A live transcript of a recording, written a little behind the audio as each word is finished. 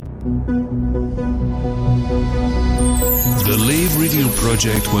The Lave Radio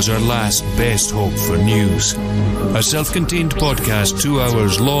Project was our last best hope for news. A self-contained podcast 2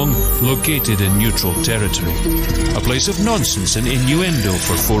 hours long, located in neutral territory. A place of nonsense and innuendo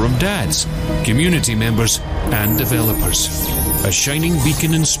for forum dads, community members and developers. A shining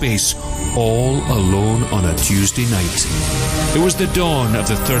beacon in space, all alone on a Tuesday night. It was the dawn of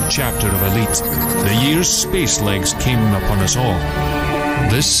the third chapter of Elite. The year's space legs came upon us all.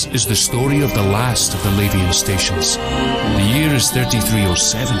 This is the story of the last of the Lavian stations. The year is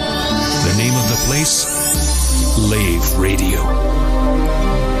 3307. The name of the place? Lave Radio.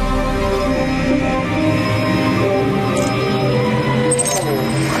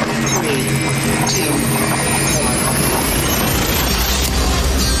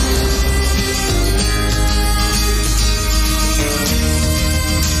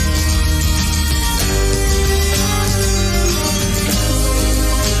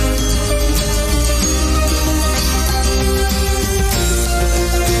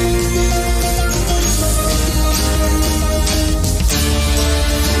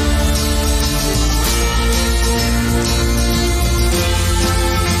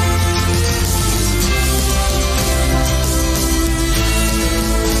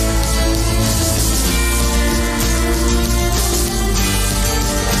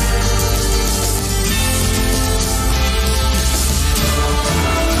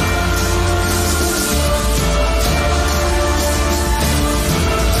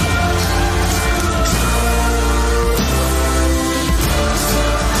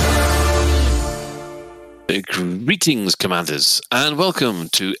 Greetings, Commanders, and welcome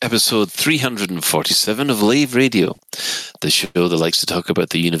to episode 347 of Lave Radio, the show that likes to talk about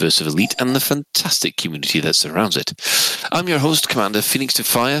the universe of Elite and the fantastic community that surrounds it. I'm your host, Commander Phoenix to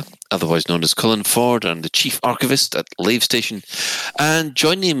Fire, otherwise known as Colin Ford. I'm the Chief Archivist at Lave Station, and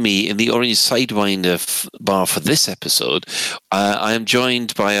joining me in the Orange Sidewinder bar for this episode, I am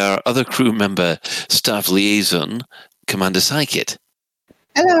joined by our other crew member, Staff Liaison, Commander Psykit.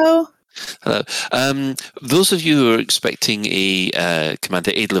 Hello. Hello. Those of you who are expecting a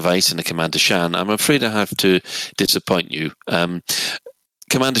Commander Edelweiss and a Commander Shan, I'm afraid I have to disappoint you.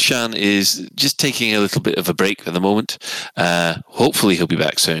 Commander Shan is just taking a little bit of a break at the moment. Hopefully he'll be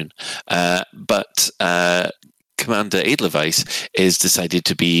back soon. But Commander Edelweiss is decided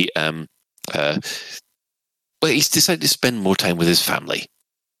to be... he's decided to spend more time with his family.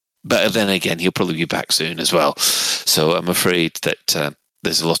 But then again, he'll probably be back soon as well. So I'm afraid that...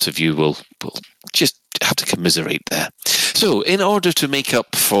 there's a lot of you will just have to commiserate there. So, in order to make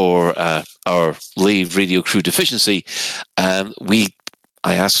up for our Lave Radio crew deficiency, I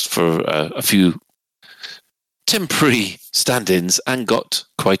asked for a few temporary stand-ins and got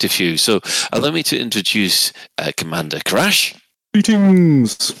quite a few. So, allow me to introduce Commander Crash.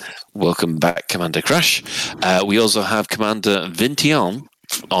 Greetings. Welcome back, Commander Crash. We also have Commander Vintian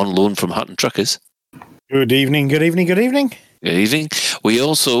on loan from Hutton Truckers. Good evening, good evening, good evening. Good evening. We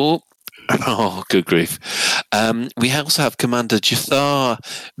also... Oh, good grief. We also have Commander Jathar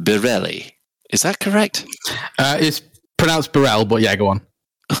Birelli. Is that correct? It's pronounced Burrell, but yeah, go on.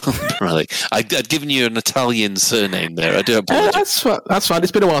 Birelli. I'd given you an Italian surname there. I do apologize. That's fine.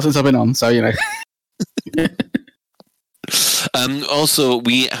 It's been a while since I've been on, so, you know. Also,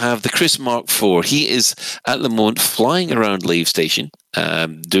 we have the Chris Mark IV. He is, at the moment, flying around Lave Station,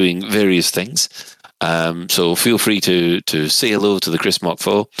 doing various things. So feel free to say hello to the Chris Mark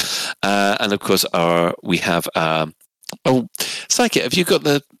IV. And of course, we have... Psyche, have you got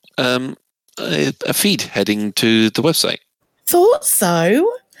the a feed heading to the website? Thought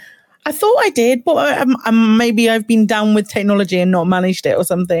so. I thought I did, but maybe I've been down with technology and not managed it or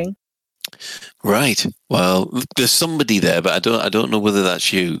something. Right. Well, there's somebody there, but I don't know whether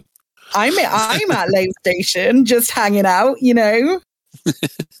that's you. I'm at Lave Station, just hanging out, you know.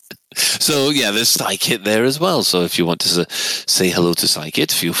 So, yeah, there's Psykit there as well. So if you want to say hello to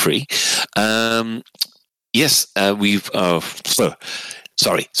Psykit, feel free. Yes, we've...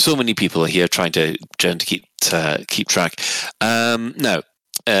 sorry, so many people are here trying to keep track. Now,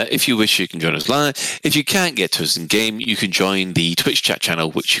 if you wish, you can join us live. If you can't get to us in game, you can join the Twitch chat channel,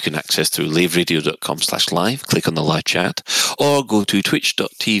 which you can access through laveradio.com/live. Click on the live chat, or go to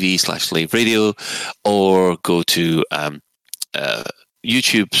twitch.tv/laveradio, or go to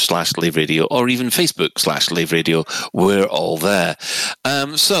YouTube/Lave Radio, or even Facebook/Lave Radio. We're all there.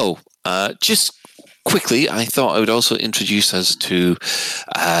 So just quickly, I thought I would also introduce us to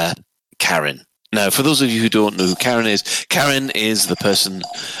Karen. Now, for those of you who don't know who Karen is the person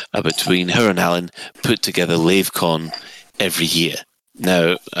between her and Alan put together LaveCon every year.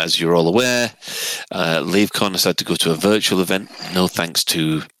 Now, as you're all aware, LaveCon has had to go to a virtual event, no thanks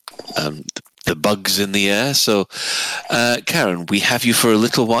to the bugs in the air. So, Karen, we have you for a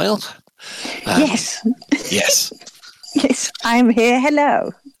little while. Yes. Yes. Yes, I'm here.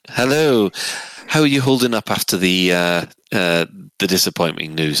 Hello. Hello. How are you holding up after the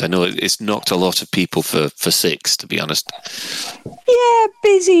disappointing news? I know it's knocked a lot of people for six, to be honest. Yeah,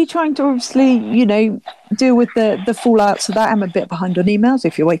 busy trying to obviously, deal with the fallout. So that I'm a bit behind on emails.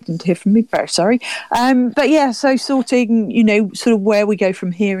 If you're waiting to hear from me, very sorry. But yeah, so sorting, sort of where we go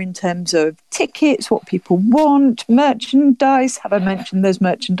from here in terms of tickets, what people want, merchandise. Have I mentioned there's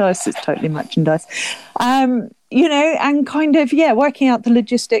merchandise? It's totally merchandise. And kind of, working out the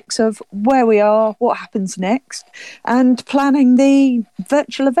logistics of where we are, what happens next, and planning the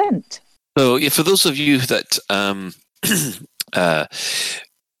virtual event. So, for those of you that,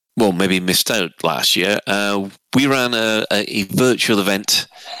 maybe missed out last year, we ran a virtual event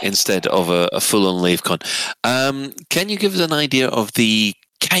instead of a full-on LaveCon. Can you give us an idea of the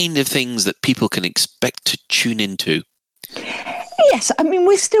kind of things that people can expect to tune into? Yes, I mean,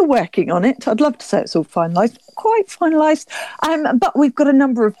 we're still working on it. I'd love to say it's all finalised, quite finalised. But we've got a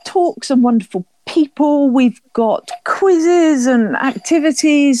number of talks and wonderful people. We've got quizzes and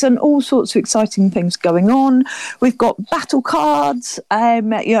activities and all sorts of exciting things going on. We've got battle cards, a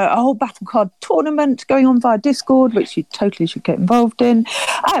whole battle card tournament going on via Discord, which you totally should get involved in.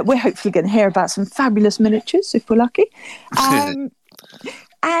 We're hopefully going to hear about some fabulous miniatures if we're lucky.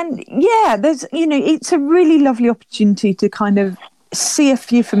 And there's, it's a really lovely opportunity to kind of see a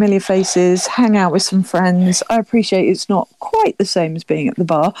few familiar faces, hang out with some friends. I appreciate it's not quite the same as being at the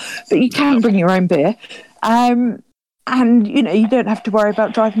bar, but you can bring your own beer. And, you don't have to worry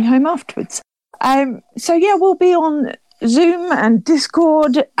about driving home afterwards. We'll be on Zoom and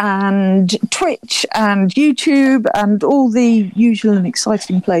Discord and Twitch and YouTube and all the usual and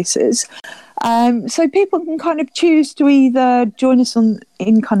exciting places. So people can kind of choose to either join us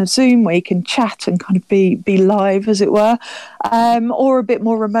in kind of Zoom, where you can chat and kind of be live, as it were, or a bit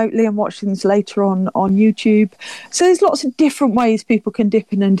more remotely and watch things later on YouTube. So there's lots of different ways people can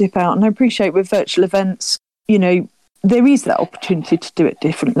dip in and dip out. And I appreciate with virtual events, there is that opportunity to do it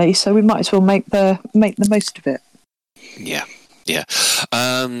differently. So we might as well make the most of it. Yeah.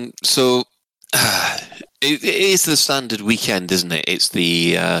 It is the standard weekend, isn't it? It's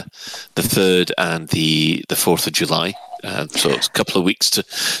the 3rd and the 4th of July. So it's a couple of weeks to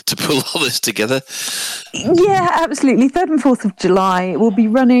pull all this together. Yeah, absolutely. 3rd and 4th of July. We'll be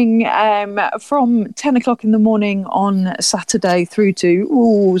running from 10 o'clock in the morning on Saturday through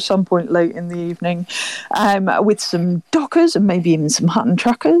to some point late in the evening, with some dockers and maybe even some Hutton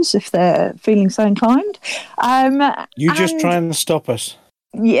truckers if they're feeling so inclined. You just try and stop us.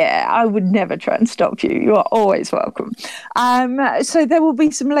 Yeah, I would never try and stop you. You are always welcome. So there will be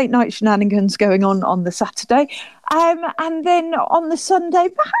some late night shenanigans going on the Saturday. And then on the Sunday,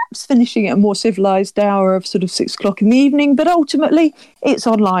 perhaps finishing at a more civilised hour of sort of 6 o'clock in the evening. But ultimately, it's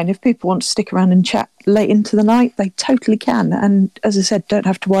online. If people want to stick around and chat late into the night, they totally can. And as I said, don't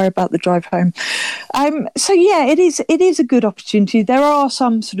have to worry about the drive home. It is a good opportunity. There are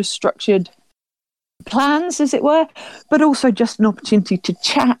some sort of structured plans, as it were, but also just an opportunity to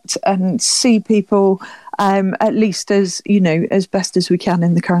chat and see people, at least as best as we can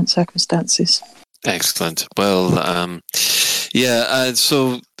in the current circumstances. Excellent. Well,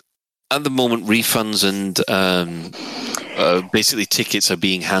 so at the moment, refunds and basically tickets are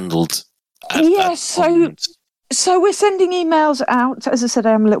being handled. So we're sending emails out. As I said,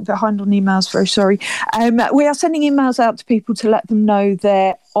 I am a little bit behind on emails. Very sorry. We are sending emails out to people to let them know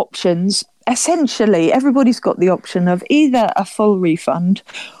their options. Essentially, everybody's got the option of either a full refund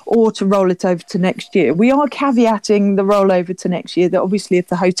or to roll it over to next year. We are caveating the rollover to next year that obviously if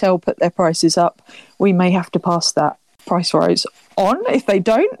the hotel put their prices up, we may have to pass that price rise on. If they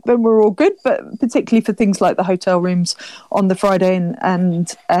don't, then we're all good. But particularly for things like the hotel rooms on the Friday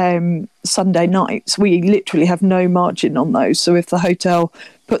and Sunday nights, we literally have no margin on those. So if the hotel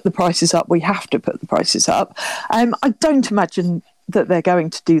put the prices up, we have to put the prices up. I don't imagine that they're going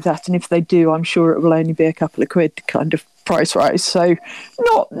to do that, and if they do, I'm sure it will only be a couple of quid kind of price rise, so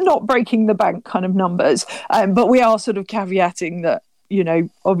not breaking the bank kind of numbers, but we are sort of caveating that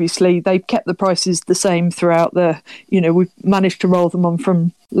obviously they've kept the prices the same throughout we've managed to roll them on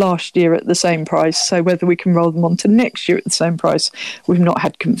from last year at the same price, so whether we can roll them on to next year at the same price, we've not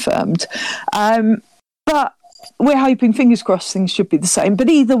had confirmed, but we're hoping, fingers crossed, things should be the same. But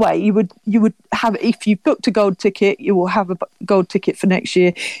either way, you would have, if you booked a gold ticket, you will have a gold ticket for next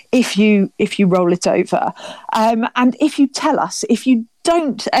year if you roll it over. And if you tell us, if you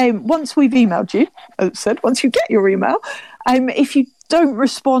don't, once we've emailed you, as I said, once you get your email, if you don't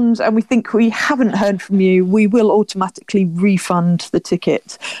respond and we think we haven't heard from you, we will automatically refund the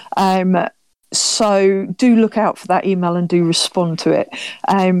ticket. So do look out for that email and do respond to it,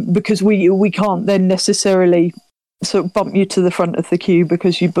 because we can't then necessarily sort of bump you to the front of the queue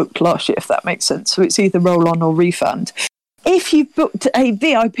because you booked last year, if that makes sense. So it's either roll on or refund. If you've booked a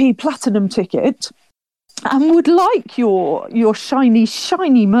VIP Platinum ticket and would like your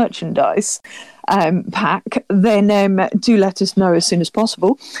shiny merchandise pack, then do let us know as soon as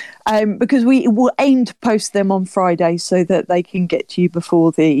possible, because we will aim to post them on Friday so that they can get to you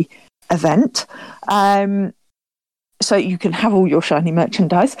before the event, so you can have all your shiny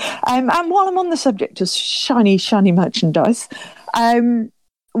merchandise. And while I'm on the subject of shiny merchandise,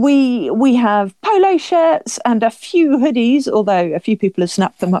 we have polo shirts and a few hoodies, although a few people have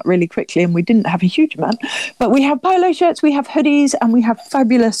snapped them up really quickly and we didn't have a huge amount. But we have polo shirts, we have hoodies, and we have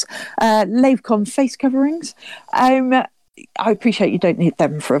fabulous LaveCon face coverings. I appreciate you don't need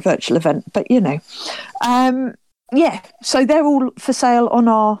them for a virtual event, but yeah, so they're all for sale on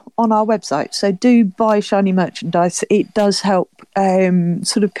our website. So do buy shiny merchandise. It does help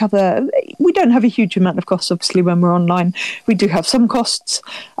sort of cover. We don't have a huge amount of costs, obviously, when we're online. We do have some costs,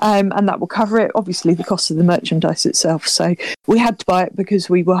 and that will cover it. Obviously, the cost of the merchandise itself. So we had to buy it because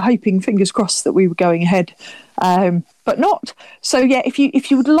we were hoping, fingers crossed, that we were going ahead, but not. So yeah, if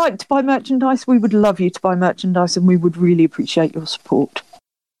you would like to buy merchandise, we would love you to buy merchandise, and we would really appreciate your support.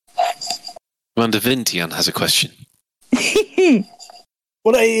 Amanda Vintian has a question.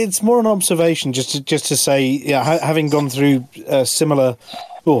 Well, it's more an observation, just to say, yeah, having gone through similar.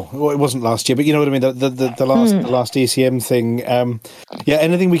 Oh, it wasn't last year, but you know what I mean. The last ECM thing. Yeah,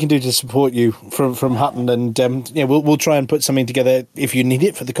 anything we can do to support you from Hutton, and we'll try and put something together if you need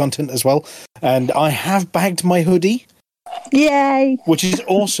it for the content as well. And I have bagged my hoodie. Yay! Which is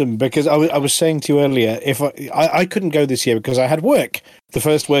awesome, because I was saying to you earlier, if I couldn't go this year because I had work. The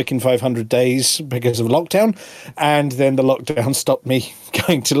first work in 500 days because of lockdown, and then the lockdown stopped me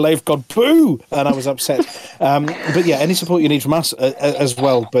going to LaveCon. Boo! And I was upset. But yeah, any support you need from us as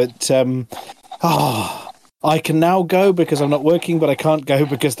well. But I can now go because I'm not working, but I can't go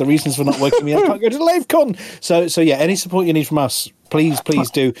because the reasons for not working mean I can't go to LaveCon. So yeah, any support you need from us, please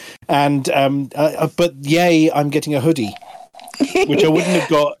do. And but yay, I'm getting a hoodie, which I wouldn't have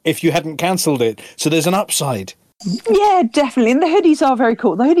got if you hadn't cancelled it. So there's an upside. Yeah, definitely. And the hoodies are very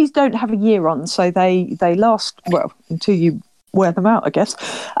cool. The hoodies don't have a year on, so they last, well, until you wear them out, I guess.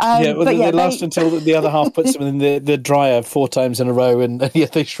 They last until the other half puts them in the dryer 4 times in a row, and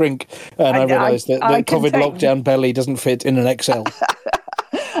they shrink. And I realised that the COVID lockdown belly doesn't fit in an XL.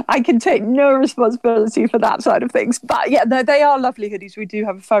 I can take no responsibility for that side of things. But yeah, they are lovely hoodies. We do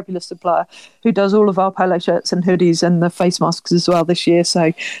have a fabulous supplier who does all of our polo shirts and hoodies and the face masks as well this year,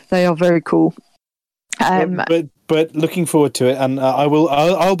 so they are very cool. But looking forward to it, and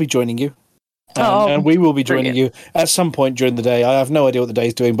I'll be joining you, and we will be joining you at some point during the day. I have no idea what the day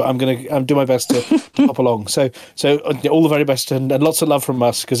is doing, but I'm going to do my best to hop along. So all the very best, and lots of love from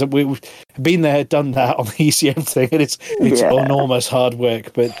us, because we've been there, done that on the ECM thing, and it's enormous hard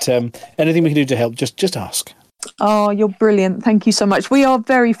work. But anything we can do to help, just ask. Oh, you're brilliant. Thank you so much. We are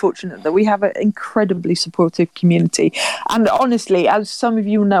very fortunate that we have an incredibly supportive community. And honestly, as some of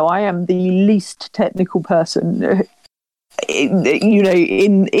you know, I am the least technical person, in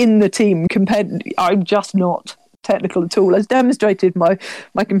the team. I'm just not technical at all, as demonstrated my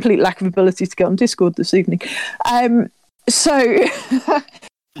complete lack of ability to get on Discord this evening. So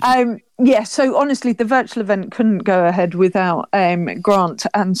honestly, the virtual event couldn't go ahead without Grant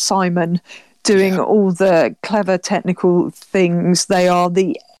and Simon doing all the clever technical things. They are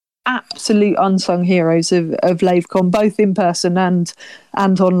the absolute unsung heroes of LaveCon, both in person and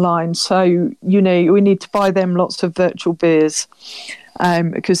online. So, we need to buy them lots of virtual beers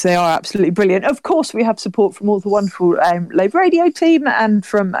because they are absolutely brilliant. Of course, we have support from all the wonderful Lave Radio team and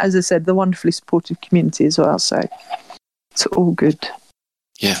from, as I said, the wonderfully supportive community as well. So it's all good.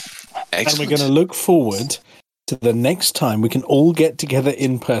 Yeah. Excellent. And we're going to look forward to the next time we can all get together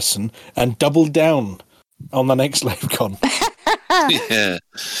in person and double down on the next LaveCon. Yeah,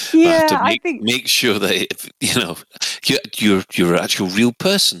 I have to make sure that you're an actual real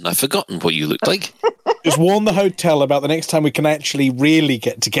person. I've forgotten what you looked like. Just warn the hotel about the next time we can actually really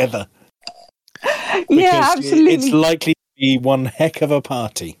get together. Yeah, absolutely. It's likely to be one heck of a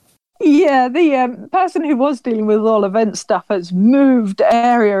party. Yeah, the person who was dealing with all event stuff has moved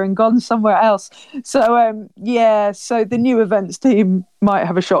area and gone somewhere else. So, so the new events team might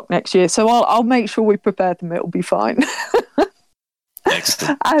have a shock next year. So I'll make sure we prepare them. It'll be fine.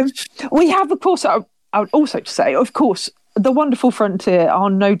 Excellent. We have, of course, I would also say, of course, the wonderful Frontier are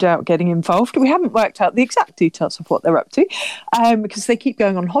no doubt getting involved. We haven't worked out the exact details of what they're up to because they keep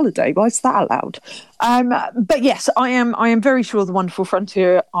going on holiday. Why is that allowed? But yes, I am very sure the wonderful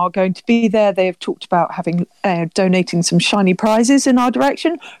Frontier are going to be there. They have talked about having donating some shiny prizes in our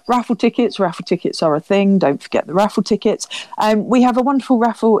direction. Raffle tickets are a thing. Don't forget the raffle tickets. We have a wonderful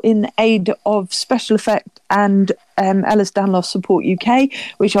raffle in aid of Special Effect and Ellis Danlos Support UK,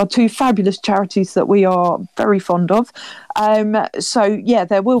 which are two fabulous charities that we are very fond of. So yeah,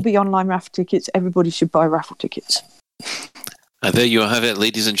 there will be online raffle tickets. Everybody should buy raffle tickets. And there you have it,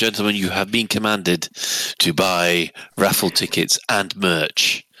 ladies and gentlemen. You have been commanded to buy raffle tickets and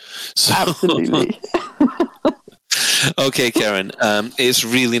merch. So, absolutely. Okay, Karen. It's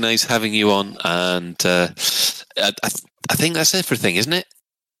really nice having you on, and I think that's everything, isn't it?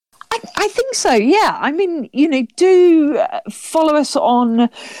 I think so, yeah. I mean, do follow us on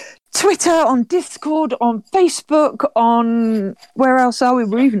Twitter, on Discord, on Facebook, on where else are we?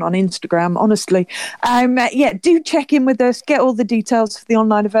 We're even on Instagram, honestly. Do check in with us, get all the details for the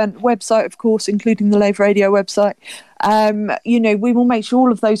online event website, of course, including the Lave Radio website. We will make sure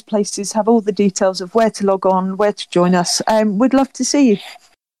all of those places have all the details of where to log on, where to join us. We'd love to see you.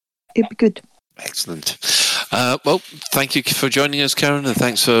 It'd be good. Excellent. Well, thank you for joining us, Karen, and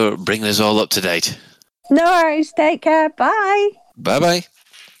thanks for bringing us all up to date. No worries. Take care. Bye. Bye-bye.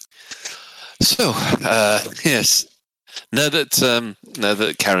 So, yes, now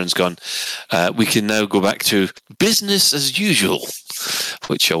that Karen's gone, we can now go back to business as usual,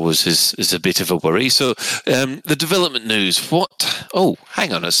 which always is a bit of a worry. So, the development news. What? Oh,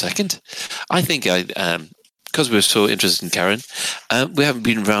 hang on a second. I think because we're so interested in Karen, we haven't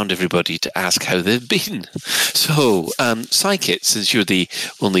been around everybody to ask how they've been. So, Psykit, since you're the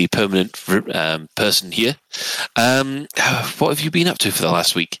only permanent person here, what have you been up to for the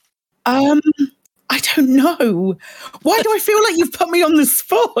last week? I don't know. Why do I feel like you've put me on the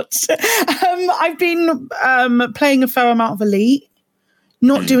spot? I've been playing a fair amount of Elite,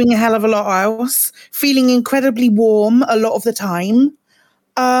 not doing a hell of a lot else, feeling incredibly warm a lot of the time.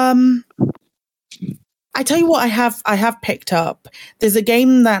 I tell you what, I have picked up. There's a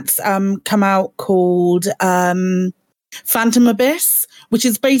game that's come out called Phantom Abyss, which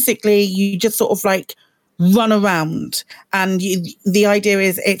is basically you just sort of like run around, and the idea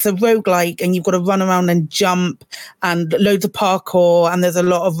is it's a roguelike and you've got to run around and jump and loads of parkour, and there's a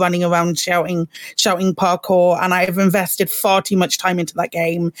lot of running around shouting parkour, and I've invested far too much time into that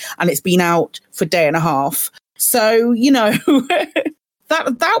game, and it's been out for a day and a half. So,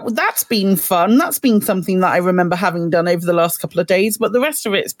 that's been fun. That's been something that I remember having done over the last couple of days, but the rest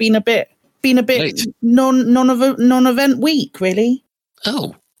of it's been a bit Right. non-event week, really.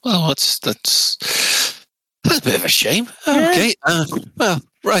 Oh, well, that's a bit of a shame. Yeah. Okay, well,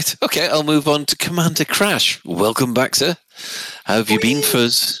 right. Okay, I'll move on to Commander Crash. Welcome back, sir. How have you been for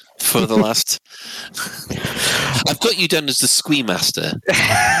the last? I've got you down as the Squee Master.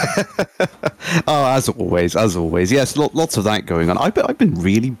 Oh, as always. Yes, lots of that going on. I've been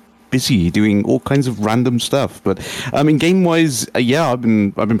really busy doing all kinds of random stuff, but I mean, game-wise, I've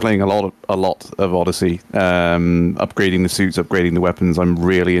been playing a lot of Odyssey, upgrading the suits, upgrading the weapons. I'm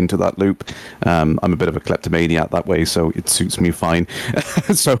really into that loop. I'm a bit of a kleptomaniac that way, so it suits me fine.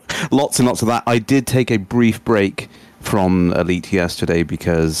 So lots and lots of that. I did take a brief break from Elite yesterday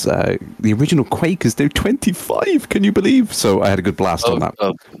because the original Quake is now 25. Can you believe? So I had a good blast on that.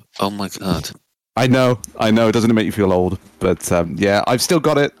 Oh my god! I know. Doesn't it make you feel old? But I've still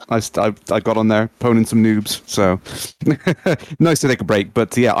got it. I got on there, poning some noobs. So nice to take a break.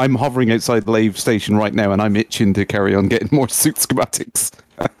 But yeah, I'm hovering outside the Lave station right now, and I'm itching to carry on getting more suit schematics.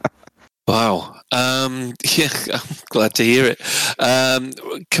 Wow. Yeah, I'm glad to hear it.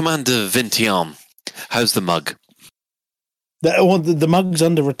 Commander Vintian, how's the mug? The mug's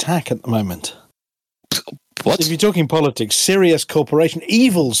under attack at the moment. What? If you're talking politics, Sirius Corporation,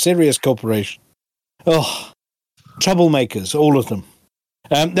 evil Sirius Corporation. Oh, troublemakers, all of them.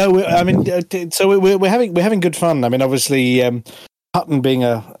 So we're having good fun. I mean, obviously, Hutton being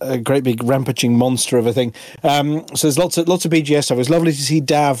a great big rampaging monster of a thing. So there's lots of BGS stuff. It was lovely to see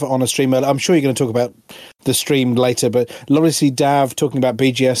Dav on a stream. I'm sure you're going to talk about the stream later, but lovely to see Dav talking about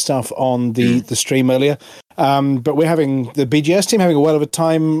BGS stuff on the stream earlier. But we're having the BGS team having a well of a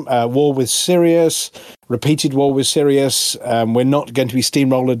time. War with Sirius, repeated war with Sirius. We're not going to be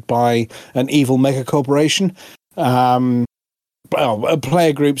steamrolled by an evil mega corporation. Player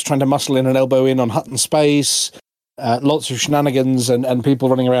groups trying to muscle in and elbow in on Hutton space. Lots of shenanigans and people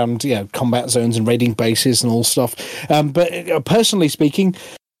running around, combat zones and raiding bases and all stuff. But personally speaking,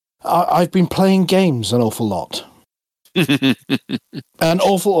 I've been playing games an awful lot. An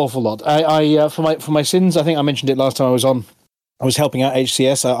awful lot. I for my sins, I think I mentioned it last time I was on. I was helping out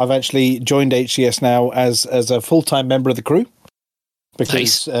HCS. I've actually joined HCS now as a full-time member of the crew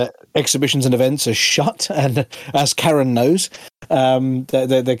because exhibitions and events are shut, and as Karen knows,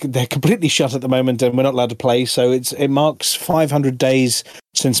 they're completely shut at the moment, and we're not allowed to play. So it marks 500 days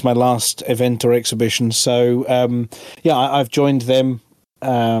since my last event or exhibition. So I've joined them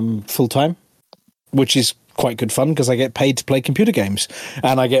full-time, which is quite good fun because I get paid to play computer games,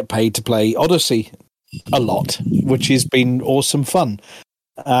 and I get paid to play Odyssey a lot, which has been awesome fun.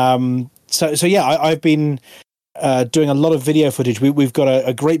 I've been doing a lot of video footage. We've got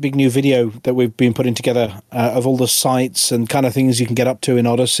a great big new video that we've been putting together of all the sites and kind of things you can get up to in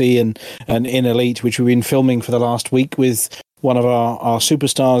Odyssey and in Elite, which we've been filming for the last week with one of our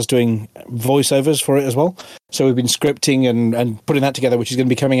superstars doing voiceovers for it as well. So we've been scripting and putting that together, which is going to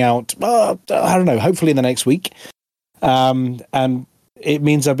be coming out, I don't know, hopefully in the next week. And it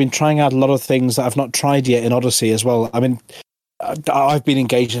means I've been trying out a lot of things that I've not tried yet in Odyssey as well. I mean, I've been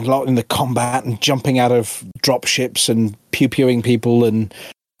engaged a lot in the combat and jumping out of drop ships and pew-pewing people. And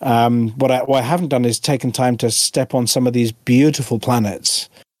what I haven't done is taken time to step on some of these beautiful planets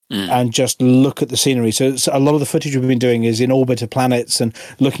and just look at the scenery. So a lot of the footage we've been doing is in orbit of planets and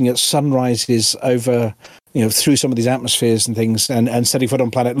looking at sunrises over, through some of these atmospheres and things, and setting foot on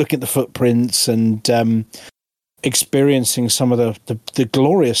planet, looking at the footprints and experiencing some of the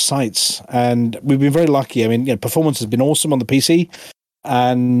glorious sights. And we've been very lucky. I mean, performance has been awesome on the PC,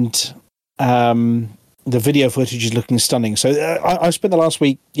 and the video footage is looking stunning. So I spent the last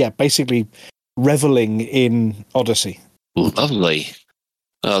week, basically reveling in Odyssey. Lovely.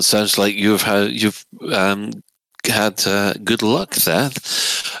 Well, it sounds like you've had good luck there.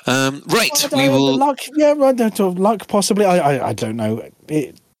 Right, we will. Luck, luck possibly. I don't know.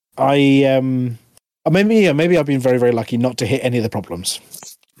 Maybe I've been very, very lucky not to hit any of the problems.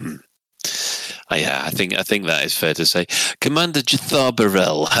 I think that is fair to say. Commander Jathar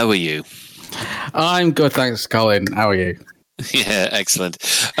Burrell, how are you? I'm good, thanks, Colin. How are you? Yeah, excellent.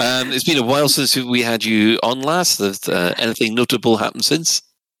 It's been a while since we had you on last. Has anything notable happened since?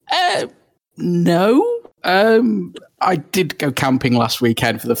 No. I did go camping last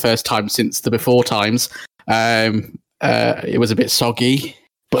weekend for the first time since the before times. It was a bit soggy,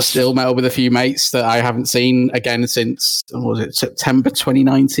 but still met up with a few mates that I haven't seen again since, September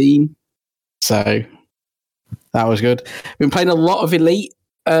 2019. So that was good. Been playing a lot of Elite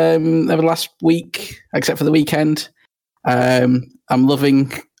over the last week, except for the weekend. I'm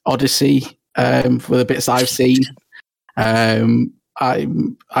loving Odyssey for the bits I've seen. I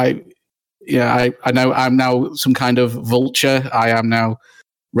know I'm now some kind of vulture. I am now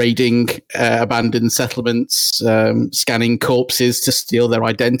raiding abandoned settlements, scanning corpses to steal their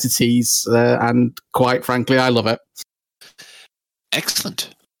identities, and quite frankly, I love it.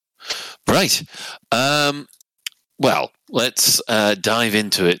 Excellent. Right. Well, let's dive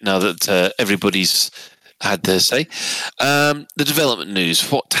into it now that everybody's had their say. The development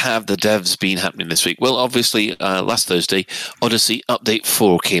news. What have the devs been happening this week? Well, obviously, last Thursday, Odyssey Update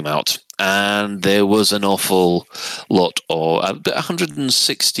 4 came out, and there was an awful lot, or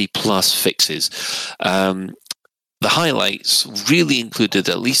 160 plus fixes. The highlights really included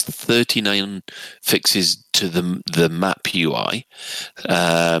at least 39 fixes to the map UI.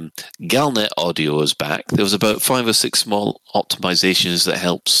 Galnet audio is back. There was about 5 or 6 small optimizations that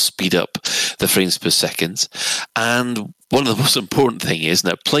helped speed up the frames per second. And one of the most important thing is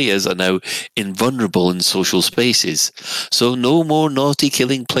that players are now invulnerable in social spaces. So no more naughty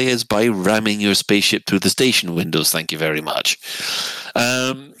killing players by ramming your spaceship through the station windows. Thank you very much.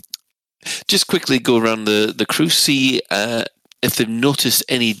 Just quickly go around the crew, see if they've noticed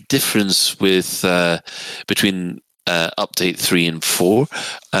any difference with between Update 3 and 4.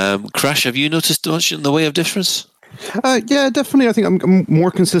 Crash, have you noticed much in the way of difference? Yeah, definitely. I think I'm more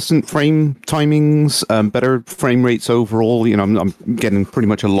consistent frame timings, better frame rates overall. I'm getting pretty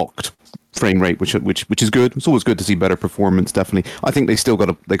much a locked frame rate, which is good. It's always good to see better performance. Definitely, I think they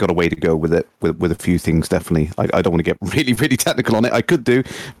got a way to go with it with a few things. Definitely, I don't want to get really really technical on it. I could do,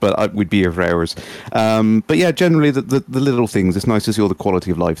 but we'd be here for hours. But yeah, generally the little things. It's nice to see all the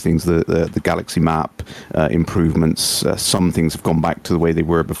quality of life things. The galaxy map improvements. Some things have gone back to the way they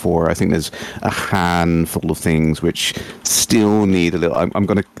were before. I think there's a handful of things which still need a little. I'm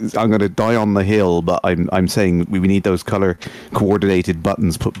gonna die on the hill, but I'm saying we need those color coordinated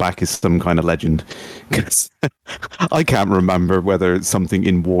buttons put back as some kind of legend. 'Cause I can't remember whether something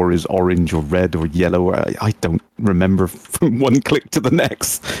in War is orange or red or yellow. I don't remember from one click to the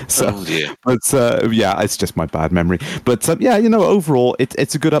next. So, but yeah, it's just my bad memory. But yeah, overall,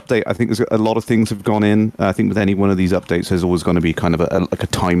 it's a good update. I think there's a lot of things have gone in. I think with any one of these updates, there's always going to be kind of like a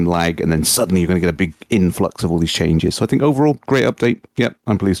time lag, and then suddenly you're going to get a big influx of all these changes. So I think overall, great update. Yeah,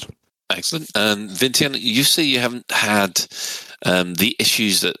 I'm pleased. Excellent. And Vincian, you say you haven't had the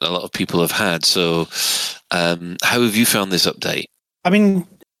issues that a lot of people have had. So how have you found this update? I mean,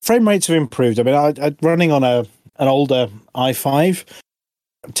 frame rates have improved. I mean, I'm running on an older i5,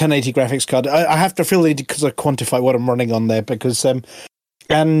 1080 graphics card. I have to feel because I quantify what I'm running on there because...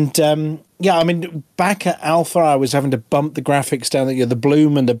 yeah, I mean, back at Alpha, I was having to bump the graphics down, the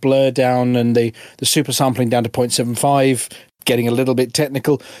bloom and the blur down and the super sampling down to 0.75, getting a little bit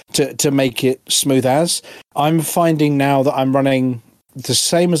technical to make it smooth as. I'm finding now that I'm running the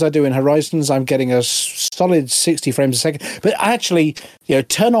same as I do in Horizons. I'm getting a solid 60 frames a second. But actually,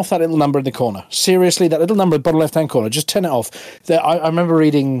 turn off that little number in the corner. Seriously, that little number in the bottom left-hand corner, just turn it off. I remember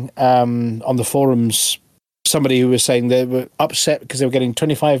reading on the forums somebody who was saying they were upset because they were getting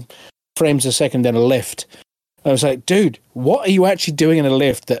 25 frames a second in a lift. I was like, dude, what are you actually doing in a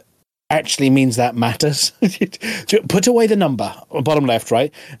lift that actually means that matters? Put away the number, bottom left,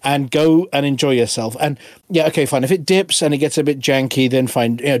 right, and go and enjoy yourself. And yeah, okay, fine. If it dips and it gets a bit janky, then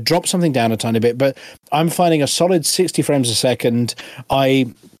fine, drop something down a tiny bit. But I'm finding a solid 60 frames a second.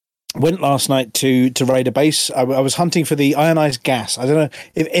 I went last night to raid a base. I was hunting for the ionized gas. I don't know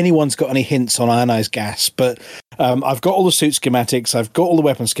if anyone's got any hints on ionized gas, but I've got all the suit schematics. I've got all the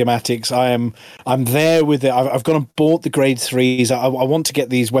weapon schematics. I'm there with it. I've gone and bought the grade 3s. I want to get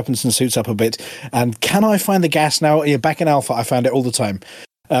these weapons and suits up a bit. And can I find the gas now? Yeah, back in Alpha, I found it all the time.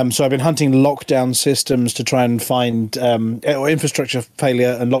 So I've been hunting lockdown systems to try and find or infrastructure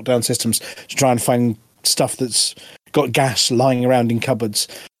failure and lockdown systems to try and find stuff that's got gas lying around in cupboards.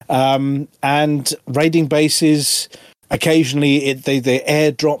 And raiding bases, occasionally they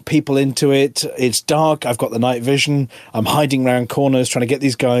airdrop people into it. It's dark. I've got the night vision. I'm hiding around corners trying to get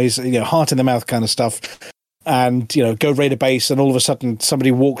these guys, heart in the mouth kind of stuff. And, go raid a base and all of a sudden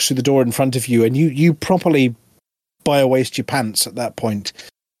somebody walks through the door in front of you and you properly bio-waste your pants at that point.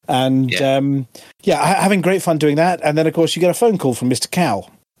 And, having great fun doing that. And then, of course, you get a phone call from Mr. Cal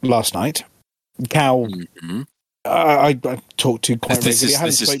last night. Cal... Mm-hmm. I talked to quite regularly. This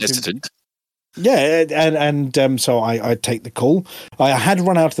is hesitant. Yeah, and so I take the call. I had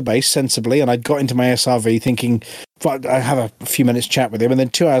run out of the base sensibly, and I got into my SRV thinking I have a few minutes chat with him, and then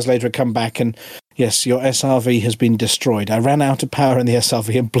 2 hours later I come back and yes, your SRV has been destroyed. I ran out of power in the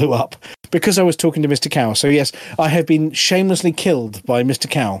SRV and blew up because I was talking to Mr. Cow. So yes, I have been shamelessly killed by Mr.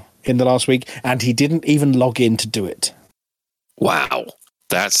 Cow in the last week, and he didn't even log in to do it. Wow,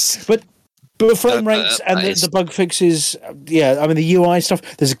 that's... But frame rates and the bug fixes, I mean, the UI stuff,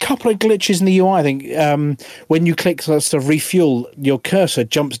 there's a couple of glitches in the UI, I think. When you click sort of refuel, your cursor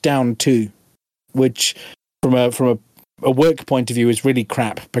jumps down too, which from a work point of view is really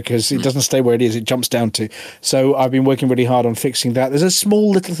crap because it doesn't stay where it is, it jumps down to. So I've been working really hard on fixing that. There's a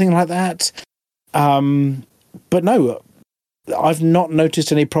small little thing like that. But no, I've not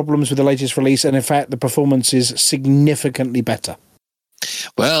noticed any problems with the latest release, and in fact, the performance is significantly better.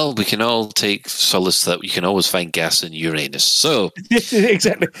 Well, we can all take solace that you can always find gas in Uranus. So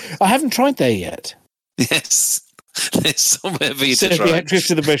exactly. I haven't tried there yet. Yes. There's somewhere for you to try. The entrance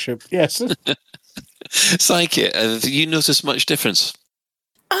to the bishop, yes. Psyche, have you noticed much difference?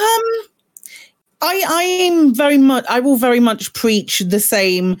 I will very much preach the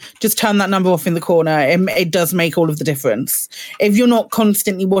same, just turn that number off in the corner. It does make all of the difference. If you're not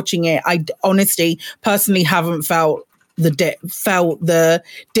constantly watching it, I honestly, personally haven't felt the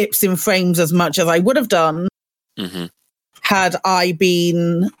dips in frames as much as I would have done had I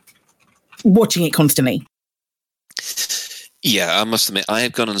been watching it constantly. Yeah, I must admit, I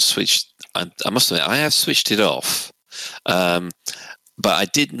have gone and switched. I must admit, I have switched it off. But I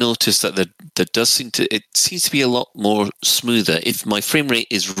did notice that there does seems to be a lot more smoother. If my frame rate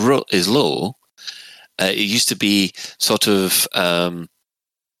is low, it used to be sort of how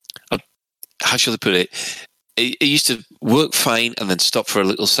shall I put it? It used to work fine and then stop for a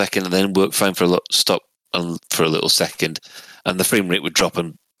little second and then work fine stop for a little second, and the frame rate would drop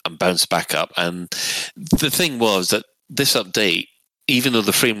and bounce back up. And the thing was that this update, even though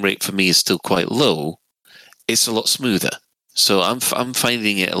the frame rate for me is still quite low, it's a lot smoother. So I'm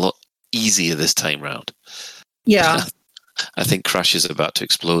finding it a lot easier this time round. Yeah. I think Crash is about to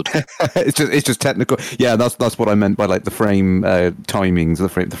explode. it's just technical. Yeah, that's what I meant by like the frame timings.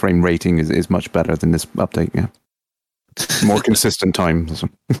 The frame rating is much better than this update. Yeah. More consistent time.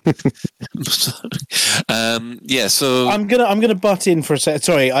 Yeah, so I'm gonna butt in for a second.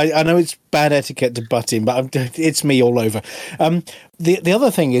 Sorry, I know it's bad etiquette to butt in, but it's me all over. The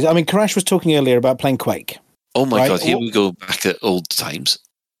other thing is, I mean, Karash was talking earlier about playing Quake. oh my Right. god, here we go back at old times.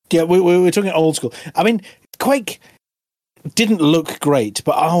 Yeah, we're talking old school. I mean, Quake didn't look great,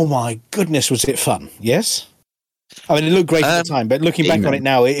 but oh my goodness, was it fun? Yes. I mean, it looked great at the time, but looking back on it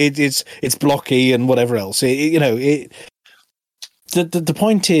now, it's blocky and whatever else. The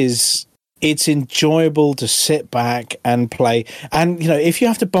point is, it's enjoyable to sit back and play. And if you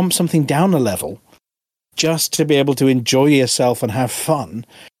have to bump something down a level just to be able to enjoy yourself and have fun,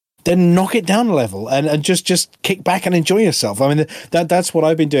 then knock it down a level and just kick back and enjoy yourself. I mean, that's what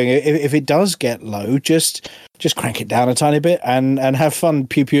I've been doing. If it does get low, just crank it down a tiny bit and have fun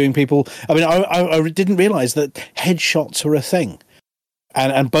pew-pewing people. I mean, I didn't realize that headshots are a thing.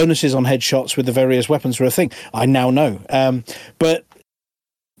 And bonuses on headshots with the various weapons are a thing. I now know. But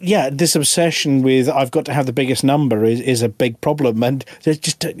yeah, this obsession with I've got to have the biggest number is a big problem. And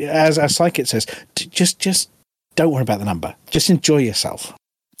just as Psychic says, just don't worry about the number. Just enjoy yourself.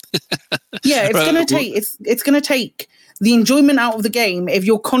 Yeah, it's gonna take the enjoyment out of the game if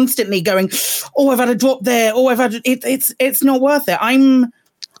you're constantly going, oh, I've had a drop there, oh, I've had it's not worth it. I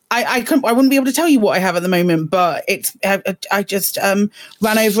wouldn't be able to tell you what I have at the moment, but I just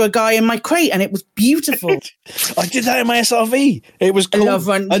ran over a guy in my crate and it was beautiful. I did that in my SRV. It was cool.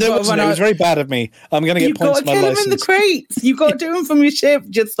 I know it was very bad of me. I'm going to get points for my license. You got to kill him in the crates. You got to do him from your ship.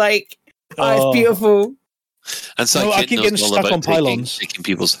 Just like, it's beautiful. And so I keep getting stuck on pylons, taking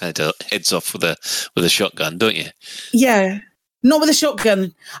people's heads off with a shotgun, don't you? Yeah, not with a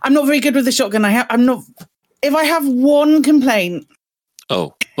shotgun. I'm not very good with the shotgun. I'm not. If I have one complaint.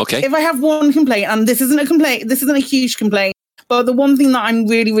 Oh, okay. If I have one complaint, and this isn't a complaint, this isn't a huge complaint, but the one thing that I'm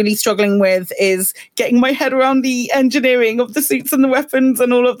really, really struggling with is getting my head around the engineering of the suits and the weapons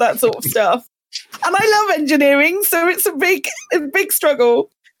and all of that sort of stuff. And I love engineering, so it's a big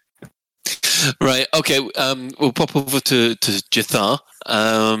struggle. Right. Okay. We'll pop over to Jathar.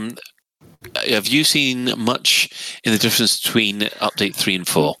 Have you seen much in the difference between update 3 and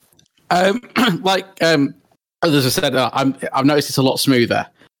 4? As I said, I've noticed it's a lot smoother.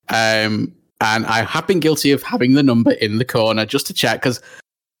 And I have been guilty of having the number in the corner just to check because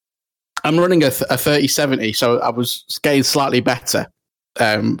I'm running a 3070, so I was getting slightly better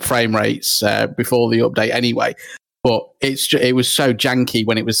frame rates before the update anyway. But it was so janky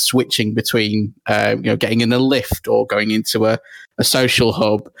when it was switching between getting in a lift or going into a social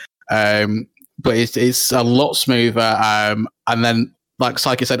hub. But it's a lot smoother. And then, like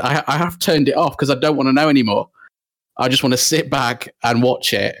Psyche said, I have turned it off because I don't want to know anymore. I just want to sit back and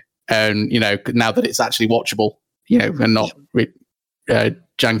watch it. And now that it's actually watchable, and not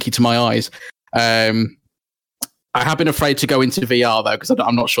janky to my eyes. I have been afraid to go into VR though because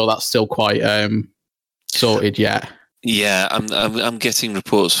I'm not sure that's still quite sorted yet. Yeah, I'm getting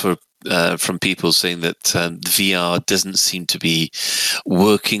reports from people saying that the VR doesn't seem to be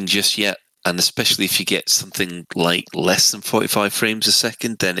working just yet, and especially if you get something like less than 45 frames a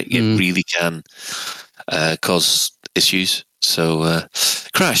second, then it really can cause issues. So,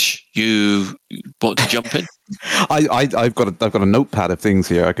 Crash, you want to jump in? I've got a notepad of things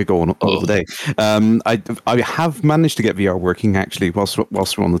here. I could go on all day. I have managed to get VR working actually whilst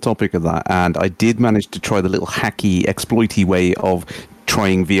we're on the topic of that, and I did manage to try the little hacky, exploity way of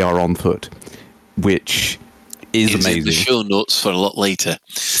trying VR on foot, which is amazing. In the show notes for a lot later.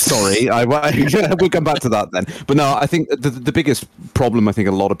 Sorry, we'll come back to that then. But no, I think the biggest problem I think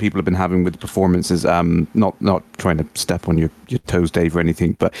a lot of people have been having with performance is not trying to step on your toes, Dave, or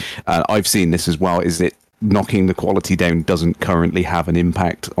anything, but I've seen this as well, is that knocking the quality down doesn't currently have an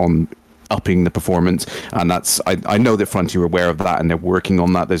impact on upping the performance, and that's I know that Frontier are aware of that and they're working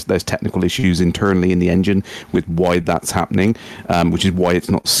on that. There's technical issues internally in the engine with why that's happening, which is why it's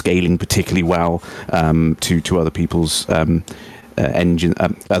not scaling particularly well to other people's engine,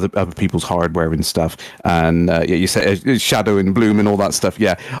 other people's hardware and stuff. And you say shadow and bloom and all that stuff.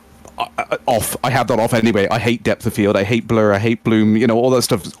 Yeah. Off. I have that off anyway. I hate depth of field. I hate blur. I hate bloom. All that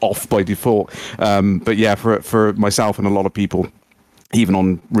stuff is off by default. But yeah, for myself and a lot of people, even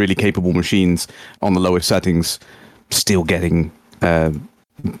on really capable machines on the lowest settings, still getting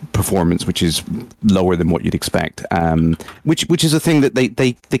performance which is lower than what you'd expect, which is a thing that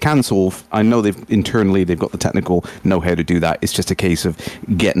they can solve. I know they've got the technical know-how to do that. It's just a case of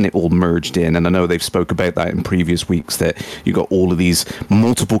getting it all merged in, and I know they've spoke about that in previous weeks, that you got all of these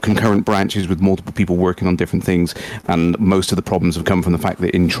multiple concurrent branches with multiple people working on different things, and most of the problems have come from the fact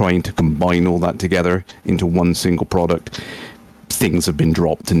that in trying to combine all that together into one single product, things have been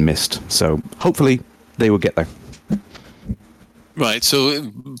dropped and missed. So hopefully they will get there. Right.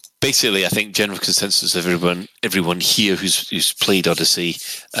 So basically, I think general consensus of everyone here who's played Odyssey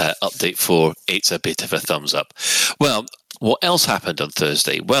Update 4, it's a bit of a thumbs up. Well, what else happened on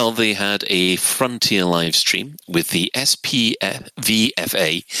Thursday? Well, they had a Frontier live stream with the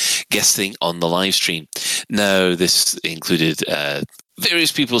SPVFA guesting on the live stream. Now, this included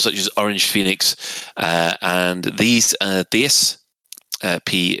various people such as Orange Phoenix, and these the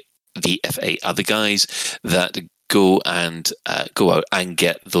SPVFA are the guys that go out and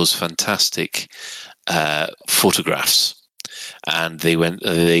get those fantastic photographs. And they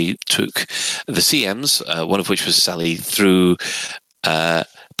took the CMs, one of which was Sally, through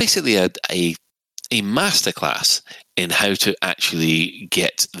basically a masterclass in how to actually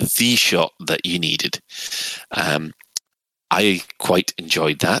get the shot that you needed. I quite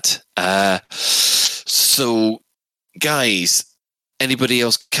enjoyed that. So, guys, anybody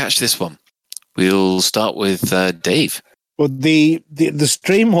else catch this one? We'll start with Dave. Well, the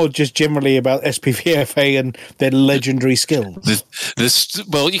stream, or just generally about SPVFA and their legendary skills?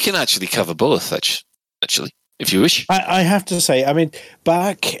 Well, you can actually cover both, actually, if you wish. I have to say, I mean,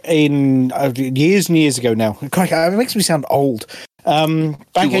 back in years and years ago now, it makes me sound old.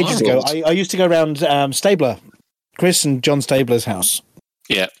 Back ages ago, I used to go around Stabler, Chris and John Stabler's house.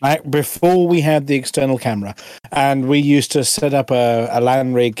 Yeah. Back before we had the external camera, and we used to set up a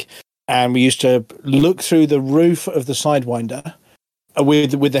LAN rig. And we used to look through the roof of the Sidewinder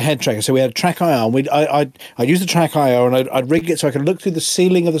with the head tracker. So we had a track IR. I'd use the track IR and I'd rig it so I could look through the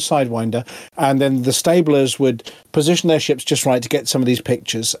ceiling of the Sidewinder. And then the stablers would position their ships just right to get some of these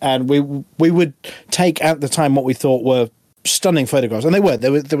pictures. And we would take at the time what we thought were stunning photographs. And they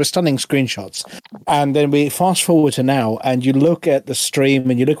were stunning screenshots. And then we fast forward to now, and you look at the stream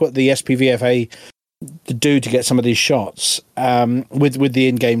and you look what the SPVFA to do to get some of these shots with the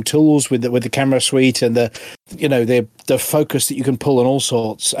in-game tools, with the camera suite and the focus that you can pull and all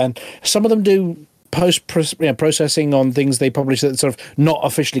sorts. And some of them do processing on things they probably sort of not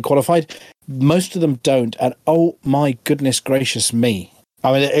officially qualified. Most of them don't. And oh my goodness gracious me!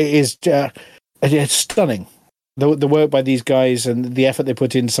 I mean, it's stunning. The work by these guys and the effort they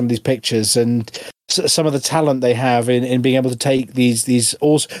put into some of these pictures and some of the talent they have in being able to take these they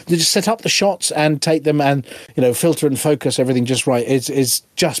just set up the shots and take them and filter and focus everything just right. It's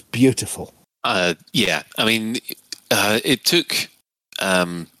just beautiful. Yeah, I mean, it took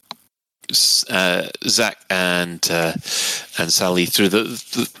Zach and Sally through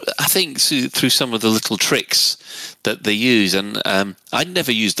through some of the little tricks that they use, and I'd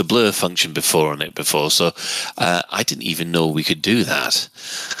never used the blur function before, so I didn't even know we could do that.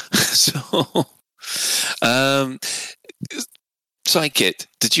 So, Sidekit,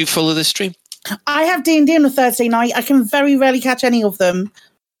 did you follow this stream? I have D&D on a Thursday night. I can very rarely catch any of them.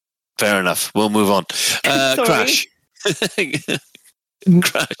 Fair enough. We'll move on. Crash.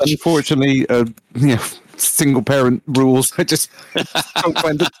 Crash. Unfortunately, single parent rules. I just don't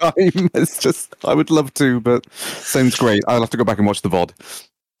find the time. It's just, I would love to, but sounds great. I'll have to go back and watch the VOD.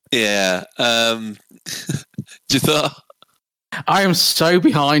 Yeah. Jethar? I am so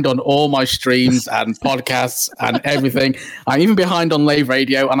behind on all my streams and podcasts and everything. I'm even behind on Lave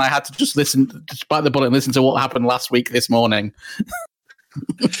Radio, and I had to just bite the bullet and listen to what happened last week this morning.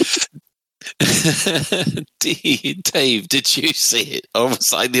 Dave, did you see it, or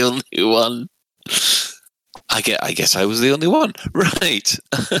was I the only one? I guess I was the only one, right?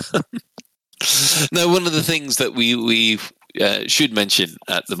 Now, one of the things that we should mention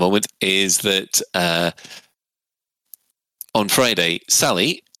at the moment is that on Friday,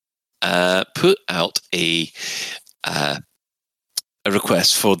 Sally put out a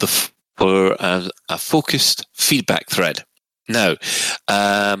request for a focused feedback thread. Now,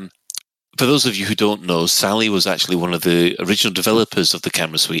 for those of you who don't know, Sally was actually one of the original developers of the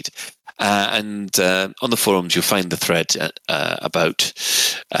camera suite. And on the forums, you'll find the thread about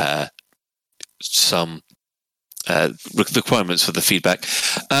some requirements for the feedback.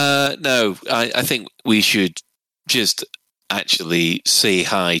 No, I think we should just actually say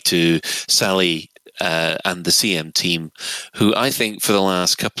hi to Sally and the CM team, who I think for the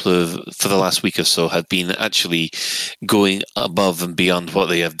last week or so have been actually going above and beyond what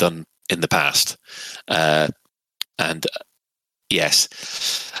they have done in the past. And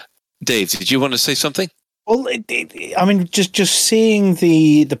yes, Dave, did you want to say something? Well, I mean, just seeing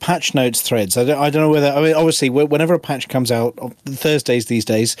the patch notes threads. I don't know whether. I mean, obviously, whenever a patch comes out on Thursdays these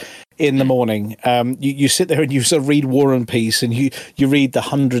days in the morning, you sit there and you sort of read War and Peace, and you read the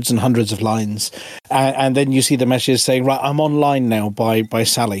hundreds and hundreds of lines, and then you see the messages saying, "Right, I'm online now" by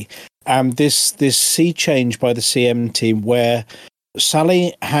Sally. This sea change by the CM team where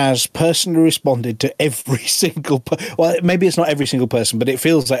Sally has personally responded to every single. Well, maybe it's not every single person, but it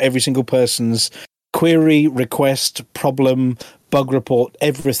feels like every single person's query, request, problem, bug report,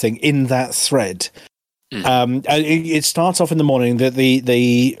 everything in that thread. It starts off in the morning that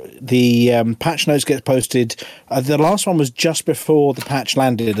the patch notes get posted. The last one was just before the patch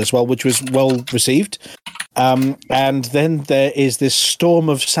landed as well, which was well received. And then there is this storm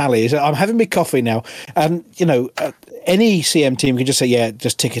of Sallies. I'm having my coffee now, and any CM team can just say, "Yeah,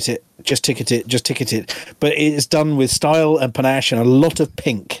 just ticket it, just ticket it, just ticket it." But it's done with style and panache and a lot of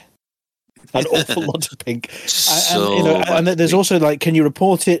pink. An awful lot of pink. And there's also like, can you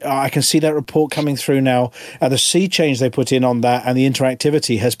report it? I can see that report coming through now. The sea change they put in on that and the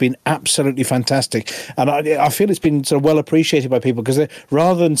interactivity has been absolutely fantastic. And I feel it's been sort of well appreciated by people because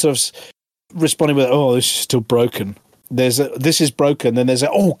rather than sort of responding with, "Oh, this is still broken," this is broken. Then there's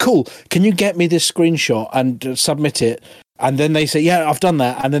 "Oh, cool. Can you get me this screenshot and submit it?" And then they say, "Yeah, I've done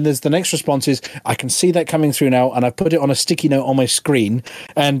that." And then there's the next response is, "I can see that coming through now, and I put it on a sticky note on my screen.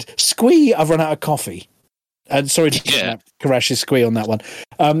 And squee, I've run out of coffee." And sorry to Karash's squee on that one.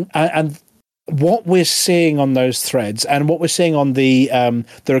 And what we're seeing on those threads, and what we're seeing on the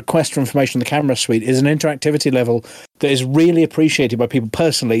request for information on the camera suite, is an interactivity level that is really appreciated by people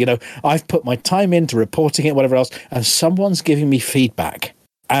personally. I've put my time into reporting it, whatever else, and someone's giving me feedback.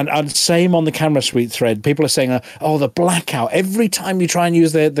 And same on the camera suite thread. People are saying, "Oh, the blackout." Every time you try and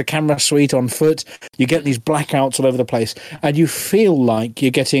use the camera suite on foot, you get these blackouts all over the place. And you feel like you're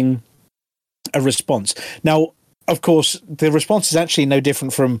getting a response. Now, of course, the response is actually no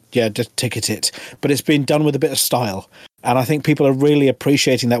different from, just ticket it. But it's been done with a bit of style. And I think people are really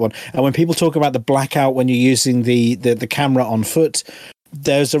appreciating that one. And when people talk about the blackout when you're using the camera on foot,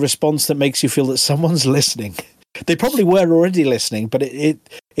 there's a response that makes you feel that someone's listening. They probably were already listening, but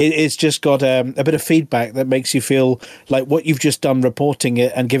it's just got a bit of feedback that makes you feel like what you've just done, reporting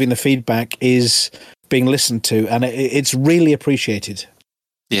it and giving the feedback, is being listened to, and it's really appreciated.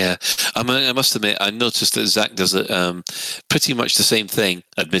 Yeah, I must admit, I noticed that Zach does it pretty much the same thing.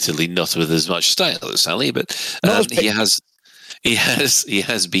 Admittedly, not with as much style as Sally, but he has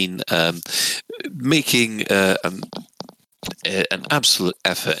been making an absolute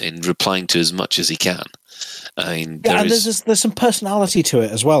effort in replying to as much as he can. I mean, there's some personality to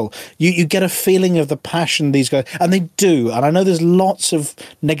it as well. You get a feeling of the passion these guys, and they do. And I know there's lots of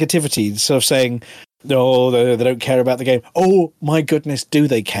negativity, sort of saying, "No, they don't care about the game." Oh my goodness, do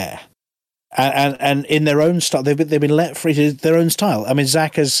they care? And in their own style, they've been let free to their own style. I mean,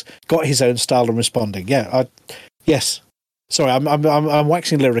 Zach has got his own style of responding. Yes. Sorry, I'm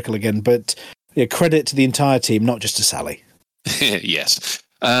waxing lyrical again, but credit to the entire team, not just to Sally. Yes.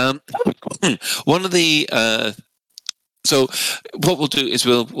 One of the so what we'll do is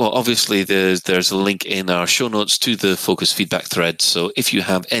obviously there's a link in our show notes to the focus feedback thread. So if you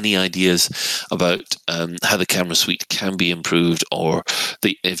have any ideas about how the camera suite can be improved, or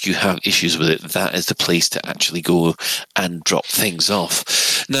if you have issues with it, that is the place to actually go and drop things off.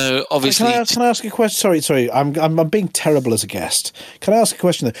 Now, obviously, can I ask a question? Sorry, I'm being terrible as a guest. Can I ask a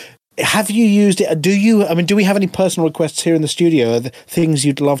question though? Have you used it? Do we have any personal requests here in the studio? Are there things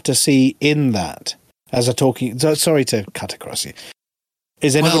you'd love to see in that? Sorry to cut across you.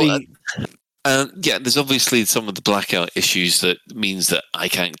 Is anybody? There's obviously some of the blackout issues that means that I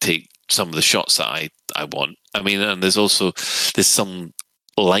can't take some of the shots that I want. I mean, and there's some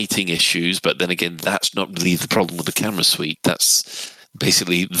lighting issues, but then again, that's not really the problem with the camera suite. That's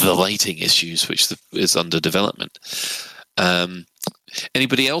basically the lighting issues, which is under development.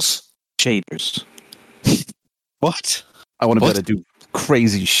 Anybody else? Shaders. What? I want to be able to do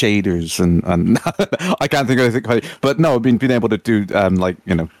crazy shaders and I can't think of anything quite. But no, I've been able to do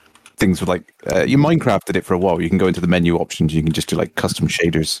things with you Minecrafted it for a while. You can go into the menu options. You can just do custom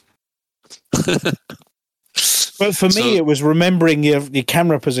shaders. But for me, it was remembering your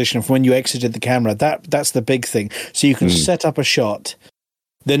camera position from when you exited the camera. That's the big thing. So you can set up a shot,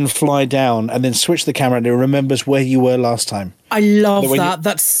 then fly down, and then switch the camera, and it remembers where you were last time. I love that.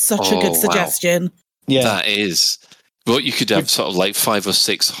 That's such a good suggestion. Wow. Yeah, that is. Well, you could have sort of 5 or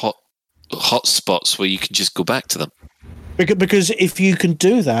 6 hot spots where you can just go back to them. Because if you can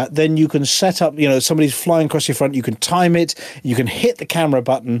do that, then you can set up. Somebody's flying across your front. You can time it. You can hit the camera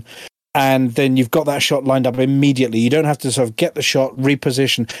button. And then you've got that shot lined up immediately. You don't have to sort of get the shot,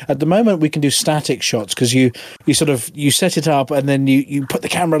 reposition. At the moment, we can do static shots because you set it up and then you put the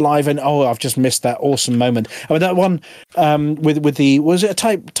camera live and I've just missed that awesome moment. I mean that one with the, was it a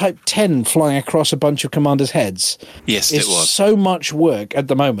Type 10 flying across a bunch of commanders' heads? Yes, it was. So much work at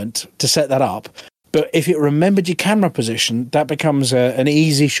the moment to set that up, but if it remembered your camera position, that becomes an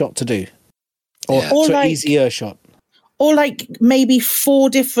easy shot to do, or easier shot. or like maybe 4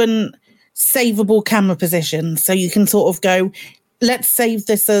 different savable camera positions. So you can sort of go, let's save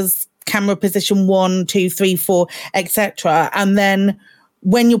this as camera position 1, 2, 3, 4, etc. And then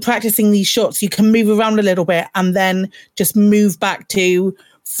when you're practicing these shots, you can move around a little bit and then just move back to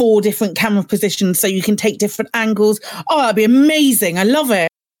 4 different camera positions so you can take different angles. Oh, that'd be amazing. I love it.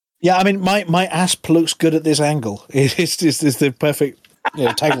 Yeah, I mean, my asp looks good at this angle. It's the perfect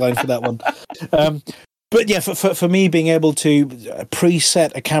tagline for that one. But yeah, for me, being able to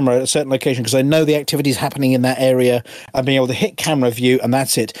preset a camera at a certain location, because I know the activity is happening in that area, and being able to hit camera view, and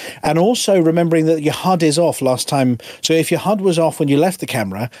that's it. And also remembering that your HUD is off last time. So if your HUD was off when you left the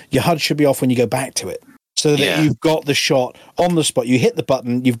camera, your HUD should be off when you go back to it. So that you've got the shot on the spot. You hit the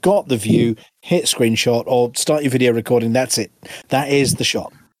button, you've got the view, hit screenshot, or start your video recording. That's it. That is the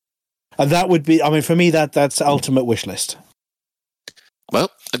shot. And that would be, I mean, for me, that's ultimate wish list. Well,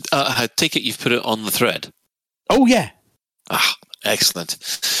 I take it you've put it on the thread. Oh, yeah. Ah, excellent.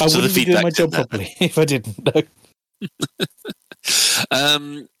 I wouldn't be doing my job properly if I didn't.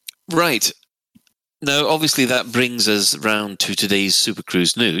 No. Right. Now, obviously, that brings us round to today's Super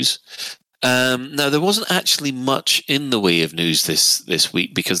Cruise news. Now, there wasn't actually much in the way of news this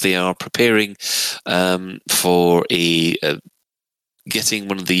week because they are preparing for getting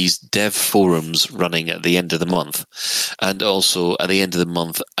one of these dev forums running at the end of the month. And also at the end of the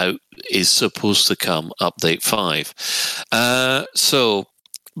month out is supposed to come update 5.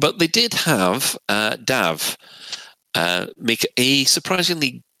 But they did have Dav make a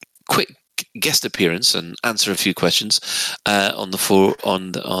surprisingly quick guest appearance and answer a few questions on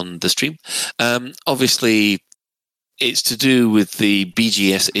the stream. Obviously, it's to do with the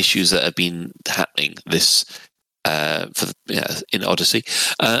BGS issues that have been happening in Odyssey.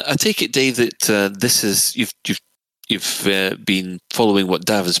 I take it, Dave, that this is you've been following what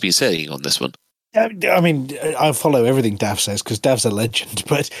Dav has been saying on this one. I mean, I follow everything Dav says because Dav's a legend.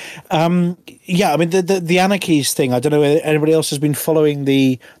 But I mean, the Anarchies thing. I don't know whether anybody else has been following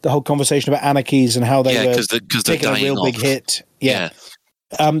the whole conversation about Anarchies and how they were taking a real big hit. Yeah.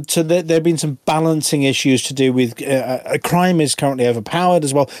 So there have been some balancing issues to do with crime is currently overpowered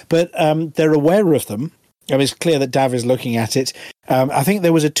as well, but they're aware of them. I mean, it's clear that Dav is looking at it. I think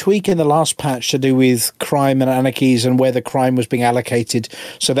there was a tweak in the last patch to do with crime and anarchies and where the crime was being allocated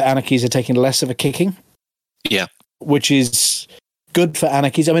so that anarchies are taking less of a kicking. Yeah. Which is good for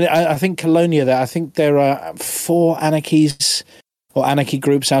anarchies. I mean, I think Colonia there, I think there are 4 anarchies or anarchy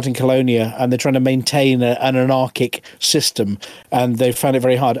groups out in Colonia, and they're trying to maintain an anarchic system, and they found it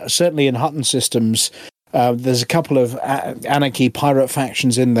very hard. Certainly in Hutton systems, there's a couple of anarchy pirate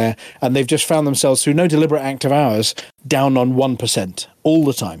factions in there, and they've just found themselves, through no deliberate act of ours, down on 1% all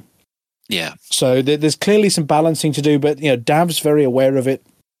the time. Yeah. So there's clearly some balancing to do, but Dav's very aware of it.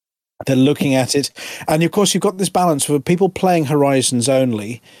 They're looking at it, and of course you've got this balance for people playing Horizons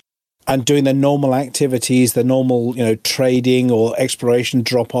only and doing their normal activities, their normal trading or exploration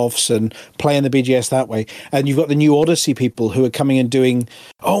drop-offs, and playing the BGS that way. And you've got the new Odyssey people who are coming and doing,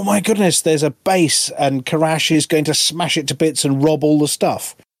 oh my goodness, there's a base and Karash is going to smash it to bits and rob all the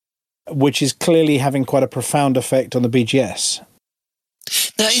stuff, which is clearly having quite a profound effect on the BGS.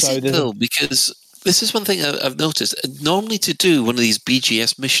 Now, is it though? Because this is one thing I've noticed. Normally to do one of these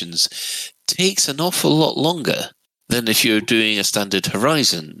BGS missions takes an awful lot longer than if you're doing a standard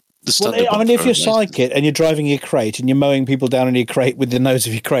Horizon. Well, I mean, if you're Psychic and you're driving your crate and you're mowing people down in your crate with the nose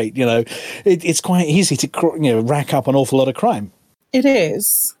of your crate, it's quite easy to rack up an awful lot of crime. It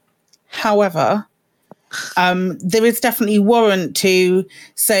is. However, there is definitely warrant to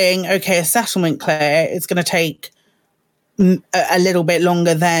saying, okay, a settlement clear is going to take a little bit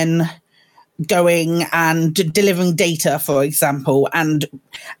longer than going and delivering data, for example, and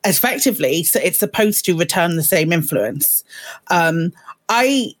effectively, so it's supposed to return the same influence.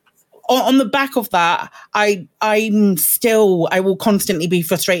 On the back of that, I will constantly be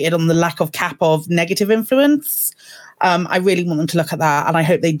frustrated on the lack of cap of negative influence. I really want them to look at that, and I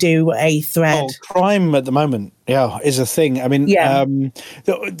hope they do a thread. Crime at the moment, is a thing. I mean,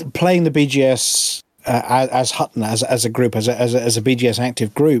 playing the BGS as Hutton, as a group, as a BGS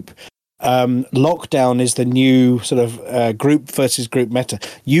active group, lockdown is the new sort of group versus group meta.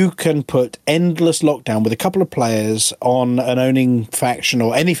 You can put endless lockdown with a couple of players on an owning faction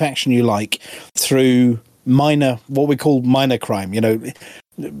or any faction you like through what we call minor crime,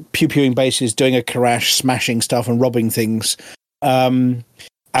 pew-pewing bases, doing a crash, smashing stuff and robbing things. And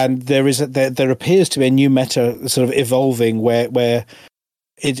there appears to be a new meta sort of evolving where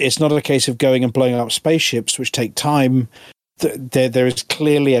it's not a case of going and blowing up spaceships, which take time. There is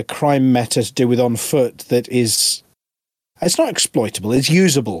clearly a crime meta to do with on foot that is, it's not exploitable, it's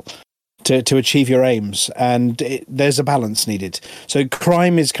usable to achieve your aims, and there's a balance needed. So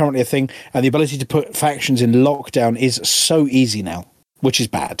crime is currently a thing, and the ability to put factions in lockdown is so easy now, which is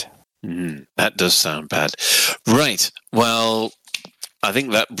bad. That does sound bad. Right. Well, I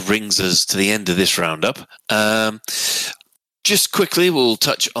think that brings us to the end of this roundup. Just quickly, we'll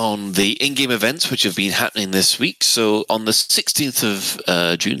touch on the in-game events which have been happening this week. So on the 16th of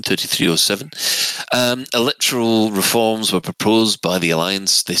June, 3307, electoral reforms were proposed by the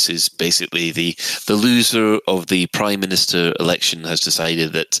Alliance. This is basically the loser of the Prime Minister election has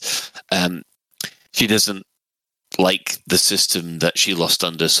decided that she doesn't like the system that she lost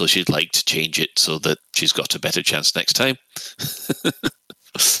under, so she'd like to change it so that she's got a better chance next time.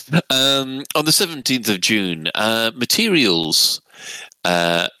 On the 17th of June, materials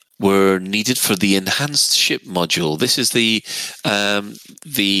were needed for the enhanced ship module. This is the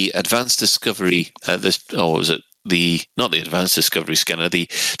advanced discovery. Not the advanced discovery scanner, the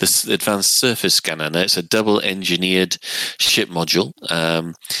advanced surface scanner. Now, it's a double engineered ship module.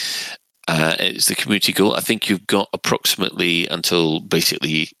 It's the community goal. I think you've got approximately until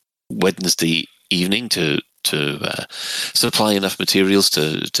basically Wednesday evening to supply enough materials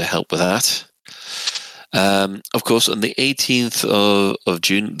to help with that. Of course, on the 18th of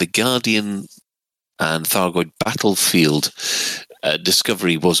June, the Guardian and Thargoid Battlefield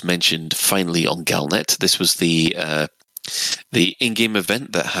discovery was mentioned finally on Galnet. This was the in-game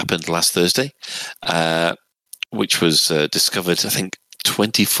event that happened last Thursday, which was discovered, I think,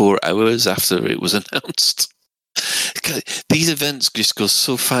 24 hours after it was announced. These events just go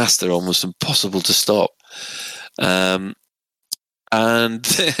so fast, they're almost impossible to stop. And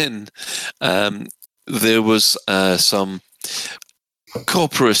then there was some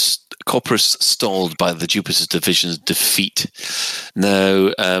Corporus stalled by the Jupiter's division's defeat.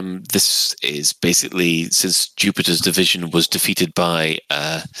 Now, this is basically since Jupiter's division was defeated by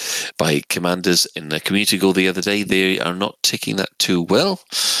commanders in the community goal the other day, they are not taking that too well.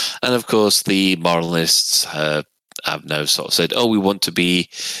 And of course, the moralists have now sort of said, "Oh, we want to be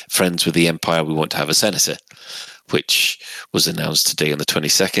friends with the Empire. We want to have a senator," which was announced today on the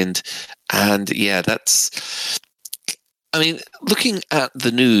 22nd. And yeah, that's. I mean, looking at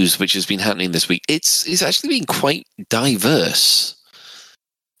the news which has been happening this week, it's actually been quite diverse.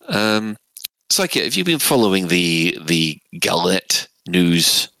 Psyche, have you been following the Galnet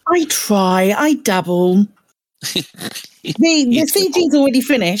news? I try. I dabble. The CG's already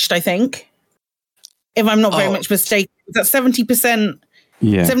finished, I think. If I'm not very much mistaken. That's 70%.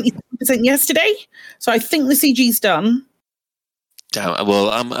 Yeah. 70% yesterday. So I think the CG's done. Damn. Well,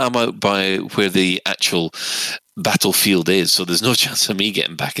 I'm out by where the actual battlefield is, so there's no chance of me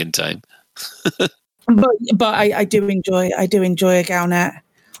getting back in time. but I do enjoy a Galnet.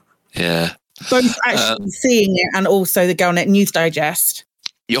 Yeah. Both actually seeing it and also the Galnet News Digest.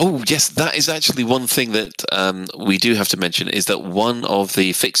 Oh, yes, that is actually one thing that we do have to mention, is that one of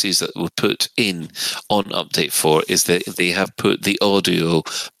the fixes that were put in on Update 4 is that they have put the audio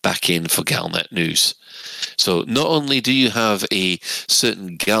back in for Galnet News. So not only do you have a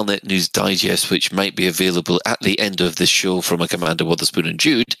certain Galnet News Digest, which might be available at the end of this show from a Commander Wotherspoon and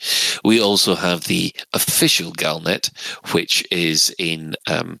Jude, we also have the official Galnet, which is in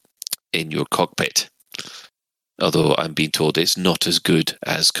your cockpit. Although I'm being told it's not as good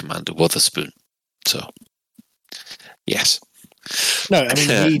as Commander Wotherspoon. So, yes. No, I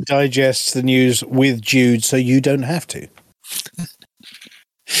mean, he digests the news with Jude, so you don't have to.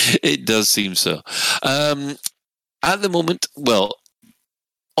 It does seem so. At the moment, well,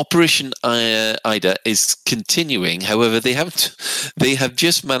 Operation Ida is continuing. However, they have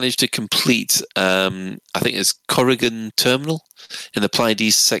just managed to complete, I think it's Corrigan Terminal in the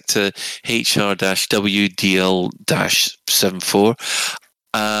Pleiades sector, HR-WDL-74.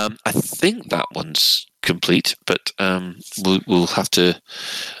 I think that one's complete, but we'll have to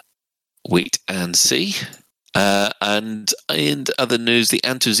wait and see. And in other news, the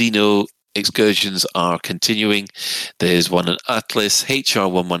Antozino excursions are continuing. There's one in Atlas,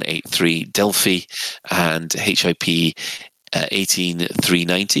 HR-1183 Delphi, and HIP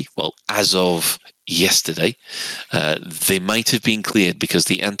 18390. Well, as of yesterday, they might have been cleared because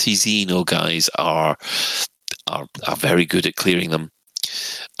the Antizino guys are very good at clearing them.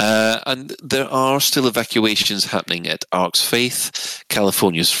 And there are still evacuations happening at Ark's Faith,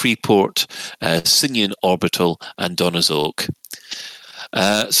 California's Freeport, Sinian Orbital, and Donner's Oak.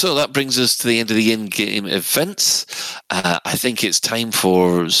 So that brings us to the end of the in-game events. I think it's time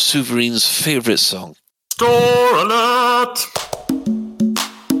for Souverine's favourite song. Store Alert!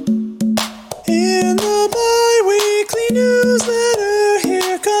 In the bi-weekly newsletter,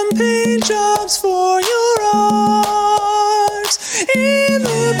 here come paint jobs for your art. In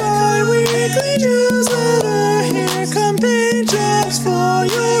the bi-weekly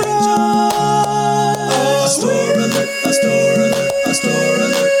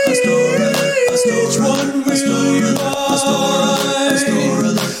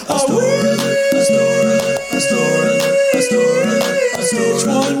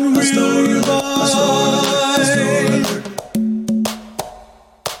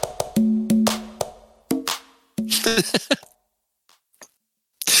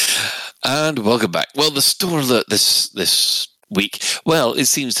And welcome back. Well, the store alert this week, well, it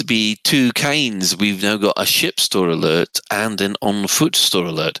seems to be two kinds. We've now got a ship store alert and an on-foot store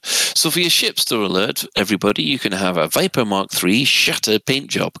alert. So for your ship store alert, everybody, you can have a Viper Mark III shutter paint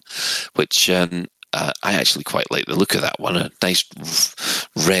job, which I actually quite like the look of that one. A nice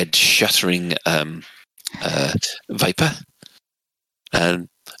red shuttering Viper. And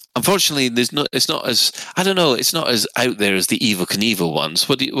unfortunately, it's not as out there as the Evel Knievel ones.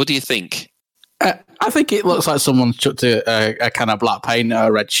 What do you think? I think it looks like someone chucked a can of black paint at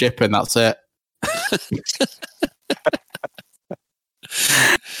a red ship, and that's it.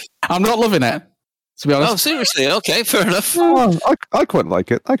 I'm not loving it, to be honest. Oh, seriously? Okay, fair enough. Oh, I quite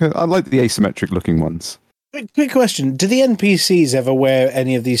like it. I like the asymmetric looking ones. Quick question: do the NPCs ever wear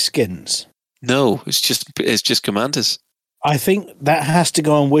any of these skins? No, it's just commanders. I think that has to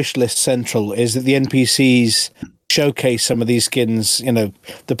go on Wishlist Central. Is that the NPCs showcase some of these skins? You know,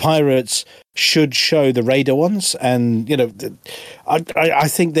 the pirates should show the raider ones, and you know, I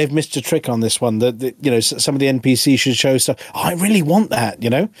think they've missed a trick on this one. That you know, some of the NPCs should show stuff. Oh, I really want that.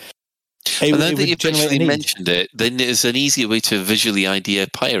 You know. And now that you've actually mentioned it, then it's an easier way to visually ID a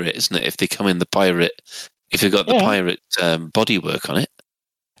pirate, isn't it? If they come in the pirate, if they've got the pirate bodywork on it.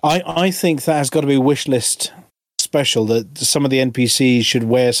 I think that has got to be Wishlist special, that some of the NPCs should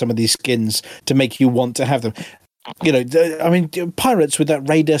wear some of these skins to make you want to have them. You know, I mean, pirates with that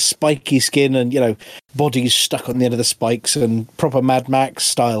raider spiky skin and, you know, bodies stuck on the end of the spikes and proper Mad Max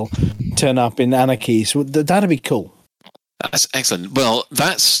style turn up in Anarchy. So that'd be cool. That's excellent. Well,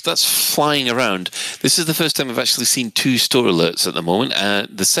 that's flying around. This is the first time I've actually seen two store alerts at the moment.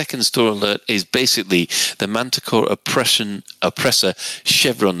 The second store alert is basically the Manticore Oppressor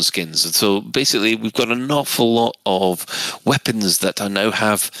chevron skins. So basically, we've got an awful lot of weapons that now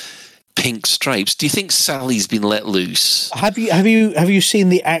have pink stripes. Do you think Sally's been let loose? Have you seen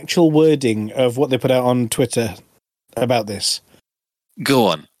the actual wording of what they put out on Twitter about this? Go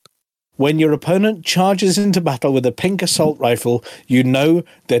on. When your opponent charges into battle with a pink assault rifle, you know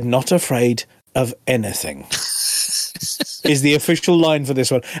they're not afraid of anything. Is the official line for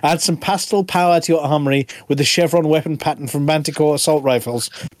this one. Add some pastel power to your armory with the chevron weapon pattern from Manticore assault rifles,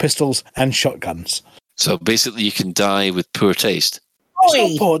 pistols, and shotguns. So basically, you can die with poor taste.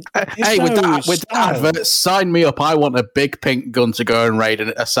 Hey, with that advert, sign me up. I want a big pink gun to go and raid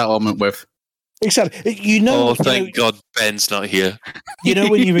a settlement with. Exactly. You know. Oh, thank God Ben's not here. You know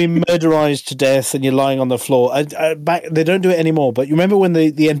when you've been murderized to death and you're lying on the floor. Back, they don't do it anymore. But you remember when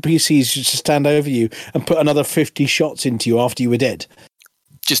the NPCs used to stand over you and put another 50 shots into you after you were dead?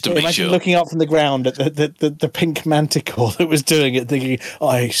 Just to make sure. Looking up from the ground at the pink Manticore that was doing it, thinking,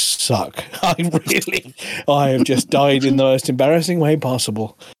 "I suck. I have just died in the most embarrassing way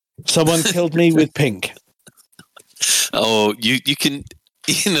possible. Someone killed me with pink." Oh, you can.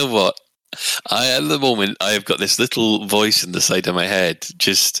 You know what? At the moment, I have got this little voice in the side of my head,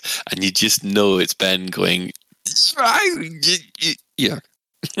 and you just know it's Ben going, yeah.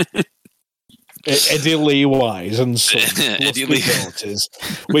 Eddie Lee Wise and Sons, Eddie Lee daughters.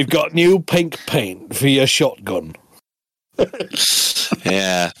 We've got new pink paint for your shotgun.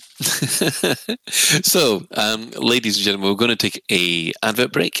 Yeah. So, ladies and gentlemen, we're going to take a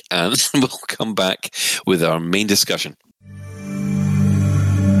advert break, and we'll come back with our main discussion.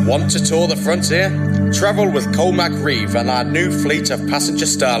 Want to tour the frontier? Travel with Colmac Reeve and our new fleet of passenger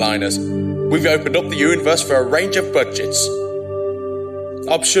starliners. We've opened up the universe for a range of budgets.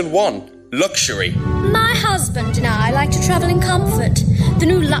 Option 1, luxury. My husband and I like to travel in comfort. The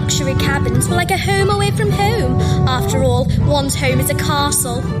new luxury cabins were like a home away from home. After all, one's home is a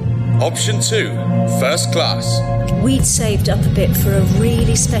castle. Option 2, first class. We'd saved up a bit for a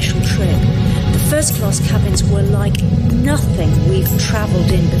really special trip. The first class cabins were like nothing we've travelled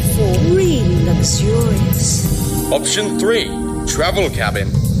in before. Really luxurious. Option 3, travel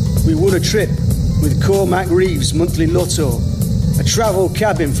cabin. We won a trip with Cormac Reeves' monthly lotto. A travel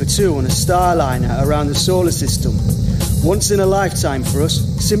cabin for two on a Starliner around the solar system. Once in a lifetime for us.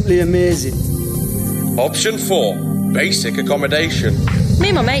 Simply amazing. Option 4, basic accommodation. Me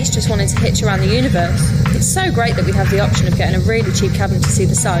and my mates just wanted to hitch around the universe. It's so great that we have the option of getting a really cheap cabin to see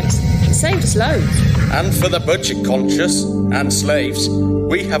the sights. It saved us loads. And for the budget conscious and slaves,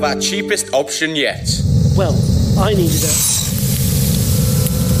 we have our cheapest option yet. Well, I needed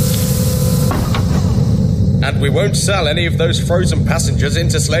And we won't sell any of those frozen passengers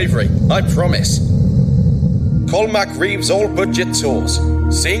into slavery, I promise. Colmac Reeves All Budget Tours,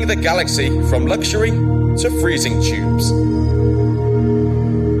 seeing the galaxy from luxury to freezing tubes.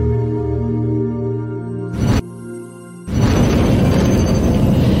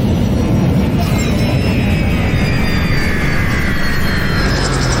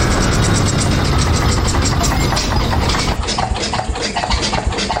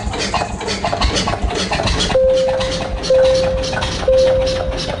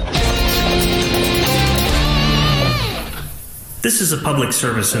 This is a public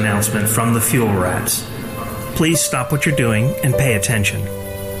service announcement from the Fuel Rats. Please stop what you're doing and pay attention.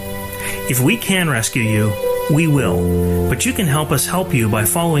 If we can rescue you, we will, but you can help us help you by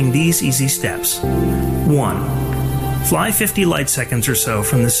following these easy steps. 1. Fly 50 light seconds or so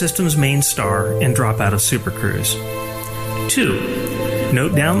from the system's main star and drop out of Super Cruise. 2.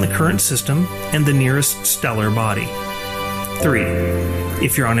 Note down the current system and the nearest stellar body. 3.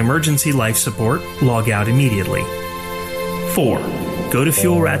 If you're on emergency life support, log out immediately. 4. Go to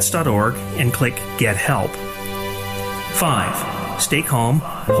fuelrats.org and click Get Help. 5. Stay calm,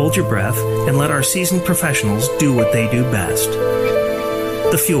 hold your breath, and let our seasoned professionals do what they do best.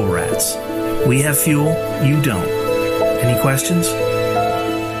 The Fuel Rats. We have fuel, you don't. Any questions?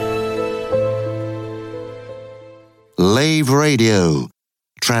 Lave Radio,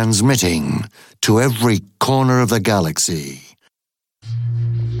 transmitting to every corner of the galaxy.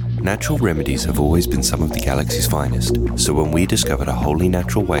 Natural remedies have always been some of the galaxy's finest, so when we discovered a wholly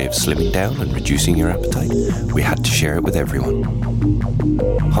natural way of slimming down and reducing your appetite, we had to share it with everyone.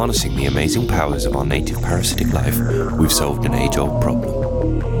 Harnessing the amazing powers of our native parasitic life, we've solved an age-old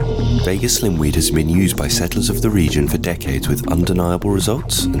problem. Vegas Slimweed has been used by settlers of the region for decades with undeniable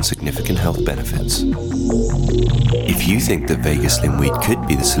results and significant health benefits. If you think that Vegas Slimweed could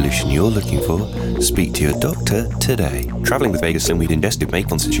be the solution you're looking for, speak to your doctor today. Traveling with Vegas Slimweed ingested may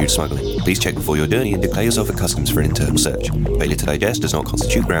constitute smuggling. Please check before your journey and declare yourself at customs for an internal search. Failure to digest does not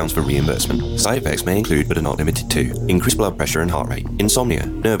constitute grounds for reimbursement. Side effects may include, but are not limited to, increased blood pressure and heart rate, insomnia,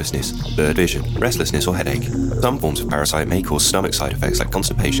 nervousness, blurred vision, restlessness or headache. Some forms of parasite may cause stomach side effects like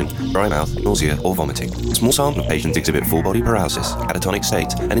constipation, dry mouth, nausea or vomiting. A small sample of patients exhibit full body paralysis, catatonic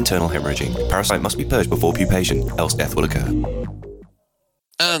states and internal hemorrhaging. Parasite must be purged before pupation, else death will occur.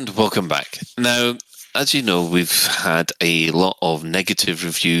 And welcome back. Now, as you know, we've had a lot of negative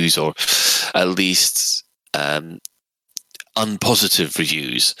reviews, or at least unpositive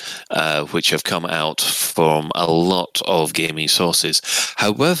reviews, which have come out from a lot of gaming sources.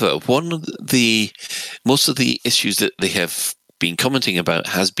 However, most of the issues that they have been commenting about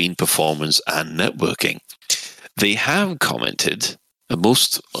has been performance and networking. They have commented,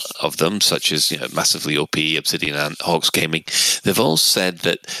 most of them, such as Massively OP, Obsidian and Hawks Gaming, they've all said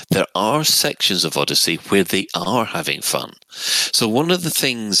that there are sections of Odyssey where they are having fun. So one of the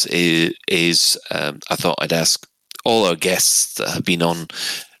things is I thought I'd ask all our guests that have been on,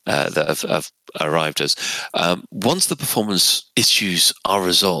 that have arrived as, once the performance issues are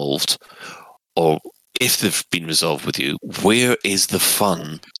resolved, or if they've been resolved with you, where is the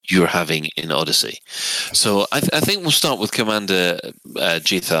fun you're having in Odyssey? So I think we'll start with Commander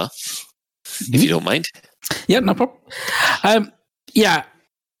Jitha, if you don't mind. Yeah, no problem.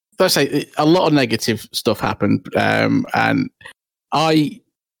 Let's say a lot of negative stuff happened, and when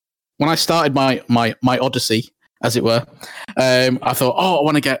I started my Odyssey, as it were, I thought, I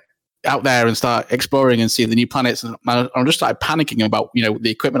want to get out there and start exploring and see the new planets, and I just started panicking about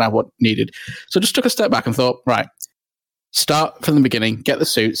the equipment I needed. So I just took a step back and thought, right, start from the beginning, get the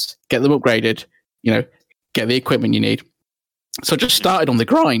suits, get them upgraded, get the equipment you need. So I just started on the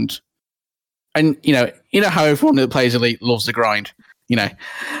grind, and how everyone that plays Elite loves the grind,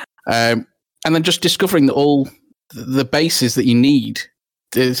 and then just discovering that all the bases that you need,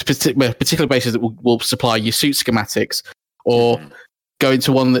 particular bases that will supply your suit schematics, or go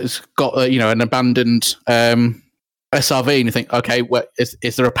into one that's got an abandoned SRV, and you think, okay,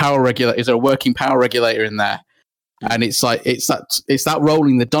 is there a power regulator? Is there a working power regulator in there? And it's that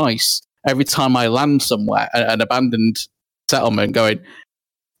rolling the dice every time I land somewhere, an abandoned settlement, going,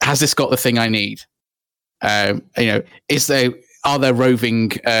 has this got the thing I need? Are there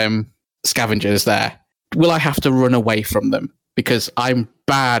roving scavengers there? Will I have to run away from them? Because I'm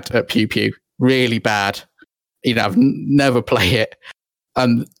bad at Pew Pew, really bad. I've never played it.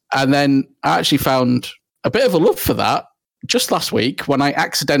 And then I actually found a bit of a love for that just last week when I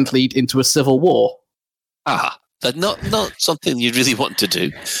accidentally into a civil war. That's not something you really want to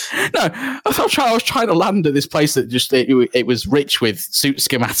do. No, I was trying to land at this place that just it was rich with suit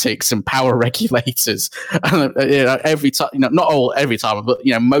schematics and power regulators. And every time, not every time, but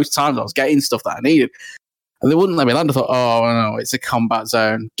most times I was getting stuff that I needed, and they wouldn't let me land. I thought, oh no, it's a combat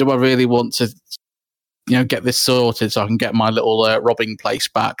zone. Do I really want to? Get this sorted so I can get my little robbing place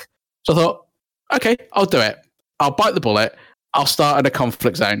back. So I thought, okay, I'll do it. I'll bite the bullet. I'll start at a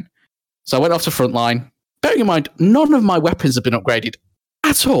conflict zone. So I went off to frontline. Bearing in mind, none of my weapons have been upgraded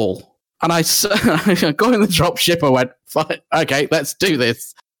at all. And I got in the dropship. I went, fine, okay, let's do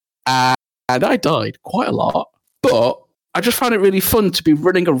this. And I died quite a lot. But I just found it really fun to be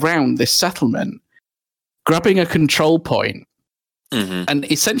running around this settlement, grabbing a control point. Mm-hmm. And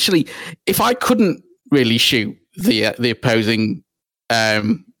essentially, if I couldn't really shoot the opposing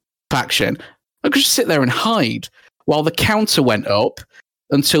faction, I could just sit there and hide while the counter went up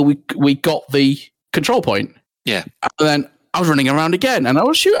until we got the control point. Yeah. And then I was running around again, and I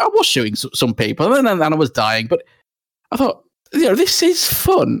was shooting some people, and then I was dying. But I thought, this is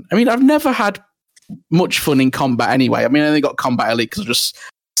fun. I mean, I've never had much fun in combat anyway. I mean, I only got combat elite because I just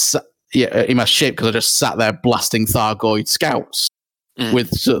in my ship because I just sat there blasting Thargoid scouts with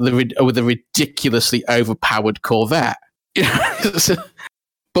the ridiculously overpowered Corvette.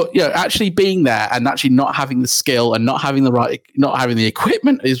 But actually being there and actually not having the skill and not having the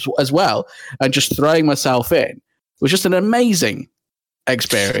equipment as well, and just throwing myself in was just an amazing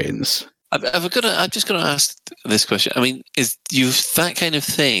experience. I'm just going to ask this question. I mean, that kind of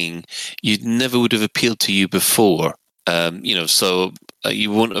thing you never would have appealed to you before? So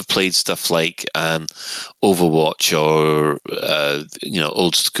you wouldn't have played stuff like Overwatch or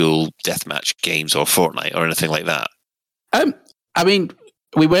old school deathmatch games or Fortnite or anything like that. I mean,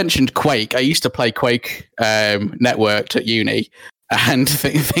 we mentioned Quake. I used to play Quake networked at uni and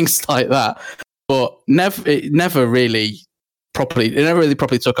things like that, but it never really properly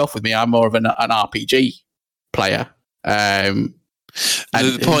took off with me. I'm more of an RPG player. The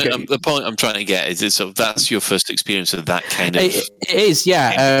point I'm trying to get is that's your first experience of that kind of. It is,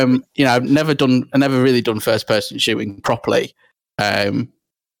 yeah. I've never really done first person shooting properly.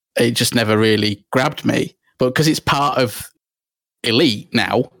 It just never really grabbed me, but because it's part of Elite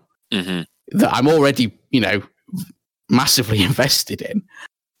now that I'm already, massively invested in,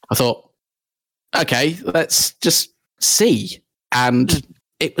 I thought, okay, let's just see, and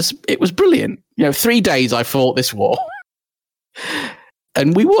it was brilliant. 3 days I fought this war.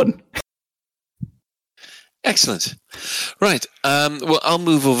 And we won. Excellent. Right. Well, I'll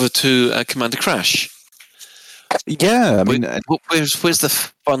move over to Commander Crash. Yeah. I mean, where's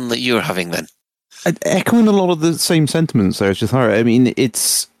the fun that you're having then? Echoing a lot of the same sentiments there, Chithara. I mean,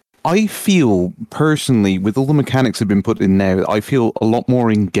 I feel personally, with all the mechanics that have been put in now, I feel a lot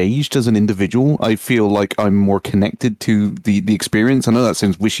more engaged as an individual. I feel like I'm more connected to the experience. I know that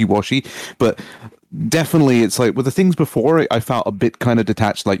sounds wishy-washy, but definitely it's like with the things before, I felt a bit kind of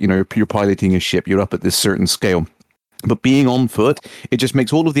detached, like, you're piloting a ship, you're up at this certain scale. But being on foot, it just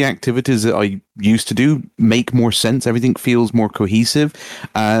makes all of the activities that I used to do make more sense. Everything feels more cohesive.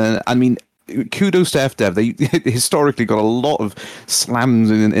 I mean, kudos to FDev. They historically got a lot of slams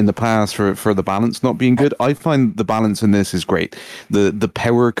in the past for the balance not being good. I find the balance in this is great. The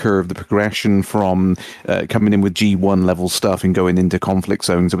power curve, the progression from coming in with G1 level stuff and going into conflict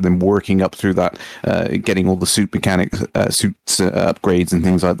zones, and then working up through that, getting all the suit mechanics, suits upgrades and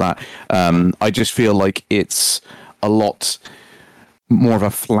things like that. I just feel like it's a lot more of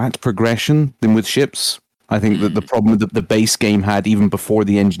a flat progression than with ships. I think that the problem that the base game had even before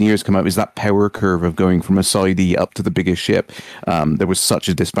the engineers come out is that power curve of going from a sidey up to the biggest ship. There was such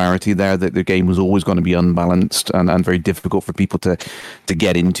a disparity there that the game was always going to be unbalanced and very difficult for people to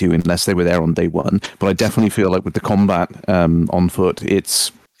get into unless they were there on day one. But I definitely feel like with the combat on foot,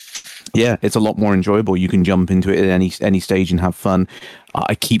 it's a lot more enjoyable. You can jump into it at any stage and have fun.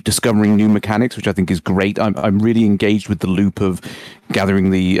 I keep discovering new mechanics, which I think is great. I'm really engaged with the loop of gathering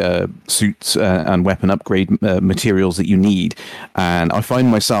the suits and weapon upgrade materials that you need. And I find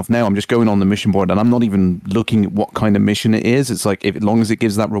myself now, I'm just going on the mission board and I'm not even looking at what kind of mission it is. It's like, as long as it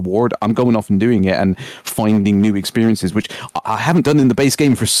gives that reward, I'm going off and doing it and finding new experiences, which I haven't done in the base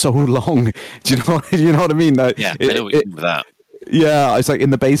game for so long. Do you know what I mean? Yeah, I know what you mean with that. Yeah, it's like in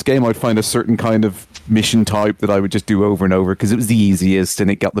the base game, I'd find a certain kind of mission type that I would just do over and over because it was the easiest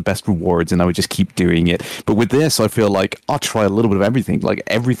and it got the best rewards, and I would just keep doing it. But with this, I feel like I'll try a little bit of everything. Like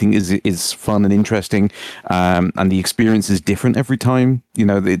everything is fun and interesting, and the experience is different every time. You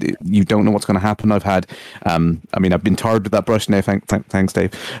don't know what's going to happen. I've had, I've been tired with that brush now. Thanks,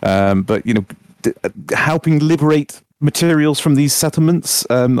 Dave. But helping liberate materials from these settlements.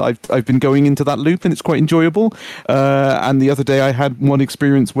 I've been going into that loop and it's quite enjoyable. And the other day I had one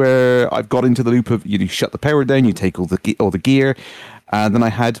experience where I've got into the loop of you shut the power down, you take all the gear, and then I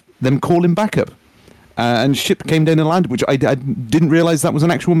had them call in backup. And ship came down and landed, which I didn't realize that was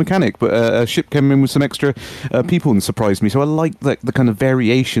an actual mechanic, but a ship came in with some extra people and surprised me. So I like the kind of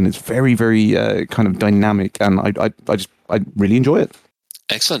variation. It's very, very kind of dynamic, and I really enjoy it.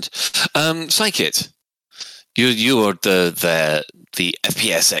 Excellent. Psychit, you are the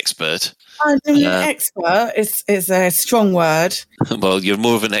FPS expert. Expert is a strong word. Well, you're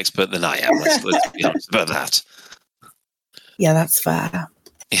more of an expert than I am. Let's be honest about that. Yeah, that's fair.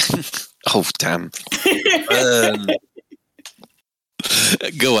 Oh, damn.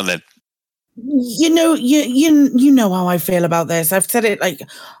 Go on then. You know how I feel about this. I've said it like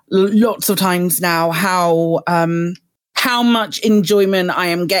lots of times now, how how much enjoyment I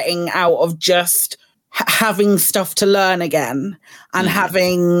am getting out of just having stuff to learn again and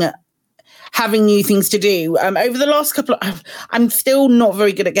having new things to do. Over the last I'm still not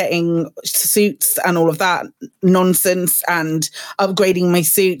very good at getting suits and all of that nonsense and upgrading my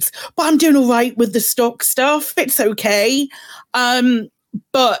suits, but I'm doing all right with the stock stuff. It's okay.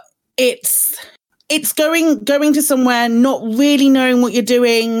 But it's going to somewhere, not really knowing what you're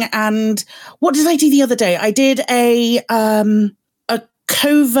doing. And what did I do the other day? I did a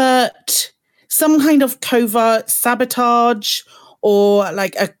covert, some kind of covert sabotage, or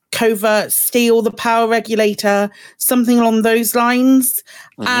like a covert steal the power regulator, something along those lines.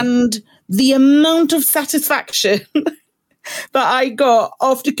 And the amount of satisfaction that I got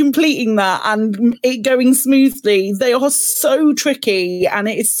after completing that and it going smoothly, they are so tricky, and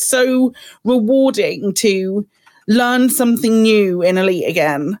it is so rewarding to learn something new in Elite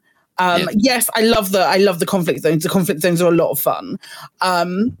again. Yes, I love the conflict zones. The conflict zones are a lot of fun.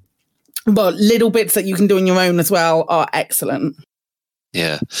 But little bits that you can do on your own as well are excellent.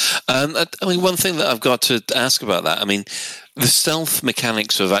 Yeah. I mean, one thing that I've got to ask about that, I mean, the stealth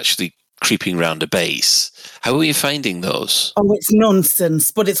mechanics of actually creeping around a base, how are you finding those? Oh, it's nonsense,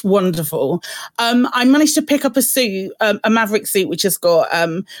 but it's wonderful. I managed to pick up a suit, a Maverick suit, which has got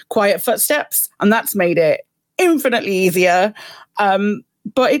quiet footsteps, and that's made it infinitely easier.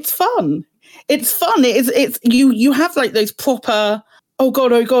 But it's fun. It's fun. It's you have like those proper, oh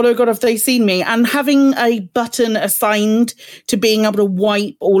God, have they seen me? And having a button assigned to being able to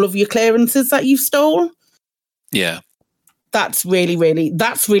wipe all of your clearances that you stole. Yeah. That's really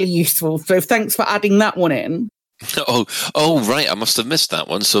useful. So thanks for adding that one in. Oh, right. I must have missed that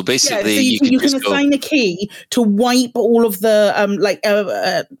one. So basically, so you can assign a key to wipe all of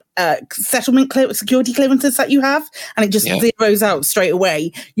the settlement security clearances that you have, and it just zeroes out straight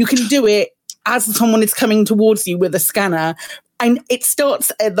away. You can do it as someone is coming towards you with a scanner, and it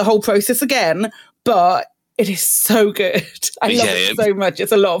starts the whole process again. But it is so good. I love it so much.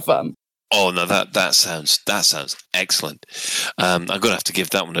 It's a lot of fun. Oh no, that sounds excellent. I'm going to have to give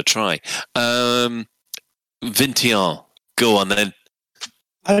that one a try. Vintian, go on then.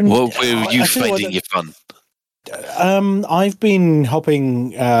 Where are you finding your fun? I've been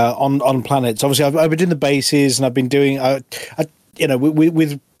hopping on planets. Obviously, I've been doing the bases, and I've been doing,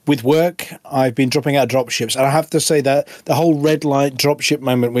 with work, I've been dropping out dropships, and I have to say that the whole red light dropship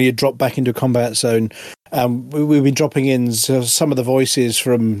moment where you drop back into a combat zone, we've been dropping in some of the voices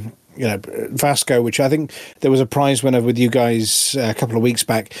from, Vasco, which I think there was a prize winner with you guys a couple of weeks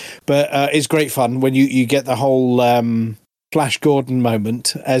back. But it's great fun when you get the whole Flash Gordon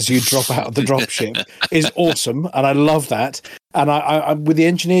moment as you drop out of the dropship is awesome, and I love that. And I with the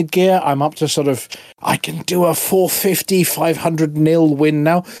engineered gear, I'm up to I can do a 450, 500 nil win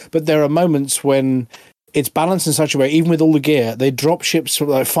now. But there are moments when it's balanced in such a way, even with all the gear, they drop ships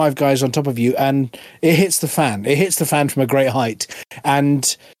like 5 guys on top of you, and it hits the fan. It hits the fan from a great height.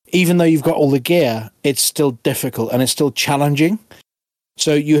 And even though you've got all the gear, it's still difficult and it's still challenging.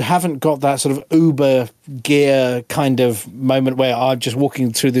 So you haven't got that sort of uber gear kind of moment where I'm just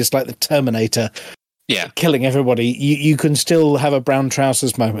walking through this like the Terminator, killing everybody. You can still have a brown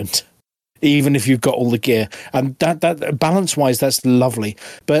trousers moment, even if you've got all the gear. And that balance-wise, that's lovely.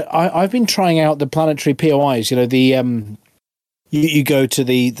 But I've been trying out the planetary POIs, you go to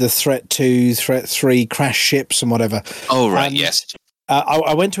the Threat 2, Threat 3 crash ships and whatever. Oh, right, yes.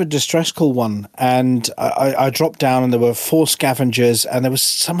 I went to a distress call one, and I dropped down, and there were 4 scavengers, and there was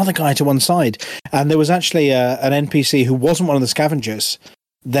some other guy to one side. And there was actually an NPC who wasn't one of the scavengers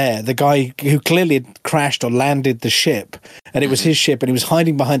there, the guy who clearly had crashed or landed the ship, and it was his ship, and he was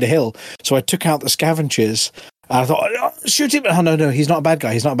hiding behind a hill. So I took out the scavengers, and I thought, shoot him. Oh, no, he's not a bad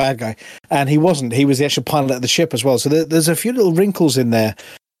guy. And he wasn't. He was the actual pilot of the ship as well. So there's a few little wrinkles in there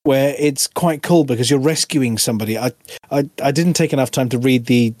where it's quite cool because you're rescuing somebody. I didn't take enough time to read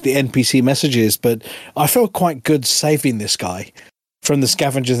the NPC messages, but I felt quite good saving this guy from the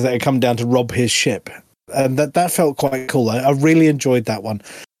scavengers that had come down to rob his ship. And that felt quite cool. I really enjoyed that one.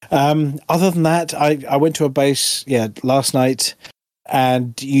 Other than that, I went to a base last night,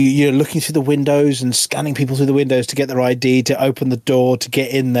 and you're looking through the windows and scanning people through the windows to get their ID, to open the door, to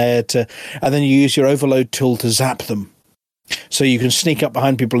get in there, and then you use your overload tool to zap them. So you can sneak up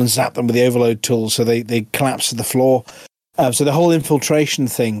behind people and zap them with the overload tool so they collapse to the floor. So the whole infiltration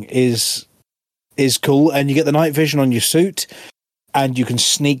thing is cool, and you get the night vision on your suit, and you can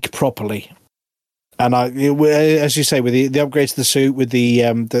sneak properly. And as you say, with the upgrades to the suit, with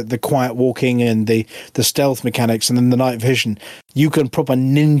the quiet walking and the stealth mechanics, and then the night vision, you can proper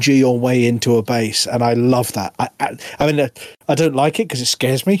ninja your way into a base, and I love that. I mean, I don't like it because it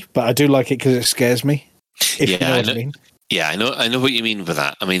scares me, but I do like it because it scares me. If you know what I mean. Yeah, I know what you mean with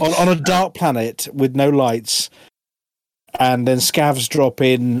that. I mean, on a dark planet with no lights, and then scavs drop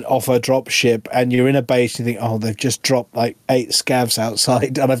in off a drop ship, and you're in a base, and you think, oh, they've just dropped like 8 scavs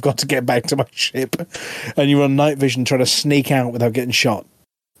outside, and I've got to get back to my ship. And you're on night vision trying to sneak out without getting shot.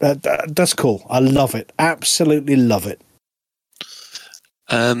 That's cool. I love it. Absolutely love it.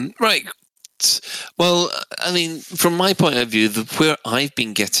 Right. Well, I mean, from my point of view, where I've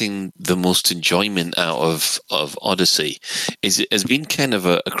been getting the most enjoyment out of Odyssey has been kind of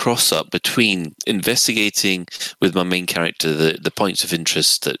a cross-up between investigating with my main character the points of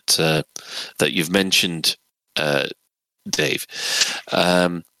interest that you've mentioned, Dave.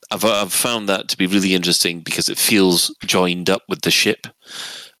 I've found that to be really interesting because it feels joined up with the ship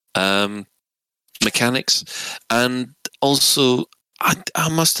mechanics, and also I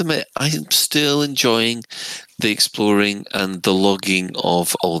must admit I'm still enjoying the exploring and the logging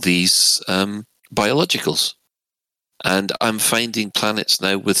of all these biologicals, and I'm finding planets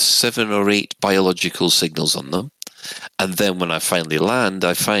now with 7 or 8 biological signals on them, and then when I finally land,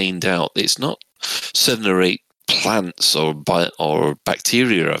 I find out it's not 7 or 8 plants or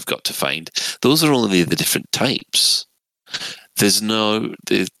bacteria I've got to find. Those are only the different types. There's no.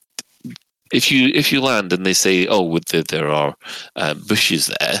 If you land and they say, oh, there are bushes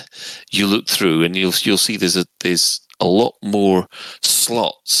there, you look through and you'll see there's a lot more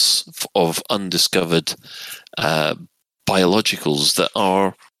slots of undiscovered biologicals that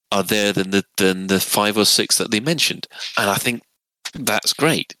are there than the 5 or 6 that they mentioned, and I think that's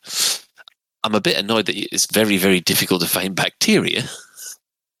great. I'm a bit annoyed that it's very, very difficult to find bacteria.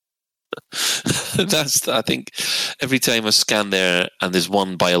 I think every time I scan there and there's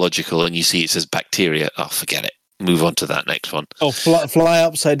one biological and you see it says bacteria, oh, forget it. Move on to that next one. Oh, fly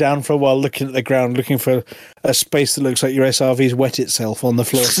upside down for a while, looking at the ground, looking for a space that looks like your SRV's wet itself on the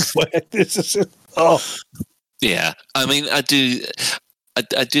floor. Yeah, I mean, I do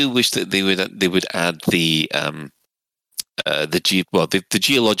wish that they would add the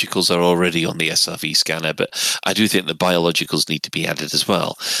geologicals are already on the SRV scanner, but I do think the biologicals need to be added as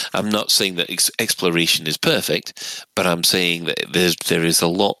well. I'm not saying that exploration is perfect, but I'm saying that there is a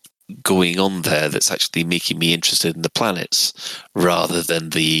lot going on there that's actually making me interested in the planets rather than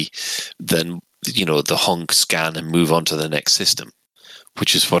the honk scan and move on to the next system,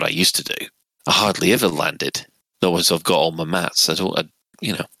 which is what I used to do. I hardly ever landed. Otherwise, I've got all my mats. So.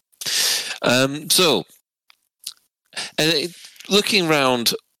 Looking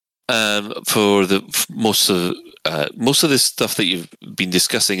around for most of this stuff that you've been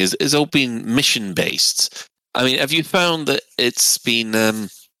discussing is all been mission based. I mean, have you found that it's been?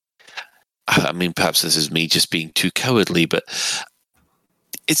 I mean, perhaps this is me just being too cowardly, but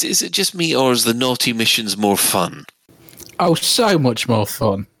is it just me, or is the naughty missions more fun? Oh, so much more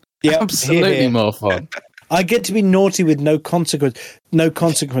fun! Yeah, absolutely more fun. I get to be naughty with no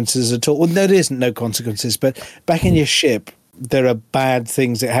consequences at all. Well, no, there isn't no consequences, but back in your ship, there are bad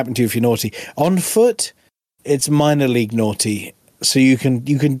things that happen to you if you're naughty. On foot, it's minor league naughty, so you can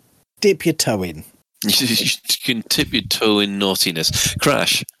dip your toe in. You can dip your toe in naughtiness.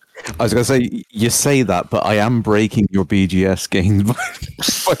 Crash. I was going to say, you say that, but I am breaking your BGS gains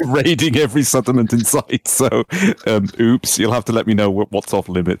by raiding every settlement in sight. So, oops, you'll have to let me know what's off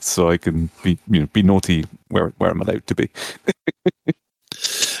limits so I can be naughty where I'm allowed to be.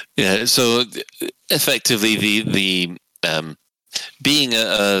 Yeah. So, effectively, the being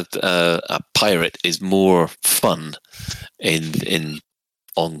a pirate is more fun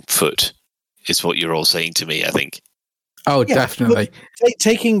on foot, is what you're all saying to me, I think. Oh, yeah, definitely. Look,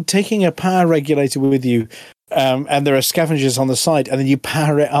 taking a power regulator with you, and there are scavengers on the site, and then you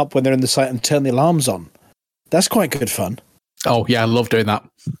power it up when they're in the site and turn the alarms on. That's quite good fun. Oh, yeah, I love doing that.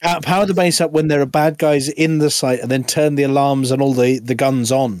 Power the base up when there are bad guys in the site, and then turn the alarms and all the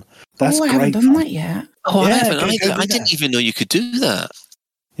guns on. That's great. I haven't done that yet. Oh, yeah, I haven't. I didn't even know you could do that.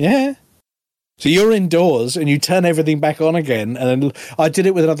 Yeah. So you're indoors and you turn everything back on again. And then I did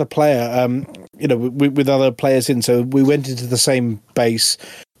it with another player, with other players in. So we went into the same base.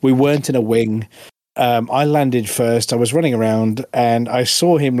 We weren't in a wing. I landed first. I was running around and I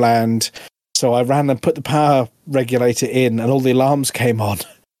saw him land. So I ran and put the power regulator in and all the alarms came on.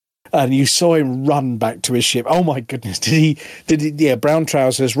 And you saw him run back to his ship. Oh my goodness. Did he, yeah, brown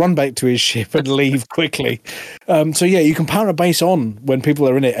trousers, run back to his ship and leave quickly. So yeah, you can power a base on when people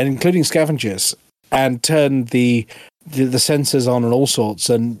are in it, and including scavengers, and turn the sensors on and all sorts,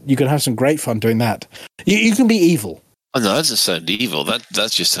 and you can have some great fun doing that. You can be evil. Oh no, that doesn't sound evil. That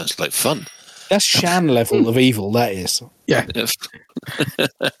just sounds like fun. That's Shan level of evil, that is. Yeah.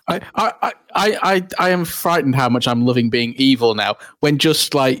 I am frightened how much I'm loving being evil now, when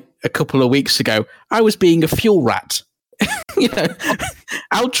just like a couple of weeks ago, I was being a fuel rat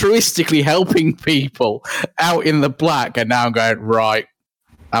altruistically helping people out in the black, and now I'm going, right,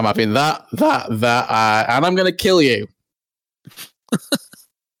 I'm having that, and I'm going to kill you.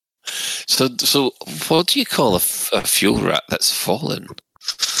 So what do you call a fuel rat that's fallen?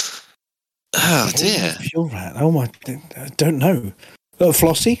 Oh dear, fuel rat. Oh my, I don't know.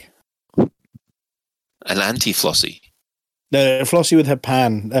 Flossie, an anti-Flossie. No, Flossie with her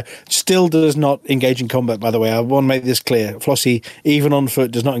pan still does not engage in combat. By the way, I want to make this clear. Flossie, even on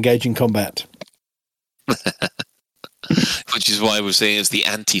foot, does not engage in combat. Which is why we're saying it's the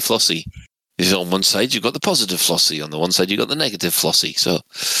anti-Flossie. Is on one side you've got the positive Flossie, on the one side you've got the negative Flossie. So,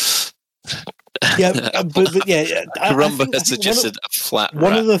 yeah, but yeah, Karumba has suggested a flat rat.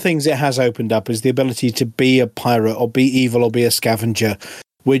 One of the things it has opened up is the ability to be a pirate or be evil or be a scavenger,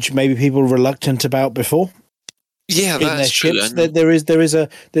 which maybe people were reluctant about before. Yeah, in their that's true. ships,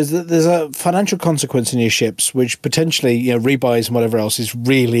 there's a financial consequence in your ships, which potentially, rebuys and whatever else is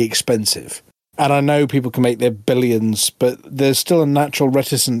really expensive. And I know people can make their billions, but there's still a natural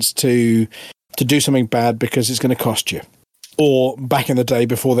reticence to do something bad because it's going to cost you. Or back in the day,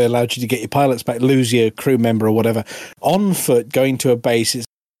 before they allowed you to get your pilots back, lose your crew member or whatever. On foot, going to a base is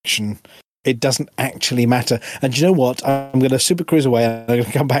action. It doesn't actually matter. And you know what? I'm going to super cruise away and I'm going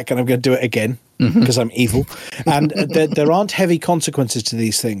to come back and I'm going to do it again because I'm evil. And there aren't heavy consequences to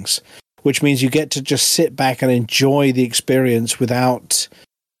these things, which means you get to just sit back and enjoy the experience without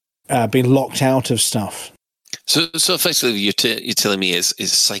being locked out of stuff. So effectively, you're telling me it's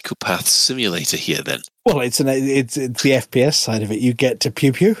Psychopath Simulator here, then? Well, it's the FPS side of it. You get to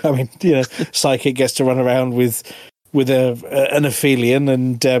pew pew. I mean, Psychic gets to run around with an Aphelion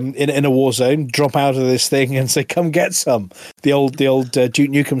and in a war zone, drop out of this thing and say, "Come get some." The old Duke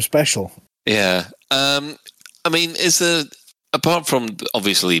Nukem special. Yeah. I mean, is there, apart from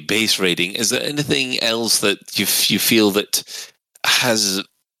obviously base raiding, is there anything else that you feel that has?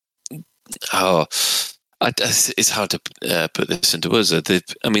 It's hard to put this into words.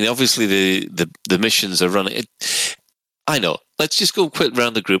 I mean, obviously the missions are running. I know. Let's just go quick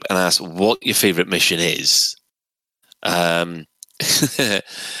round the group and ask what your favourite mission is.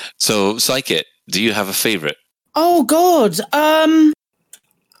 So, Psychic, do you have a favourite? Oh God, I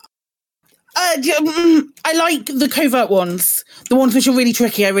like the covert ones. The ones which are really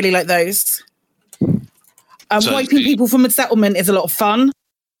tricky. I really like those. Wiping people from a settlement is a lot of fun.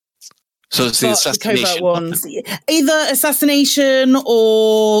 So it's the assassination covert ones, either assassination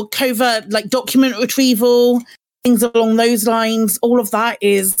or covert, like document retrieval, things along those lines. All of that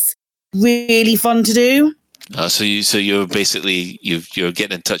is really fun to do. So you're basically you're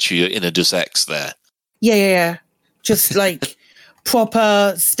getting in touch with your inner Deus Ex there. Yeah. Just like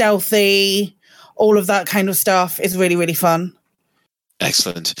proper stealthy, all of that kind of stuff is really, really fun.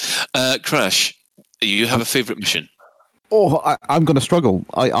 Excellent. Crash, you have a favourite mission? Oh, I'm going to struggle.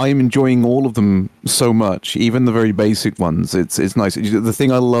 I'm enjoying all of them so much, even the very basic ones. It's nice. The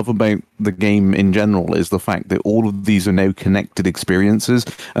thing I love about the game in general is the fact that all of these are now connected experiences,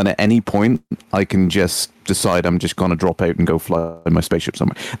 and at any point I can just decide I'm just going to drop out and go fly my spaceship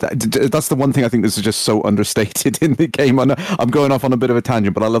somewhere. That's the one thing I think this is just so understated in the game. I'm going off on a bit of a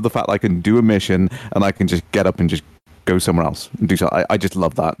tangent, but I love the fact that I can do a mission and I can just get up and just go somewhere else and do so. I just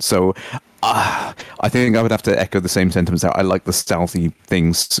love that. So I think I would have to echo the same sentiments out. I like the stealthy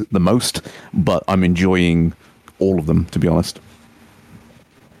things the most, but I'm enjoying all of them, to be honest.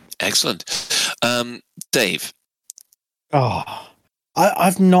 Excellent. Dave?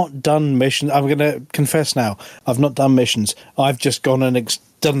 I've not done missions. I'm going to confess now. I've not done missions. I've just gone and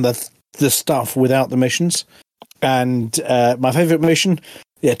done the stuff without the missions. And my favourite mission,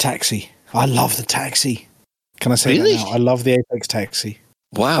 Taxi. I love the Taxi. Can I say that now? I love the Apex Taxi.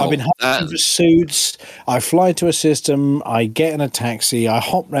 Wow. I've been hunting for suits. I fly to a system. I get in a taxi. I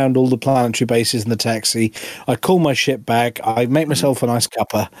hop around all the planetary bases in the taxi. I call my ship back. I make myself a nice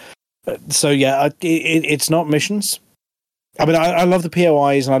cuppa. So, yeah, it's not missions. I mean, I love the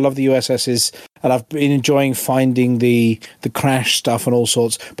POIs and I love the USSs, and I've been enjoying finding the crash stuff and all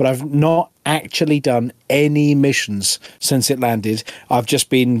sorts, but I've not actually done any missions since it landed. I've just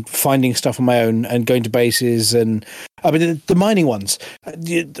been finding stuff on my own and going to bases, and I mean, the mining ones.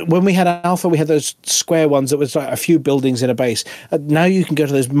 When we had Alpha, we had those square ones that was like a few buildings in a base. Now you can go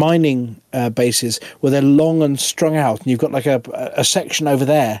to those mining bases where they're long and strung out, and you've got like a section over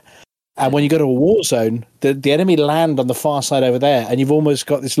there. And when you go to a war zone, the enemy land on the far side over there, and you've almost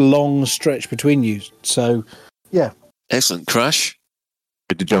got this long stretch between you. So, yeah. Excellent. Crash?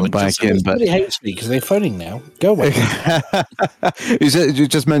 Good to jump back in, but somebody hates me because they're phoning now. Go away. You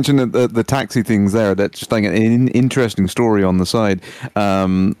just mentioned the taxi things there. That's just like an interesting story on the side.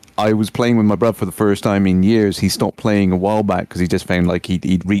 I was playing with my brother for the first time in years. He stopped playing a while back because he just found like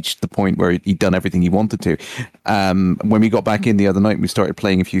he'd reached the point where he'd done everything he wanted to. When we got back in the other night, we started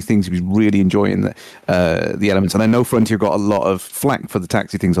playing a few things. He was really enjoying the elements. And I know Frontier got a lot of flack for the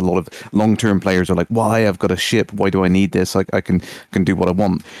taxi things. A lot of long-term players are like, "Why? I've got a ship. Why do I need this? I can do what I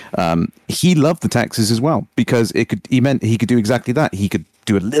want." He loved the taxis as well because he meant he could do exactly that. He could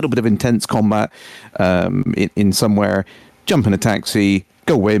do a little bit of intense combat in somewhere, jump in a taxi,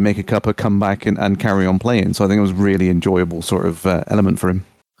 go away, make a cuppa, come back and carry on playing. So I think it was a really enjoyable sort of element for him.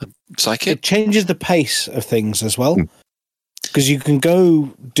 It changes the pace of things as well, because you can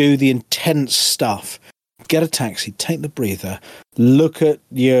go do the intense stuff, get a taxi, take the breather, look at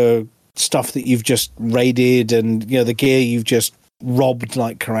your stuff that you've just raided and the gear you've just robbed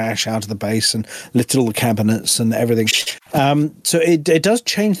like Crash out of the base and little the cabinets and everything. So it does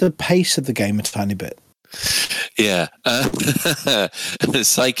change the pace of the game a tiny bit. Yeah.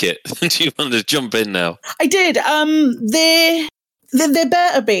 Psychic, do you want to jump in now? I did. There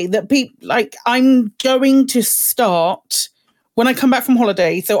better be that people like I'm going to start when I come back from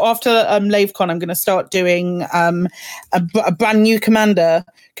holiday. So after LaveCon, I'm going to start doing a brand new commander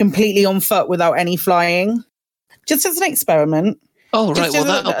completely on foot without any flying, just as an experiment. Oh, right. Well,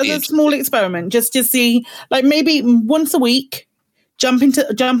 that'll be a small experiment, just to see, like maybe once a week, jump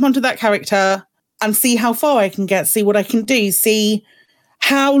onto that character and see how far I can get, see what I can do, see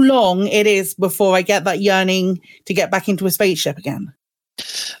how long it is before I get that yearning to get back into a spaceship again.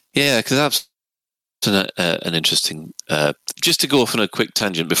 Yeah, because that's an interesting. Just to go off on a quick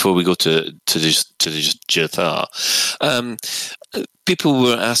tangent before we go to Jathar, people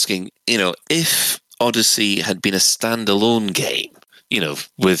were asking, if Odyssey had been a standalone game,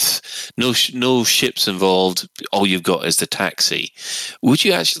 with no ships involved, all you've got is the taxi, would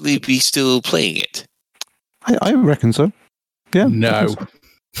you actually be still playing it? I reckon so. Yeah. No.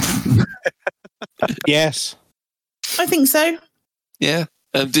 Yes. I think so. Yeah.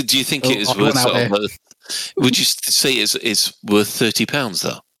 Do you think it is worth would you say it's worth £30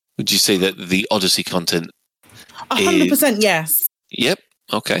 though? Would you say that the Odyssey content 100% yes. Yep.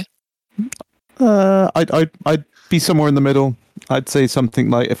 Okay. I'd be somewhere in the middle. I'd say something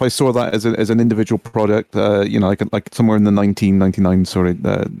like, if I saw that as an individual product, like somewhere in the 1999 sort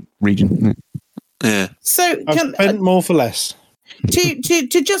of region. Yeah. So I've spent more for less. To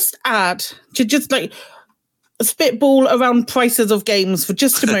just add, to just like spitball around prices of games for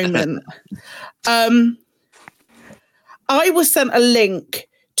just a moment. I was sent a link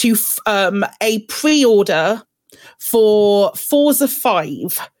to a pre-order for Forza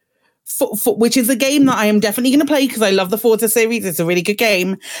 5. Which is a game that I am definitely going to play because I love the Forza series. It's a really good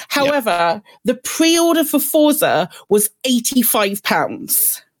game. However, the pre-order for Forza was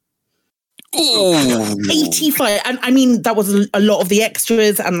 £85. Ooh. 85. And I mean, that was a lot of the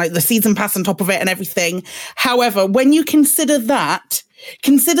extras and like the season pass on top of it and everything. However, when you consider that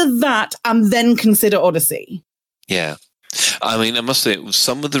and then consider Odyssey. Yeah. I mean, I must say,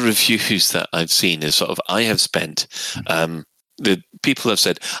 some of the reviews that I've seen is sort of, I have spent... the people have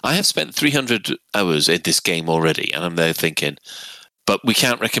said, I have spent 300 hours in this game already. And I'm there thinking, but we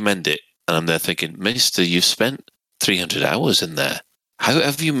can't recommend it. And I'm there thinking, Mister, you've spent 300 hours in there. How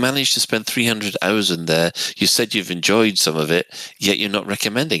have you managed to spend 300 hours in there? You said you've enjoyed some of it, yet you're not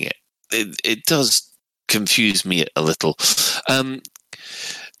recommending it. It does confuse me a little.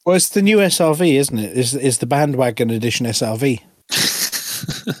 Well, it's the new SRV, isn't it? Is the bandwagon edition SRV.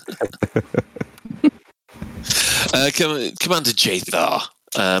 Commander Jathar,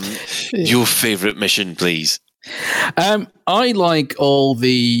 your favourite mission, please. I like all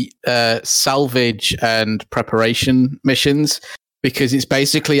the salvage and preparation missions because it's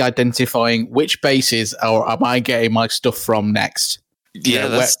basically identifying which bases am I getting my stuff from next. Yeah,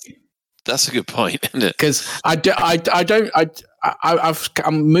 that's a good point, isn't it? Because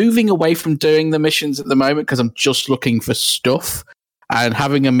I'm moving away from doing the missions at the moment because I'm just looking for stuff, and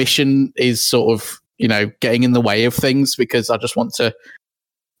having a mission is sort of getting in the way of things because I just want to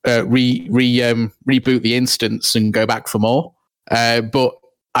reboot the instance and go back for more. But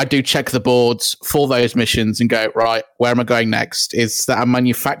I do check the boards for those missions and go, right, where am I going next? Is that a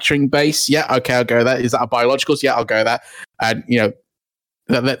manufacturing base? Yeah, okay, I'll go there. Is that a biologicals? Yeah, I'll go there. And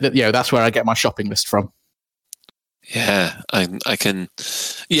that's where I get my shopping list from. Yeah, I can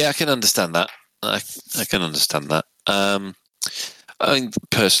understand that. I can understand that.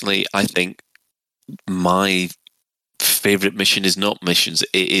 Personally, I think my favorite mission is not missions.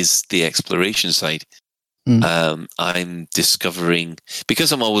 It is the exploration side. I'm discovering,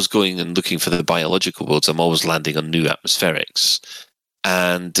 because I'm always going and looking for the biological worlds, I'm always landing on new atmospherics.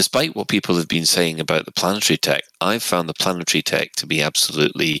 And despite what people have been saying about the planetary tech, I've found the planetary tech to be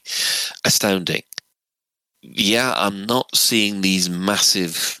absolutely astounding. Yeah, I'm not seeing these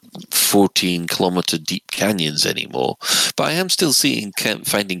massive 14-kilometer deep canyons anymore, but I am still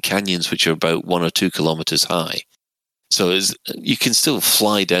finding canyons which are about 1 or 2 kilometers high. So you can still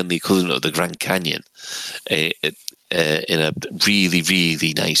fly down the equivalent of the Grand Canyon in a really,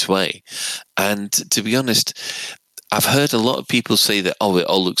 really nice way. And to be honest, I've heard a lot of people say that, oh, it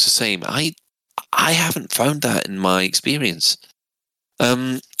all looks the same. I haven't found that in my experience.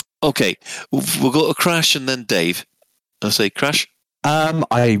 Okay, we'll go to Crash and then Dave. I'll say Crash.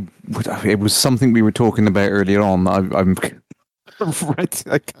 It was something we were talking about earlier on. I'm right.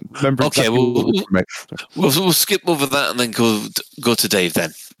 I can't remember. Okay, we'll skip over that and then go to Dave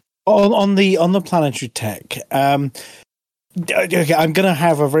then. On the planetary tech. Okay, I'm going to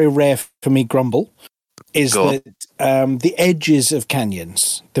have a very rare for me grumble. Is that the edges of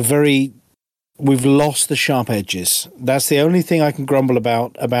canyons, we've lost the sharp edges. That's the only thing I can grumble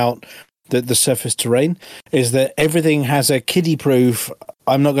about the surface terrain, is that everything has a kiddie-proof,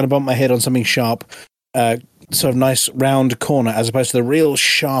 I'm not going to bump my head on something sharp, sort of nice round corner, as opposed to the real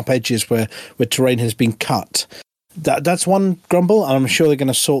sharp edges where terrain has been cut. That's one grumble, and I'm sure they're going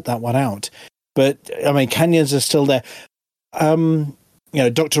to sort that one out. But, I mean, canyons are still there.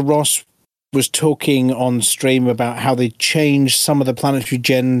 Dr. Ross was talking on stream about how they changed some of the planetary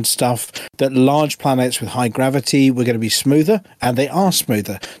gen stuff, that large planets with high gravity were going to be smoother, and they are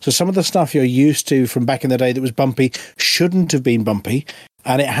smoother. So some of the stuff you're used to from back in the day that was bumpy shouldn't have been bumpy,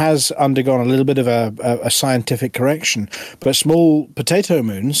 and it has undergone a little bit of a scientific correction. But small potato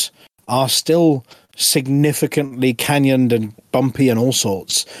moons are still significantly canyoned and bumpy and all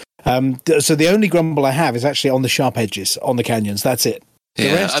sorts. So the only grumble I have is actually on the sharp edges on the canyons. That's it. The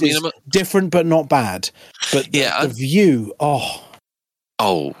rest is different, but not bad. But the view,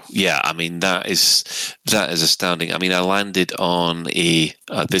 Oh, yeah. I mean, that is astounding. I mean, I landed on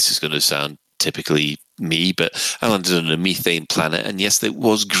this is going to sound typically me, but I landed on a methane planet, and yes, there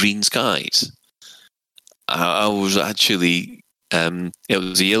was green skies. I was actually, it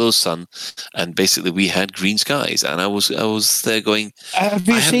was a yellow sun, and basically we had green skies, and I was there going. Have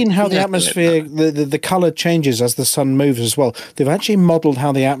you seen how the atmosphere, the color changes as the sun moves as well? They've actually modeled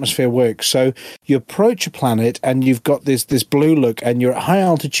how the atmosphere works. So you approach a planet, and you've got this blue look, and you're at high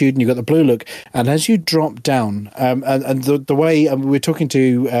altitude, and you've got the blue look, and as you drop down, and the way we're talking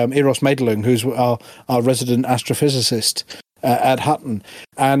to Eros Madelung, who's our resident astrophysicist at Hutton,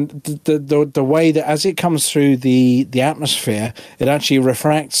 and the way that as it comes through the atmosphere, it actually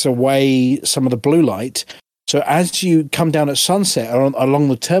refracts away some of the blue light. So as you come down at sunset or along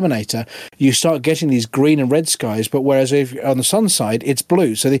the Terminator, you start getting these green and red skies, but whereas if on the sun side, it's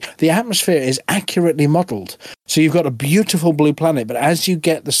blue. So the atmosphere is accurately modelled. So you've got a beautiful blue planet, but as you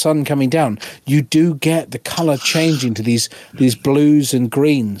get the sun coming down, you do get the colour changing to these blues and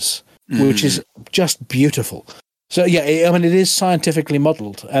greens, which is just beautiful. So yeah, I mean, it is scientifically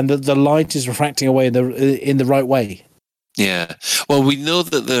modelled, and the light is refracting away in the right way. Yeah, well, we know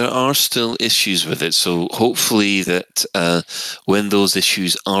that there are still issues with it, so hopefully that when those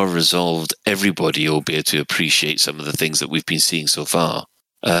issues are resolved, everybody will be able to appreciate some of the things that we've been seeing so far.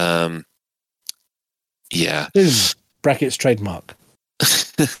 Yeah. Brackets trademark.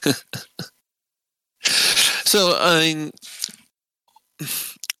 So,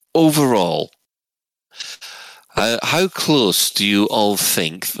 overall, how close do you all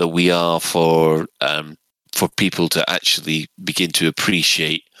think that we are for people to actually begin to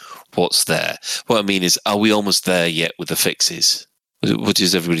appreciate what's there? What I mean is, are we almost there yet with the fixes? What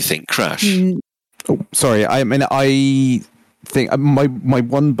does everybody think? Crash? Oh, sorry. I mean, I think my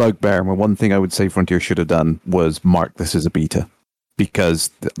one bugbear, my one thing I would say Frontier should have done was mark this as a beta, because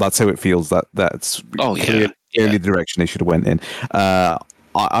that's how it feels. That's clearly the direction they should have went in.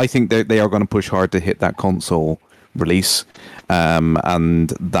 I think they are going to push hard to hit that console release, and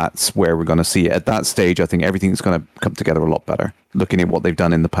that's where we're going to see it. At that stage, I think everything's going to come together a lot better, looking at what they've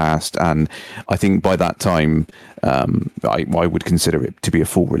done in the past, and I think by that time, I would consider it to be a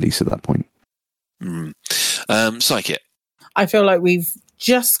full release at that point. Psychic. I feel like we've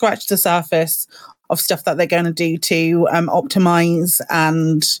just scratched the surface of stuff that they're going to do to optimize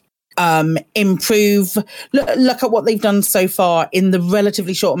and improve. Look at what they've done so far in the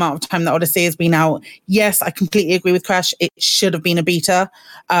relatively short amount of time that Odyssey has been out. Yes, I completely agree with Crash. It should have been a beta.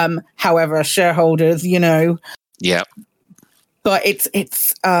 However, as shareholders, yeah. But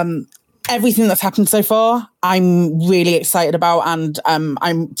it's everything that's happened so far, I'm really excited about, and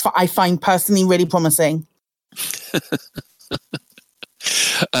I find personally really promising.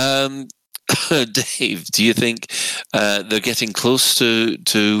 Dave, do you think they're getting close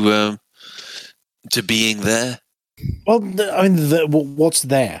to being there. Well, what's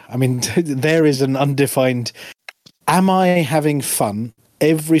there? I mean, there is an undefined. Am I having fun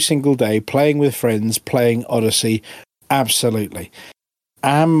every single day playing with friends, playing Odyssey? Absolutely.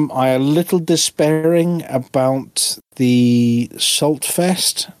 Am I a little despairing about the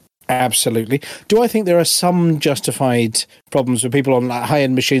Saltfest? Absolutely. Do I think there are some justified problems with people on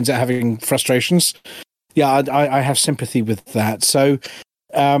high-end machines that are having frustrations? Yeah, I have sympathy with that. So,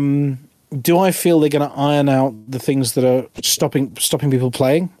 do I feel they're going to iron out the things that are stopping people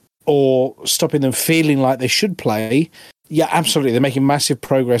playing or stopping them feeling like they should play? Yeah, absolutely. They're making massive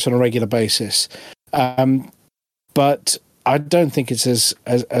progress on a regular basis. But I don't think it's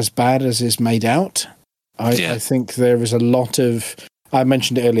as bad as is made out. I think there is a lot of, I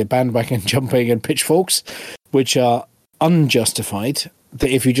mentioned it earlier, bandwagon jumping and pitchforks, which are unjustified. That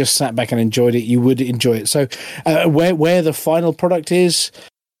if you just sat back and enjoyed it, you would enjoy it. So where the final product is,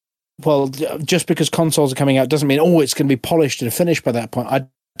 well, just because consoles are coming out doesn't mean, it's going to be polished and finished by that point.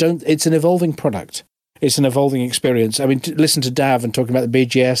 It's an evolving product. It's an evolving experience. I mean, listen to Dav and talking about the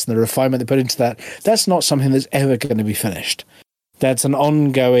BGS and the refinement they put into that. That's not something that's ever going to be finished. That's an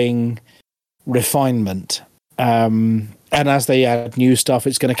ongoing refinement. And as they add new stuff,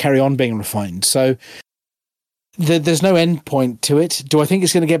 it's going to carry on being refined. So there's no end point to it. Do I think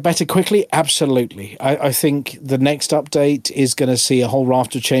it's going to get better quickly? Absolutely. I think the next update is going to see a whole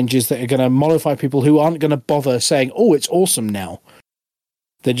raft of changes that are going to mollify people who aren't going to bother saying, it's awesome now.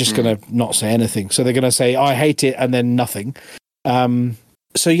 They're just going to not say anything. So they're going to say, I hate it, and then nothing.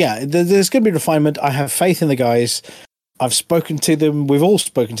 So yeah, there's going to be refinement. I have faith in the guys. I've spoken to them. We've all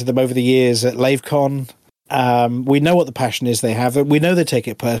spoken to them over the years at LaveCon. We know what the passion is they have. We know they take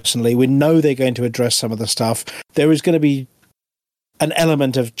it personally. We know they're going to address some of the stuff. There is going to be an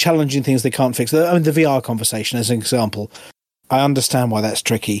element of challenging things they can't fix. I mean, the VR conversation as an example. I understand why that's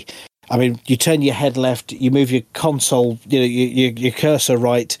tricky. I mean, you turn your head left, you move your console, your cursor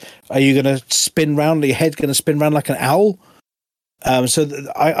right. Are you going to spin round? Are your head going to spin round like an owl?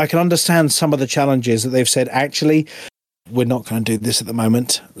 I can understand some of the challenges that they've said, actually, we're not going to do this at the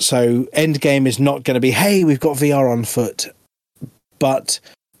moment. So Endgame is not going to be, hey, we've got VR on foot. But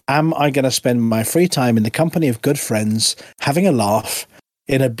am I going to spend my free time in the company of good friends, having a laugh,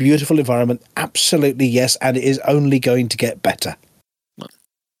 in a beautiful environment? Absolutely, yes. And it is only going to get better.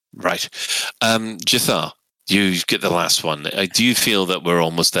 Right. Jathar, you get the last one. Do you feel that we're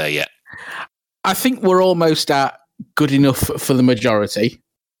almost there yet? I think we're almost at good enough for the majority.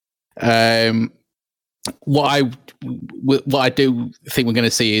 What I do think we're going to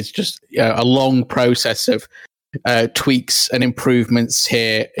see is just a long process of tweaks and improvements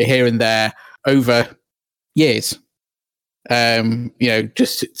here and there over years.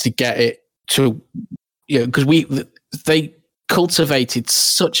 Just to get it to, because they cultivated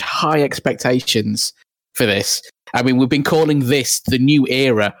such high expectations for this. I mean, we've been calling this the new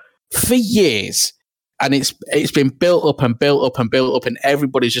era for years, and it's been built up and built up and built up, and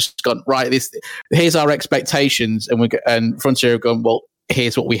everybody's just gone, right, here's our expectations, and Frontier have gone, well,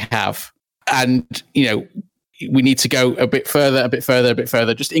 here's what we have, and we need to go a bit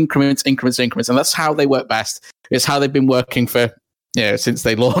further, just increments, and that's how they work best. It's how they've been working for since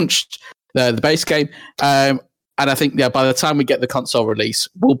they launched the base game. And I think by the time we get the console release,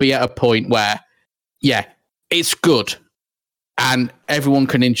 we'll be at a point where, it's good and everyone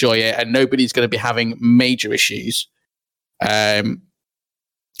can enjoy it and nobody's going to be having major issues. And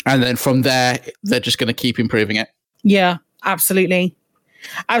then from there, they're just going to keep improving it. Yeah, absolutely.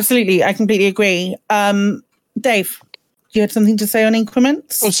 Absolutely. I completely agree. Dave, you had something to say on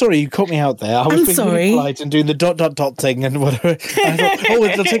increments? Oh, sorry, you caught me out there. I was being really polite and doing the ... thing and whatever. I thought,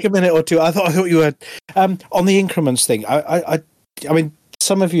 it'll take a minute or two. I thought you were on the increments thing. I mean,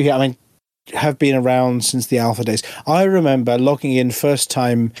 some of you here, have been around since the alpha days. I remember logging in first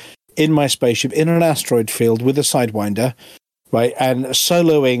time in my spaceship in an asteroid field with a Sidewinder, right, and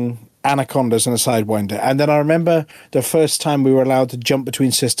soloing anacondas and a Sidewinder. And then I remember the first time we were allowed to jump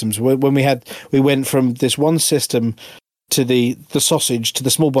between systems when we went from this one system to the sausage, to the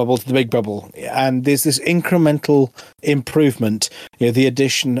small bubble, to the big bubble. And there's this incremental improvement, the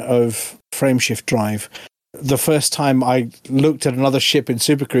addition of frameshift drive. The first time I looked at another ship in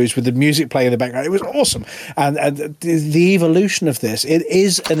Super Cruise with the music playing in the background, it was awesome. And the evolution of this, it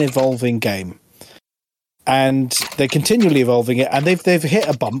is an evolving game. And they're continually evolving it. And they've hit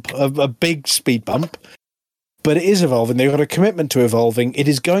a bump, a big speed bump. But it is evolving. They've got a commitment to evolving. It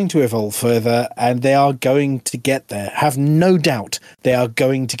is going to evolve further, and they are going to get there. Have no doubt they are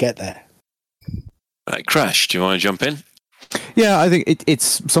going to get there. Right, Crash, do you want to jump in? Yeah, I think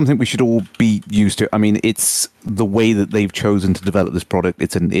it's something we should all be used to. I mean, it's the way that they've chosen to develop this product.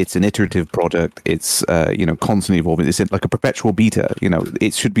 It's an iterative product. It's constantly evolving. It's like a perpetual beta.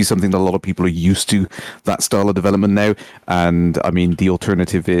 It should be something that a lot of people are used to, that style of development now. And I mean, the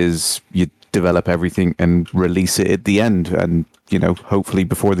alternative is you develop everything and release it at the end, and hopefully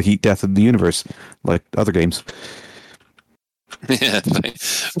before the heat death of the universe, like other games. Yeah,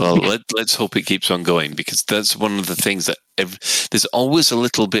 well, let's hope it keeps on going, because that's one of the things that there's always a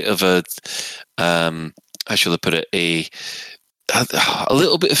little bit of a, how shall I put it, a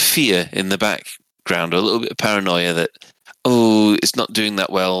little bit of fear in the background, a little bit of paranoia that, it's not doing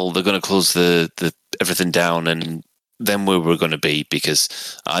that well, they're going to close the everything down, and then where we're going to be, because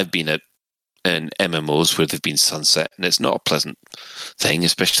I've been at MMOs where they've been sunset, and it's not a pleasant thing,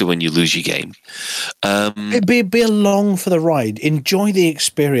 especially when you lose your game. Be along for the ride. Enjoy the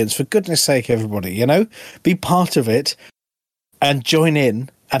experience, for goodness sake, everybody. Be part of it and join in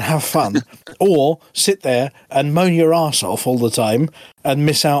and have fun, or sit there and moan your ass off all the time and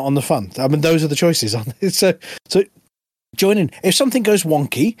miss out on the fun. I mean, those are the choices. So join in. If something goes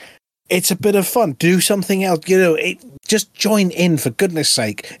wonky, it's a bit of fun. Do something else. Just join in, for goodness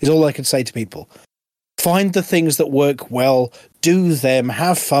sake, is all I can say to people. Find the things that work well, do them,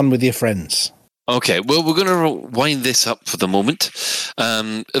 have fun with your friends. Okay, well, we're going to wind this up for the moment.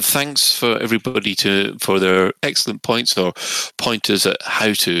 Thanks for everybody for their excellent points or pointers at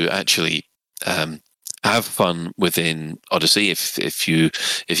how to actually have fun within Odyssey. If you've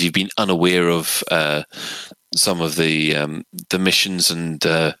been unaware of some of the missions and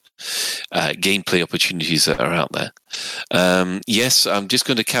gameplay opportunities that are out there. Yes, I'm just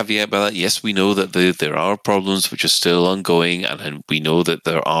going to caveat by that. Yes, we know that there are problems which are still ongoing, and we know that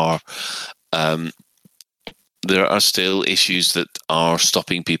there are still issues that are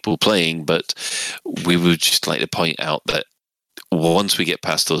stopping people playing, but we would just like to point out that once we get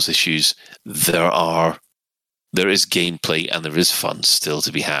past those issues, there is gameplay and there is fun still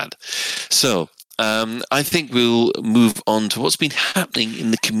to be had. So I think we'll move on to what's been happening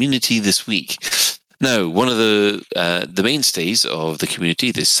in the community this week. Now, one of the mainstays of the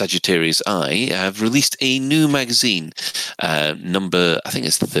community, the Sagittarius Eye, have released a new magazine, number, I think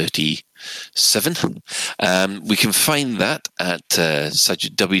it's 37. We can find that at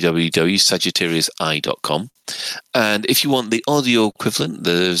www.sagittariuseye.com. And if you want the audio equivalent,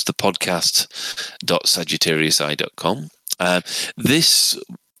 there's the podcast.sagittariuseye.com. This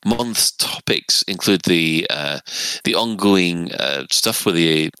month's topics include the ongoing stuff with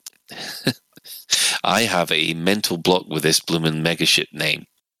the... I have a mental block with this bloomin' megaship name.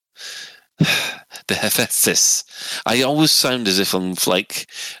 The Hephaestus. I always sound as if I'm like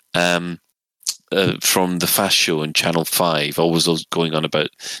from the Fast Show on Channel 5, always going on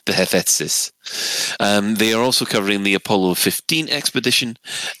about the Hephaestus. They are also covering the Apollo 15 expedition,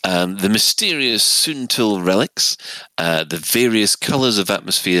 the mysterious Suntil relics, the various colours of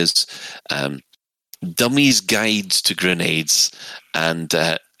atmospheres, dummies' guides to grenades, and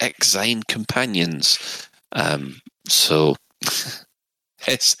Exine companions. So,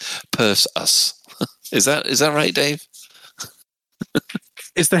 es pers us. Is that right, Dave?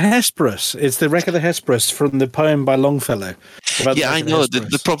 It's the Hesperus. It's the wreck of the Hesperus from the poem by Longfellow. Yeah, I know.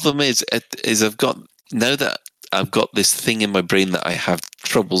 The problem is I've got this thing in my brain that I have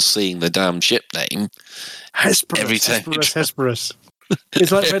trouble seeing the damn ship name. Hesperus. Every time. Hesperus.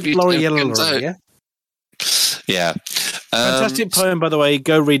 It's like red lorry, yellow lorry, yeah? Yeah. Fantastic poem, by the way.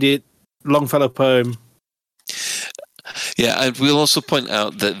 Go read it. Longfellow poem. Yeah, and we'll also point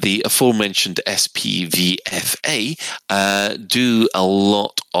out that the aforementioned SPVFA do a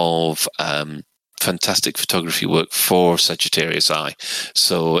lot of fantastic photography work for Sagittarius Eye.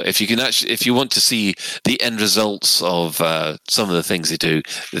 So if you want to see the end results of some of the things they do,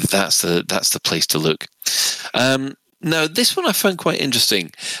 that's the place to look. Now, this one I found quite interesting.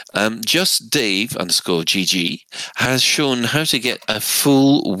 Just Dave _GG has shown how to get a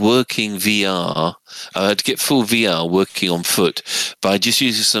full working VR, to get full VR working on foot by just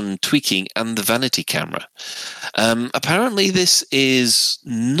using some tweaking and the vanity camera. Apparently, this is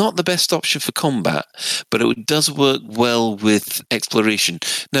not the best option for combat, but it does work well with exploration.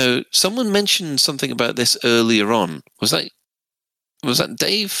 Now, someone mentioned something about this earlier on. Was that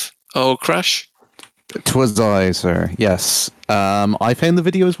Dave or Crash? 'Twas I, sir. Yes. I found the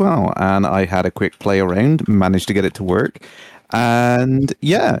video as well, and I had a quick play around, managed to get it to work, and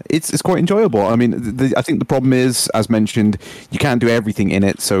yeah, it's quite enjoyable. I mean, I think the problem is, as mentioned, you can't do everything in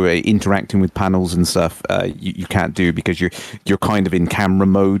it. So interacting with panels and stuff, you can't do because you're kind of in camera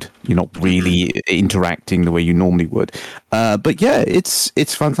mode. You're not really interacting the way you normally would. But yeah,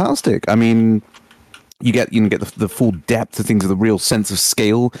 it's fantastic. I mean, you get the full depth of things, the real sense of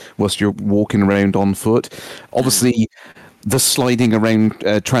scale whilst you're walking around on foot. Obviously, the sliding around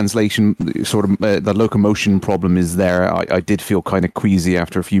translation, sort of the locomotion problem is there. I did feel kind of queasy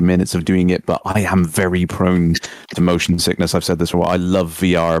after a few minutes of doing it, but I am very prone to motion sickness. I've said this before. I love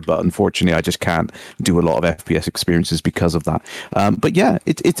VR, but unfortunately, I just can't do a lot of FPS experiences because of that. But yeah,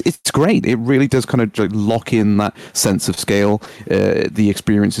 it's great. It really does kind of lock in that sense of scale. The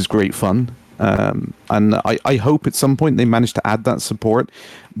experience is great fun. And I hope at some point they manage to add that support,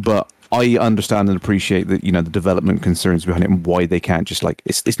 but I understand and appreciate that, the development concerns behind it and why they can't just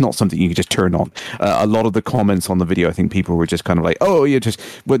it's not something you can just turn on. A lot of the comments on the video, I think people were just kind of like, oh, you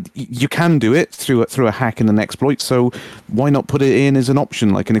can do it through a hack and an exploit. So why not put it in as an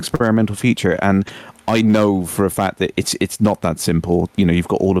option, like an experimental feature? And I know for a fact that it's not that simple. You've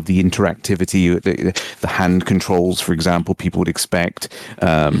got all of the interactivity, the hand controls, for example, people would expect,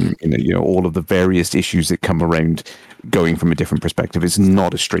 all of the various issues that come around going from a different perspective. It's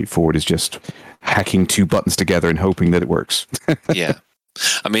not as straightforward as just hacking two buttons together and hoping that it works. Yeah.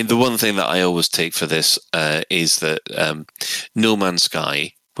 I mean, the one thing that I always take for this is that No Man's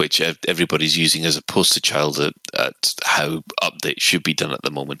Sky, which everybody's using as a poster child at how updates should be done at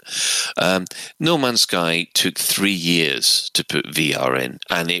the moment. No Man's Sky took 3 years to put VR in,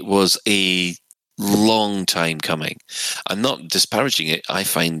 and it was a long time coming. I'm not disparaging it. I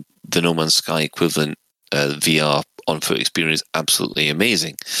find the No Man's Sky equivalent VR on-foot experience absolutely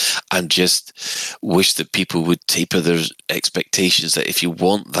amazing, and just wish that people would taper their expectations that if you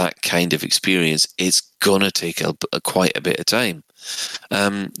want that kind of experience, it's going to take quite a bit of time.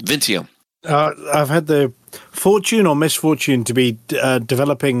 Vintium. I've had the fortune or misfortune to be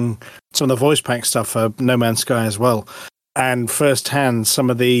developing some of the voice pack stuff for No Man's Sky as well, and firsthand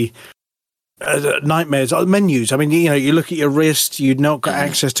some of the nightmares, menus. I mean, you look at your wrist, you've not got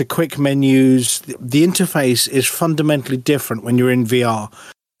access to quick menus. The interface is fundamentally different when you're in VR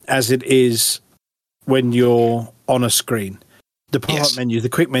as it is when you're on a screen. The pop-up menus, the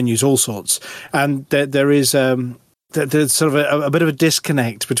quick menus, all sorts. And there is there's sort of a bit of a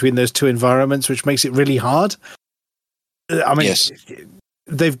disconnect between those two environments, which makes it really hard. I mean,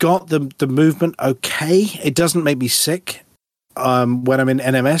 they've got the movement okay. It doesn't make me sick when I'm in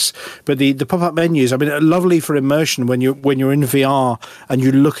NMS, but the pop-up menus, I mean, are lovely for immersion when you're in VR and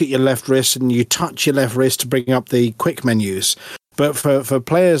you look at your left wrist and you touch your left wrist to bring up the quick menus. But for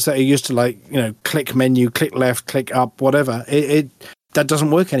players that are used to click menu, click left, click up, whatever, that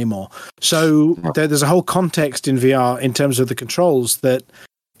doesn't work anymore. So there's a whole context in VR in terms of the controls that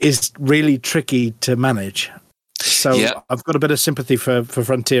is really tricky to manage. So I've got a bit of sympathy for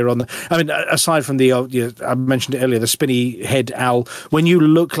Frontier on the. I mean, aside from the I mentioned it earlier, the spinny head owl. When you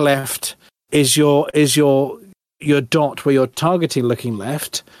look left, is your dot where you're targeting looking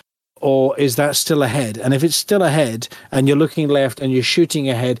left, or is that still ahead? And if it's still ahead and you're looking left and you're shooting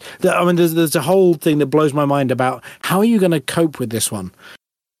ahead, I mean, there's a whole thing that blows my mind about how are you going to cope with this one.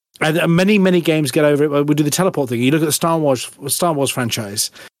 And many games get over it. We do the teleport thing. You look at the Star Wars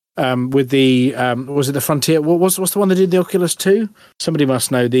franchise. With the was it the Frontier? What's the one that did the Oculus 2? Somebody must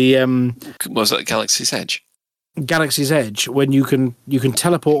know. Was that Galaxy's Edge? Galaxy's Edge, when you can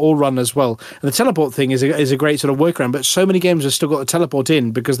teleport or run as well. And the teleport thing is a great sort of workaround. But so many games have still got the teleport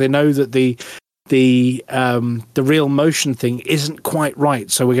in because they know that the real motion thing isn't quite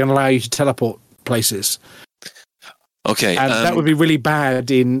right. So we're going to allow you to teleport places. Okay, and that would be really bad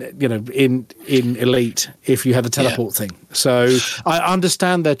in Elite if you had the teleport thing. So I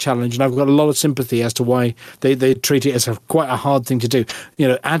understand their challenge, and I've got a lot of sympathy as to why they treat it as quite a hard thing to do.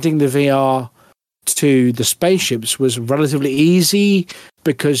 Adding the VR to the spaceships was relatively easy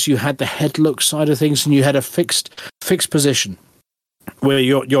because you had the head look side of things, and you had a fixed position where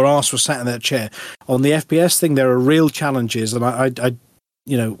your ass was sat in that chair. On the FPS thing, there are real challenges, and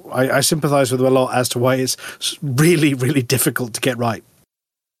I sympathise with them a lot as to why it's really, really difficult to get right.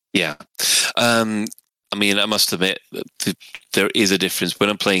 Yeah. I mean, I must admit that there is a difference. When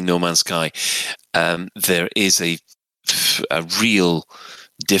I'm playing No Man's Sky, there is a real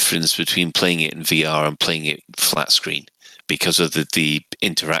difference between playing it in VR and playing it flat screen because of the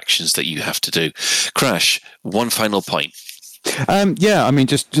interactions that you have to do. Crash, one final point. I mean,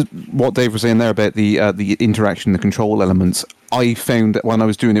 just what Dave was saying there about the interaction, the control elements. I found that when I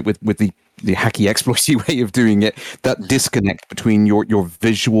was doing it with the hacky exploity way of doing it, that disconnect between your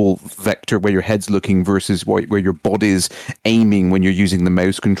visual vector where your head's looking versus where your body's aiming when you're using the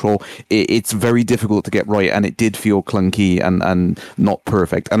mouse control, it's very difficult to get right, and it did feel clunky and not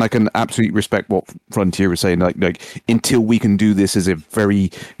perfect. And I can absolutely respect what Frontier was saying, like until we can do this as a very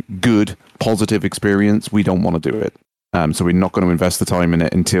good, positive experience, we don't want to do it. So we're not going to invest the time in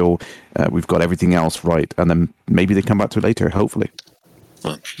it until we've got everything else right, and then maybe they come back to it later, hopefully.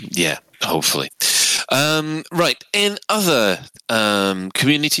 Well, yeah, hopefully. Right. In other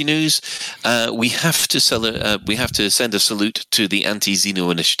community news, we have to send a salute to the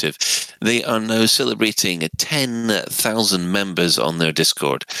Anti-Xeno Initiative. They are now celebrating 10,000 members on their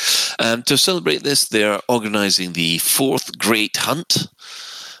Discord. To celebrate this, they are organising the 4th Great Hunt.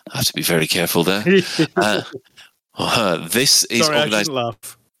 I have to be very careful there. This is Sorry, organised. I shouldn't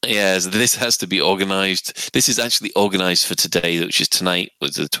laugh. Yes, this has to be organised. This is actually organised for today, which is tonight,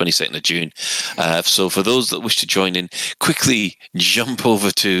 was the 22nd of June. So for those that wish to join in, quickly jump over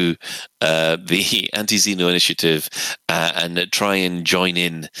to the Anti-Xeno Initiative and try and join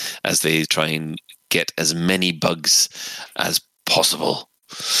in as they try and get as many bugs as possible.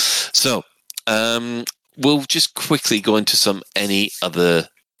 So we'll just quickly go into any other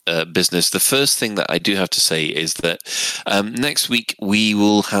business. The first thing that I do have to say is that next week we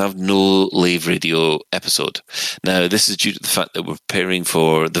will have no Lave Radio episode. Now, this is due to the fact that we're preparing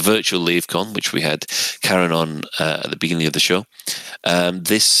for the virtual LaveCon, which we had Karen on at the beginning of the show.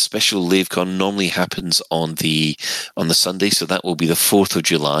 This special LaveCon normally happens on the Sunday, so that will be the 4th of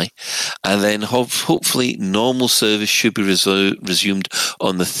July. And then hopefully normal service should be resumed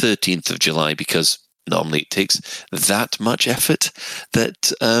on the 13th of July, because normally it takes that much effort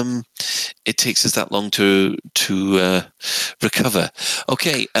that it takes us that long to recover.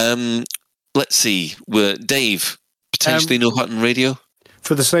 Okay, let's see. Dave, potentially no Hutton Radio?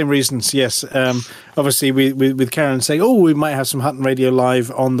 For the same reasons, yes. Obviously, with Karen saying, we might have some Hutton Radio live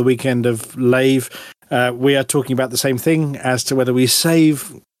on the weekend of Lave, we are talking about the same thing as to whether we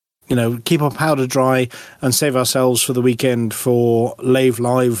save, keep our powder dry and save ourselves for the weekend for Lave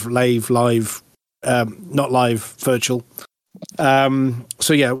Live, not live, virtual.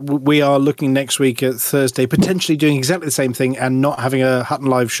 So yeah, we are looking next week at Thursday, potentially doing exactly the same thing and not having a Hutton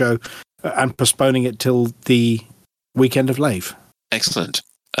Live show and postponing it till the weekend of Lave. Excellent.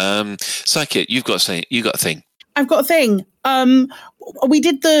 Psychic, you got a thing. I've got a thing. We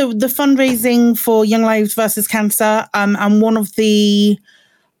did the fundraising for Young Lives versus Cancer, and one of the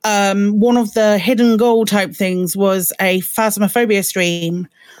hidden goal type things was a Phasmophobia stream.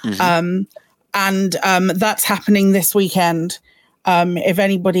 Mm-hmm. And that's happening this weekend. If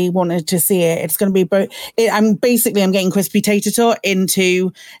anybody wanted to see it, it's going to be I'm getting Crispy Tater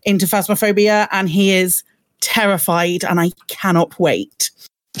into Phasmophobia, and he is terrified, and I cannot wait.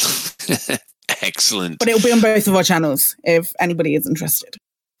 Excellent. But it'll be on both of our channels if anybody is interested.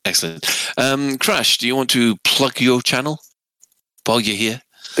 Excellent. Crash, do you want to plug your channel while you're here?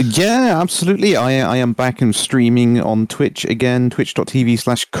 Yeah, absolutely. I am back and streaming on Twitch again,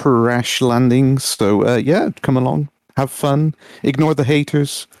 twitch.tv/Crash Landings. So, come along, have fun, ignore the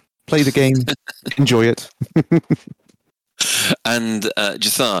haters, play the game, enjoy it. And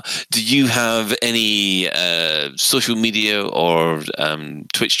Jathar, do you have any social media or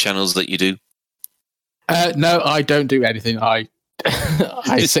Twitch channels that you do? No, I don't do anything. I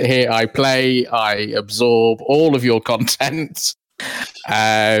sit here, I play, I absorb all of your content.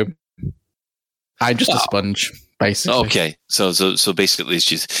 I'm just a sponge, basically. Okay, so basically,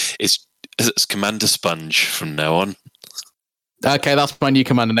 it's Commander Sponge from now on. Okay, that's my new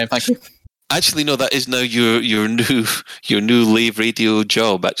commander name. Thank you. Actually, no, that is now your new Lave Radio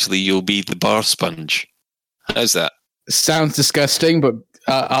job. Actually, you'll be the Bar Sponge. How's that? Sounds disgusting, but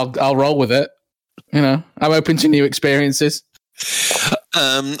I'll roll with it. I'm open to new experiences.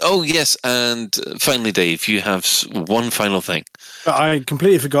 Yes, and finally, Dave, you have one final thing. I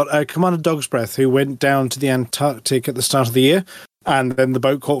completely forgot. Commander Dog's Breath, who went down to the Antarctic at the start of the year, and then the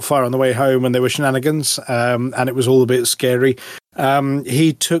boat caught fire on the way home, and there were shenanigans, and it was all a bit scary.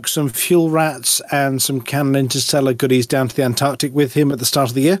 He took some fuel rats and some Canon Interstellar goodies down to the Antarctic with him at the start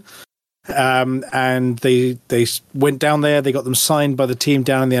of the year. And they went down there. They got them signed by the team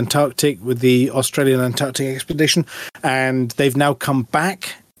down in the Antarctic with the Australian Antarctic Expedition, and they've now come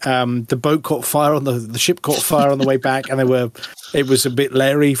back. The boat caught fire the ship caught fire on the way back, and it was a bit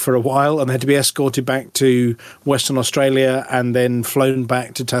leery for a while, and they had to be escorted back to Western Australia and then flown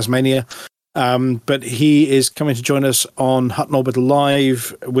back to Tasmania. But he is coming to join us on Hutton Orbital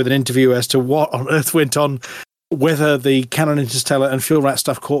Live with an interview as to what on earth went on, whether the Canon Interstellar and fuel rat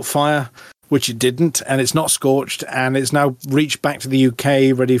stuff caught fire, which it didn't, and it's not scorched, and it's now reached back to the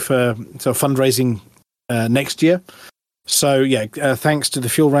UK, ready for fundraising next year. So, thanks to the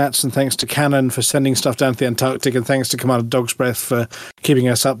fuel rats, and thanks to Canon for sending stuff down to the Antarctic, and thanks to Commander Dog's Breath for keeping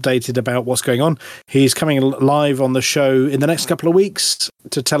us updated about what's going on. He's coming live on the show in the next couple of weeks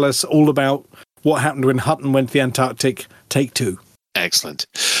to tell us all about what happened when Hutton went to the Antarctic, take 2. Excellent.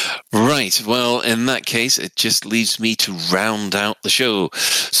 Right. Well, in that case, it just leaves me to round out the show.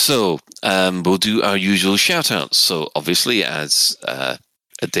 So we'll do our usual shout-outs. So obviously, as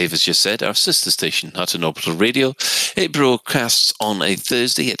Dave has just said, our sister station, Hutton Orbital Radio. It broadcasts on a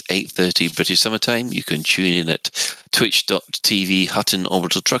Thursday at 8:30 British Summer Time. You can tune in at twitch.tv Hutton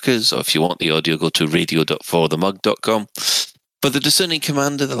Orbital Truckers, or if you want the audio, go to radio.forthemug.com. For the discerning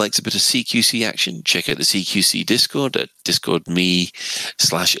commander that likes a bit of CQC action, check out the CQC Discord at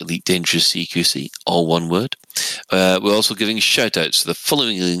discord.me/Elite Dangerous CQC, all one word. We're also giving shout-outs to the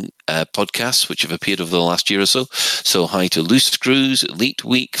following podcasts which have appeared over the last year or so. So hi to Loose Screws, Elite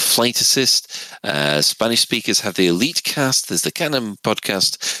Week, Flight Assist. Spanish speakers have the Elite Cast, there's the Canon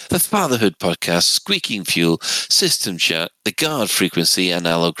Podcast, the Fatherhood Podcast, Squeaking Fuel, System Chat, the Guard Frequency, and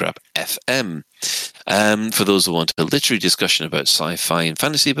Allograb FM. For those who want a literary discussion about sci-fi and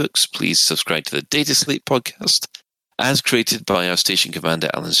fantasy books, please subscribe to the Data Slate podcast, as created by our station commander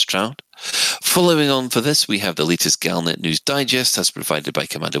Alan Stroud. Following on for this, we have the latest Galnet News Digest, as provided by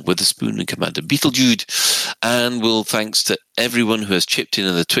Commander Witherspoon and Commander Beetlejude. And thanks to everyone who has chipped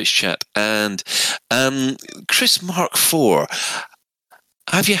in the Twitch chat. And Chris Mark IV,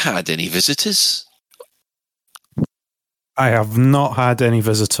 have you had any visitors? I have not had any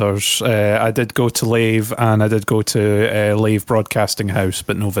visitors. I did go to Lave and I did go to Lave Broadcasting House,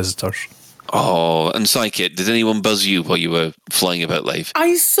 but no visitors. Oh, and Psychic, did anyone buzz you while you were flying about Lave?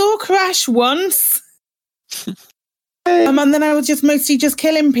 I saw Crash once. And then I was mostly just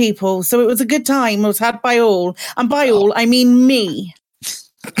killing people. So it was a good time. It was had by all. And by all, I mean me.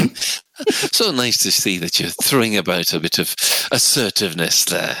 So nice to see that you're throwing about a bit of assertiveness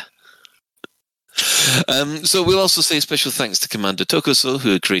there. So we'll also say special thanks to Commander Tokoso,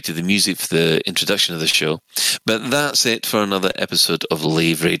 who created the music for the introduction of the show. But that's it for another episode of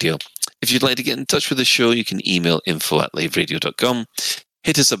Lave Radio. If you'd like to get in touch with the show, you can email info@laveradio.com,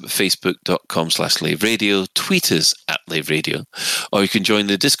 hit us up at facebook.com/laveradio, tweet us at laveradio, or you can join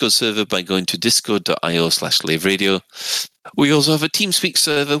the Discord server by going to discord.io/laveradio. We also have a TeamSpeak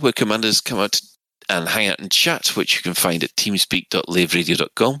server where commanders come out and hang out and chat, which you can find at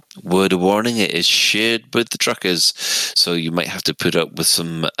teamspeak.laveradio.com. Word of warning, it is shared with the truckers, so you might have to put up with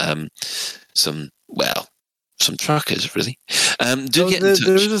some truckers, really. Get in touch.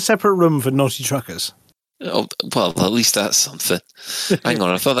 There is a separate room for naughty truckers. Oh, well, at least that's something. Hang on,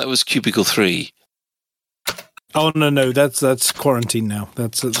 I thought that was Cubicle 3. Oh, no, that's quarantine now.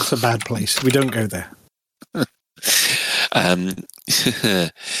 That's a bad place. We don't go there.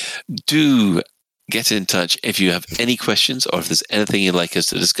 Do get in touch if you have any questions or if there's anything you'd like us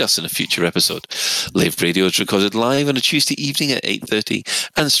to discuss in a future episode. Lave Radio is recorded live on a Tuesday evening at 8:30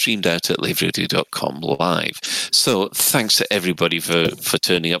 and streamed out at laveradio.com live. So thanks to everybody for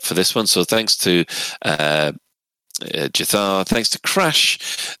turning up for this one. So thanks to Jathar, thanks to Crash,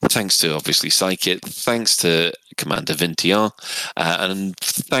 thanks to obviously Psychic, thanks to Commander Vintian, and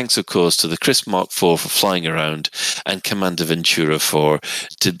thanks of course to the Chris Mark IV for flying around, and Commander Ventura for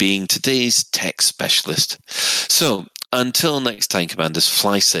being today's tech specialist. So until next time, commanders,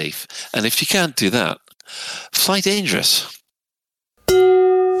 fly safe, and if you can't do that, fly dangerous.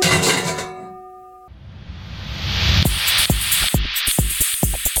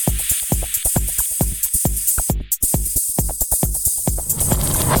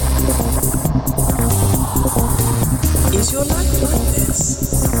 Is your life like this?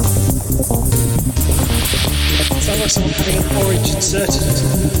 Sounds like someone having an orange inserted.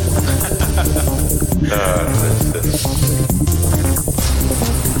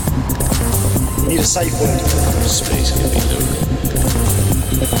 You need a safe word. Space can be loaded.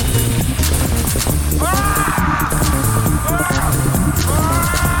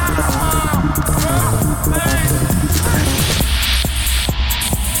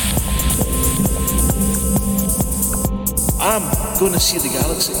 I'm going to see the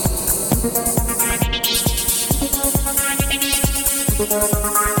galaxy.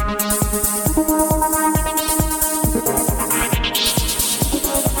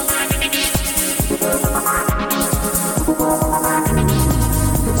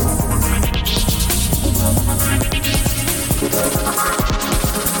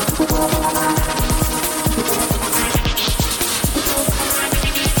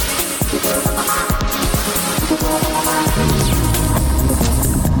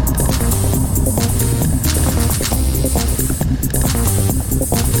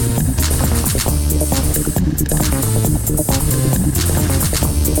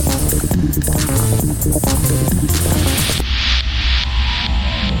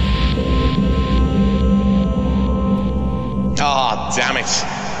 Ah, damn it.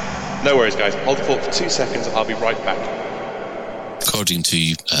 No worries, guys. Hold the fort for 2 seconds. I'll be right back. According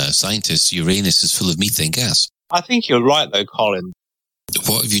to scientists, Uranus is full of methane gas. I think you're right, though, Colin.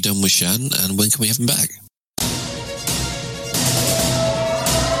 What have you done with Shan, and when can we have him back?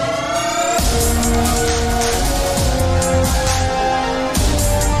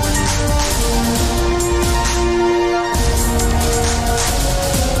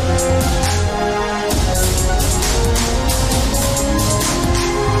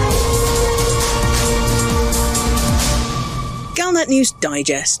 Galnet News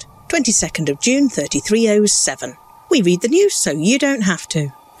Digest, 22nd of June, 3307. We read the news so you don't have to.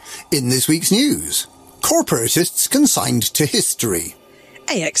 In this week's news, corporatists consigned to history.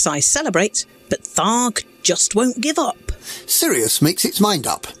 AXI celebrates, but Tharg just won't give up. Sirius makes its mind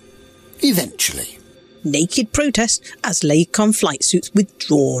up. Eventually. Naked protest as LACON flight suits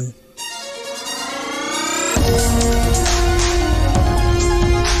withdrawn.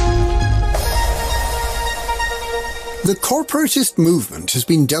 The corporatist movement has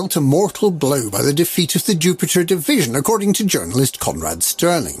been dealt a mortal blow by the defeat of the Jupiter Division, according to journalist Conrad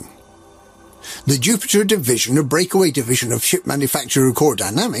Sterling. The Jupiter Division, a breakaway division of ship manufacturer Core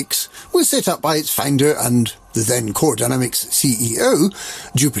Dynamics, was set up by its founder and the then Core Dynamics CEO,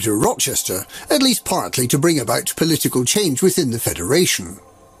 Jupiter Rochester, at least partly to bring about political change within the Federation.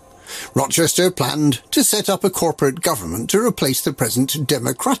 Rochester planned to set up a corporate government to replace the present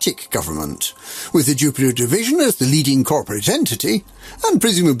democratic government, with the Jupiter Division as the leading corporate entity, and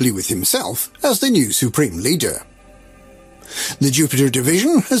presumably with himself as the new supreme leader. The Jupiter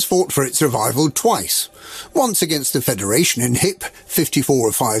Division has fought for its survival twice, once against the Federation in HIP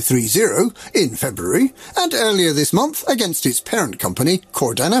 54530 in February, and earlier this month against its parent company,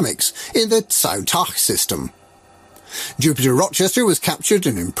 Core Dynamics, in the Tsao-Tach system. Jupiter Rochester was captured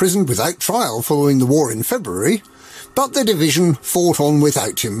and imprisoned without trial following the war in February, but the division fought on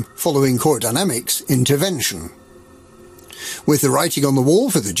without him following Core Dynamics' intervention. With the writing on the wall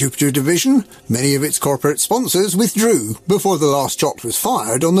for the Jupiter Division, many of its corporate sponsors withdrew before the last shot was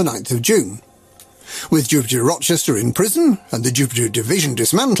fired on the 9th of June. With Jupiter Rochester in prison and the Jupiter Division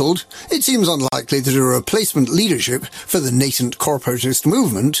dismantled, it seems unlikely that a replacement leadership for the nascent corporatist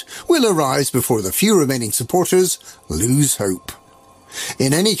movement will arise before the few remaining supporters lose hope.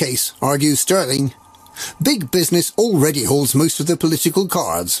 In any case, argues Sterling, big business already holds most of the political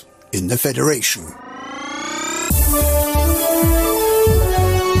cards in the Federation.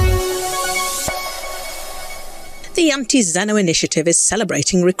 The Anti-Xeno Initiative is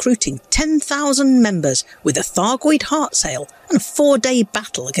celebrating recruiting 10,000 members with a Thargoid heart sale and a 4-day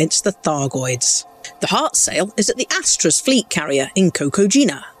battle against the Thargoids. The heart sale is at the Astra's fleet carrier in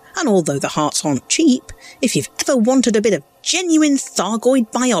Kokogina, and although the hearts aren't cheap, if you've ever wanted a bit of genuine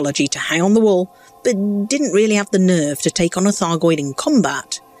Thargoid biology to hang on the wall, but didn't really have the nerve to take on a Thargoid in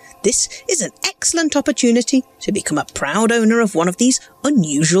combat, this is an excellent opportunity to become a proud owner of one of these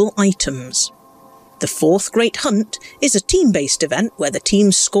unusual items. The Fourth Great Hunt is a team-based event where the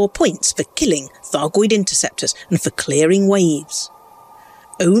teams score points for killing Thargoid interceptors and for clearing waves.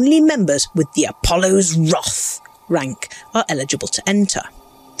 Only members with the Apollo's Wrath rank are eligible to enter.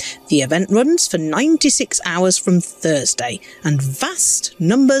 The event runs for 96 hours from Thursday, and vast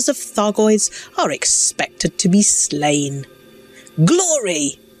numbers of Thargoids are expected to be slain.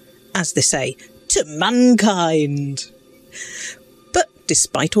 Glory, as they say, to mankind!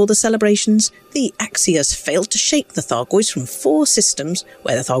 Despite all the celebrations, the Axias failed to shake the Thargoids from 4 systems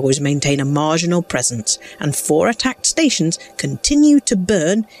where the Thargoids maintain a marginal presence, and 4 attacked stations continue to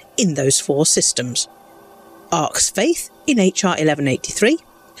burn in those 4 systems. Ark's Faith in HR 1183,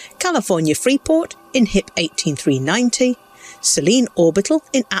 California Freeport in HIP 18390, Selene Orbital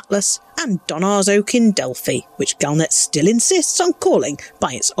in Atlas, and Donar's Oak in Delphi, which Galnet still insists on calling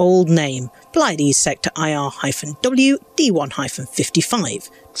by its old name, Pleiades Sector IR-W D1-55,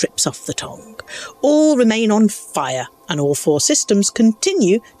 trips off the tongue. All remain on fire, and all 4 systems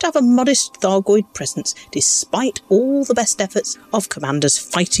continue to have a modest Thargoid presence despite all the best efforts of commanders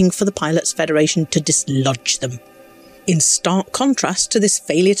fighting for the Pilots Federation to dislodge them. In stark contrast to this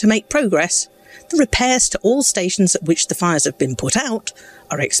failure to make progress, the repairs to all stations at which the fires have been put out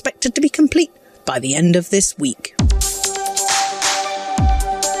are expected to be complete by the end of this week.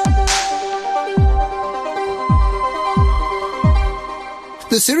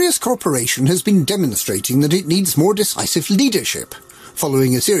 The Sirius Corporation has been demonstrating that it needs more decisive leadership,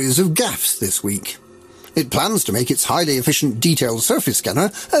 following a series of gaffes this week. It plans to make its highly efficient detailed surface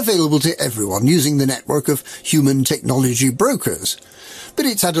scanner available to everyone using the network of human technology brokers, but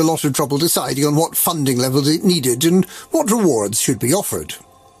it's had a lot of trouble deciding on what funding levels it needed and what rewards should be offered.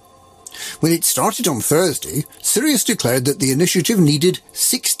 When it started on Thursday, Sirius declared that the initiative needed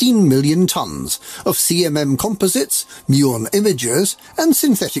 16 million tonnes of CMM composites, muon imagers, and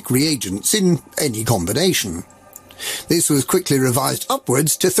synthetic reagents in any combination. This was quickly revised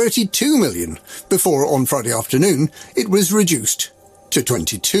upwards to 32 million, before on Friday afternoon it was reduced to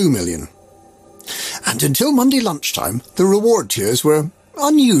 22 million. And until Monday lunchtime, the reward tiers were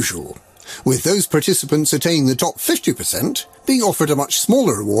unusual, with those participants attaining the top 50% being offered a much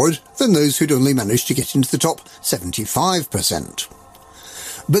smaller reward than those who'd only managed to get into the top 75%.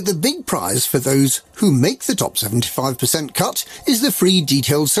 But the big prize for those who make the top 75% cut is the free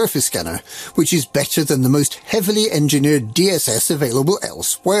detailed surface scanner, which is better than the most heavily engineered DSS available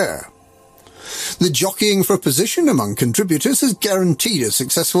elsewhere. The jockeying for position among contributors has guaranteed a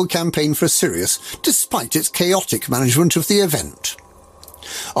successful campaign for Sirius, despite its chaotic management of the event.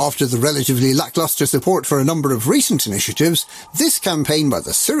 After the relatively lackluster support for a number of recent initiatives, this campaign by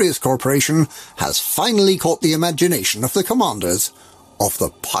the Sirius Corporation has finally caught the imagination of the commanders of the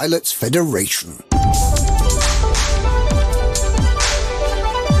Pilots Federation.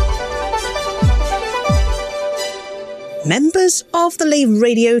 Members of the Lave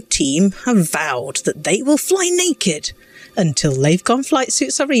Radio team have vowed that they will fly naked until LaveCon flight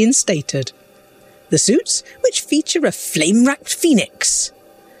suits are reinstated. The suits, which feature a flame-wrapped phoenix,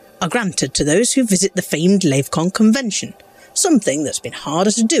 are granted to those who visit the famed LaveCon convention, something that's been harder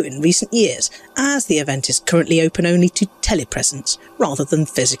to do in recent years, as the event is currently open only to telepresence rather than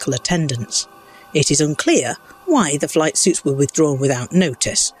physical attendance. It is unclear why the flight suits were withdrawn without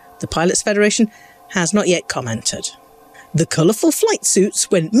notice. The Pilots Federation has not yet commented. The colourful flight suits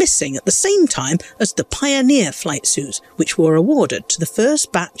went missing at the same time as the Pioneer flight suits, which were awarded to the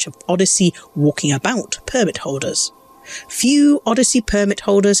first batch of Odyssey Walking About permit holders. Few Odyssey permit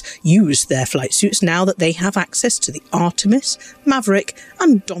holders use their flight suits now that they have access to the Artemis, Maverick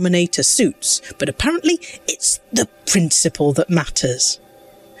and Dominator suits, but apparently it's the principle that matters.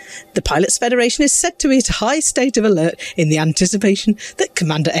 The Pilots Federation is said to be at a high state of alert in the anticipation that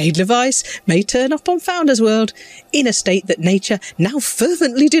Commander Edelweiss may turn up on Founders World in a state that nature now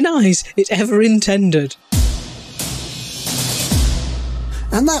fervently denies it ever intended.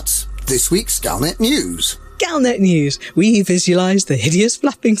 And that's this week's Galnet News. Galnet News. We visualise the hideous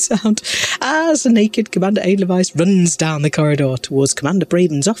flapping sound as a naked Commander Edelweiss runs down the corridor towards Commander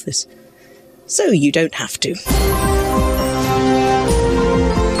Braben's office. So you don't have to.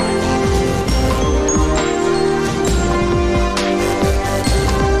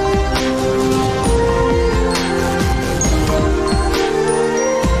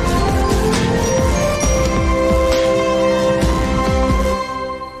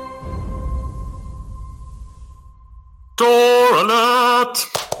 Door alert!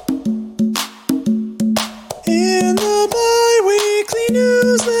 In the bi-weekly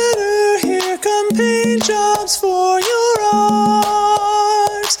newsletter, here come paint jobs for your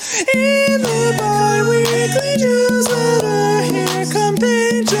arms. In the bi-weekly newsletter, here come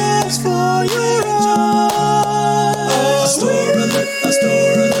paint jobs for your arms. A store alert, a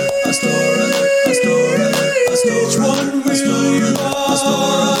store alert, a store alert, a store alert, a store alert. Which one will you buy? A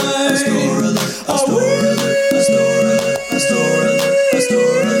store alert, a store alert, a store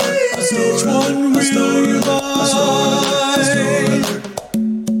alert. Which one will you buy?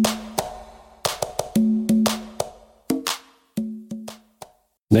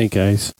 Night, guys.